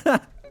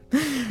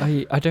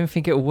 I don't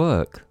think it'll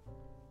work.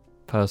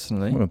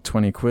 Personally. Well,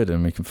 20 quid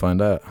and we can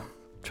find out.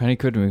 20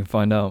 quid and we can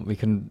find out. We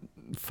can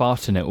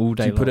fart in it all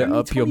day long. Do you put it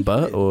up your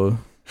butt or?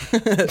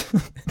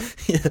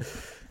 Yeah.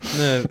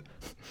 No.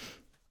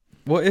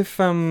 What if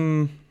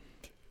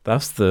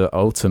That's the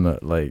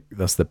ultimate, like,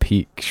 that's the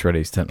peak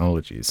Shreddies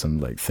technology. Some,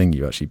 like, thing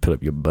you actually put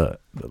up your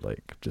butt that,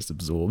 like, just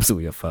absorbs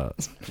all your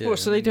farts. Yeah, what,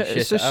 so they don't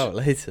shit it out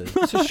later.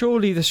 So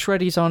surely the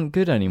Shreddies aren't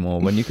good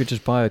anymore when you could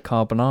just buy a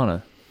car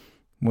banana.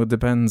 Well, it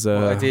depends.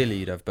 Well, ideally,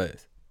 you'd have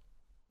both.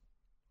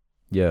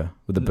 Yeah,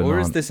 with the banana. Or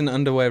is this an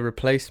underwear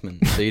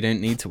replacement, so you don't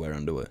need to wear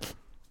underwear?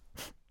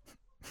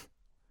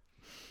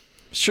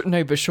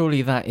 No, but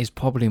surely that is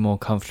probably more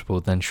comfortable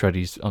than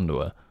Shreddies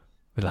underwear.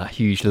 With that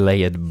huge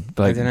layered...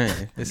 I don't know.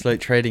 It's like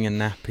trading a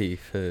nappy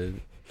for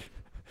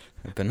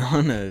a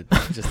banana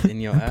just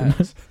in your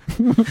ass.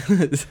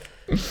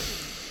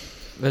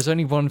 There's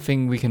only one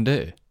thing we can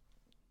do.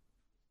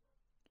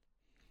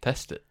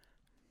 Test it.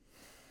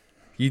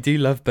 You do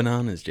love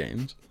bananas,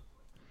 James.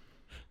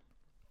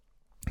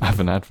 I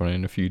haven't had one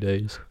in a few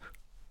days.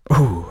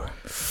 Ooh.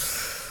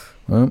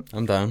 Well,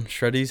 I'm down.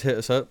 Shreddies, hit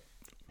us up.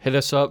 Hit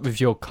us up with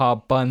your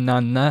car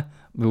banana.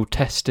 We'll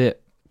test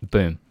it.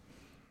 Boom.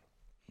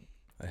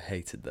 I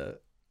hated that.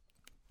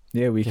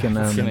 Yeah, we can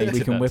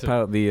whip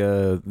out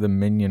the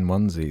minion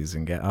onesies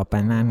and get our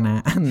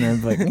banana and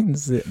then fucking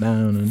sit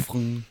down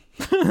and.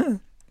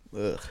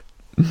 Ugh.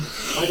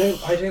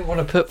 I don't want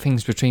to put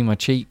things between my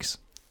cheeks.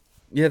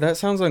 Yeah, that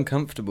sounds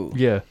uncomfortable.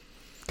 Yeah,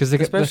 because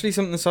especially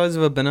something the size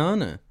of a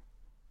banana.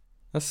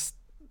 That's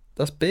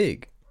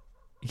big.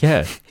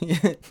 Yeah.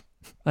 Yeah.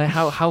 Like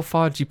how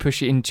far do you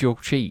push it into your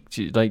cheek?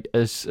 Do you, like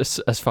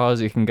as far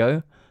as it can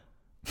go?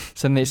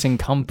 So then it's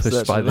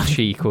encompassed by the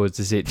cheek, or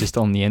is it just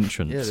on the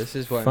entrance? Yeah, this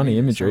is why. Funny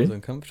imagery. It sounds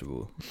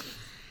uncomfortable.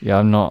 Yeah,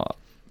 I'm not.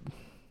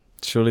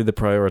 Surely the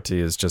priority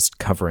is just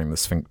covering the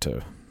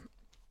sphincter.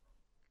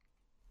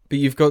 But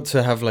you've got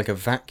to have like a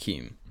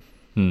vacuum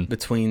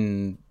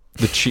between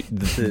the cheek,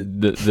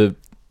 the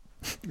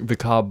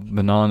carb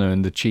banana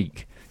and the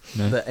cheek.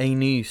 You know? The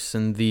anus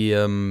and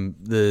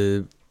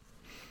the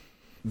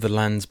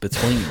lands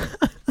between.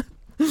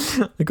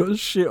 I got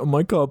shit on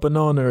my car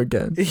banana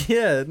again.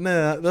 Yeah,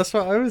 no, that's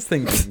what I was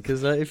thinking.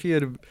 Because if you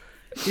had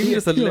Even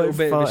just a You're, little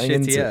bit of a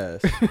farting shitty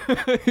ass.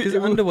 Because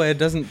underwear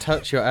doesn't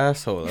touch your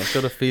asshole. I've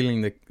got a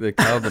feeling the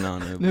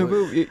carbonara. No,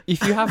 but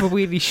if you have a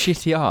really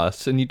shitty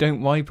ass and you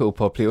don't wipe it all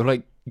properly, or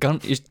like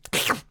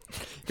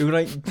you're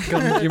like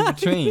guns in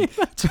between.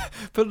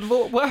 But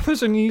what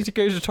happens when you need to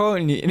go to the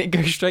toilet and it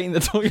goes straight in the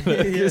toilet?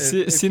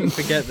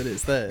 Forget that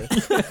it's there.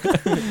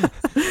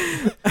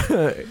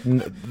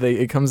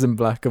 It comes in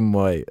black and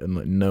white, and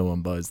like no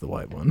one buys the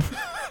white one.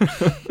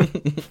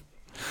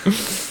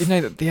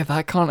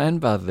 That can't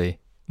end badly.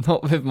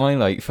 Not with my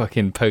like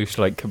fucking post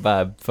like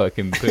kebab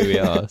fucking pooey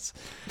ass.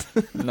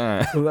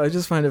 Nah. Well, I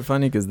just find it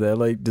funny because they're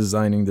like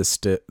designing this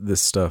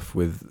stuff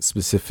with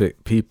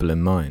specific people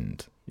in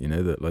mind. You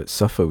know, that like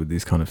suffer with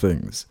these kind of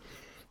things.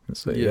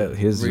 It's like,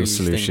 here's really your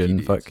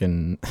solution.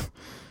 Fucking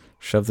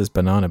shove this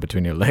banana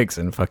between your legs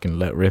and fucking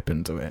let rip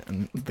into it,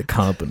 and the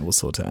carbon will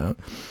sort it out.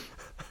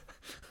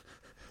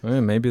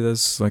 Well, maybe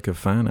there's like a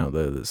fan out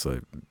there that's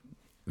like,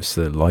 it's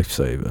their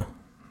lifesaver.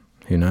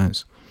 Who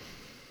knows?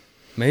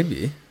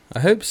 Maybe. I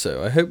hope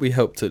so. I hope we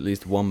helped at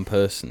least one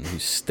person who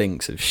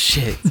stinks of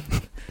shit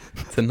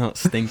to not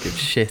stink of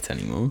shit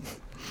anymore.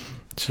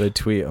 Should I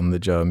tweet on the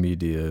Jar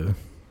Media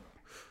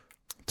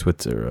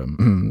Twitter?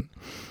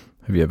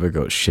 Have you ever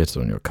got shit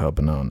on your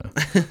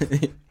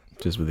carbonara?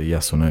 Just with a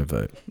yes or no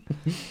vote.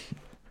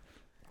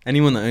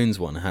 Anyone that owns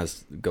one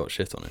has got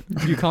shit on it.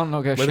 You can't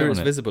not get shit on it. Whether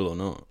it's visible or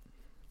not.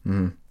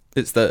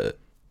 It's there.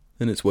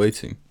 And it's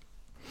waiting.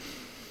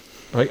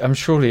 Right,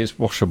 surely it's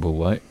washable,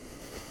 right?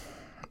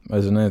 I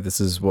don't know.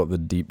 This is what the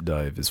deep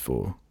dive is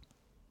for.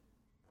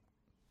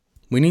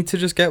 We need to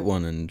just get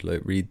one and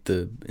like read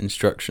the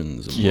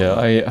instructions.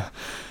 And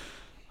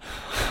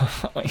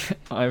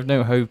I have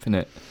no hope in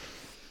it.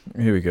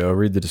 Here we go. I'll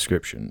read the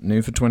description.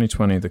 New for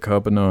 2020, the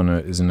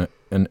Carbonana is an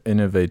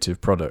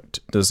innovative product.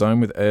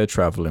 Designed with air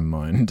travel in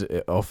mind,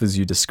 it offers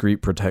you discreet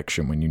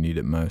protection when you need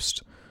it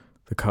most.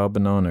 The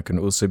Carbonana can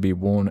also be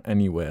worn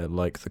anywhere,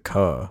 like the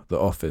car, the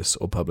office,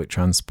 or public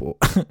transport,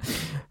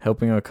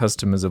 helping our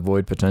customers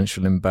avoid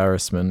potential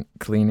embarrassment.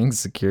 Cleaning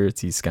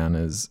security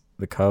scanners.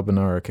 The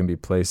Carbonara can be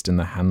placed in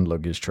the hand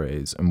luggage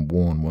trays and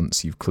worn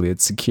once you've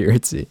cleared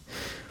security.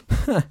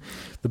 The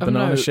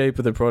banana shape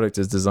of the product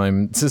is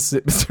designed to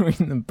sit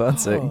between the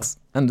buttocks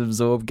and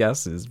absorb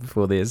gases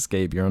before they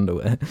escape your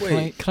underwear.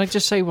 Wait, can I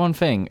just say one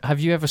thing? Have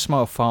you ever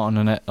smelled fart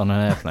on an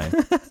airplane?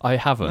 I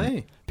haven't.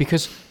 No.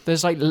 Because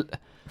there's like...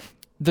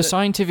 The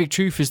scientific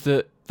truth is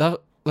that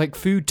like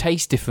food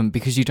tastes different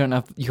because you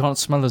can't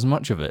smell as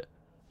much of it.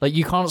 Like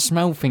you can't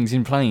smell things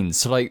in planes.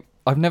 So like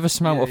I've never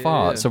smelled a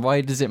fart. So why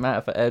does it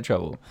matter for air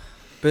travel?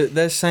 But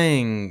they're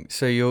saying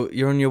so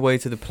you're on your way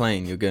to the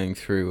plane. You're going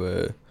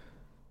through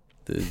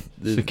the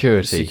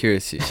security.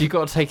 So you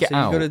got to take it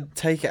out. You got to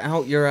take it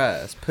out your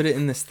ass. Put it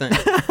in this thing.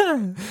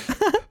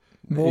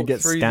 Walk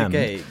through scanned.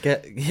 the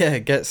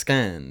gate. Get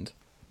scanned.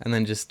 And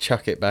then just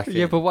chuck it back in.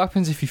 Yeah, but what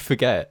happens if you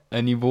forget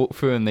and you walk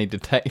through and they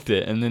detect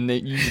it and then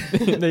they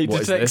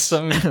detect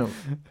something?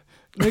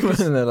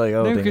 And they're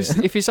like, because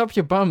if it's up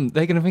your bum,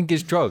 they're going to think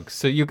it's drugs.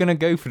 So you're going to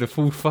go for the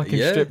full fucking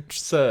strip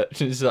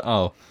search. And it's like,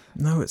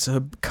 no, it's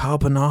a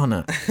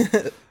Carbonana.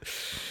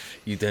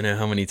 You don't know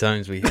how many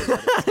times we hear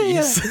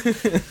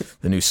that.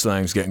 The new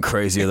slang's getting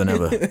crazier than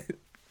ever.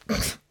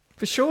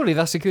 But surely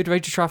that's a good way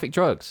to traffic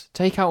drugs.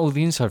 Take out all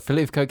the inside, fill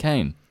it with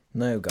cocaine.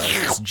 No, guys,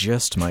 it's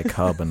just my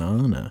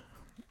Carbonana.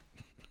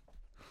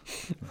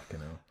 Fucking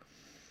hell.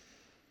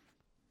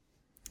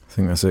 I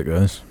think that's it,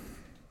 guys.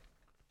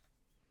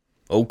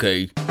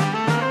 Okay.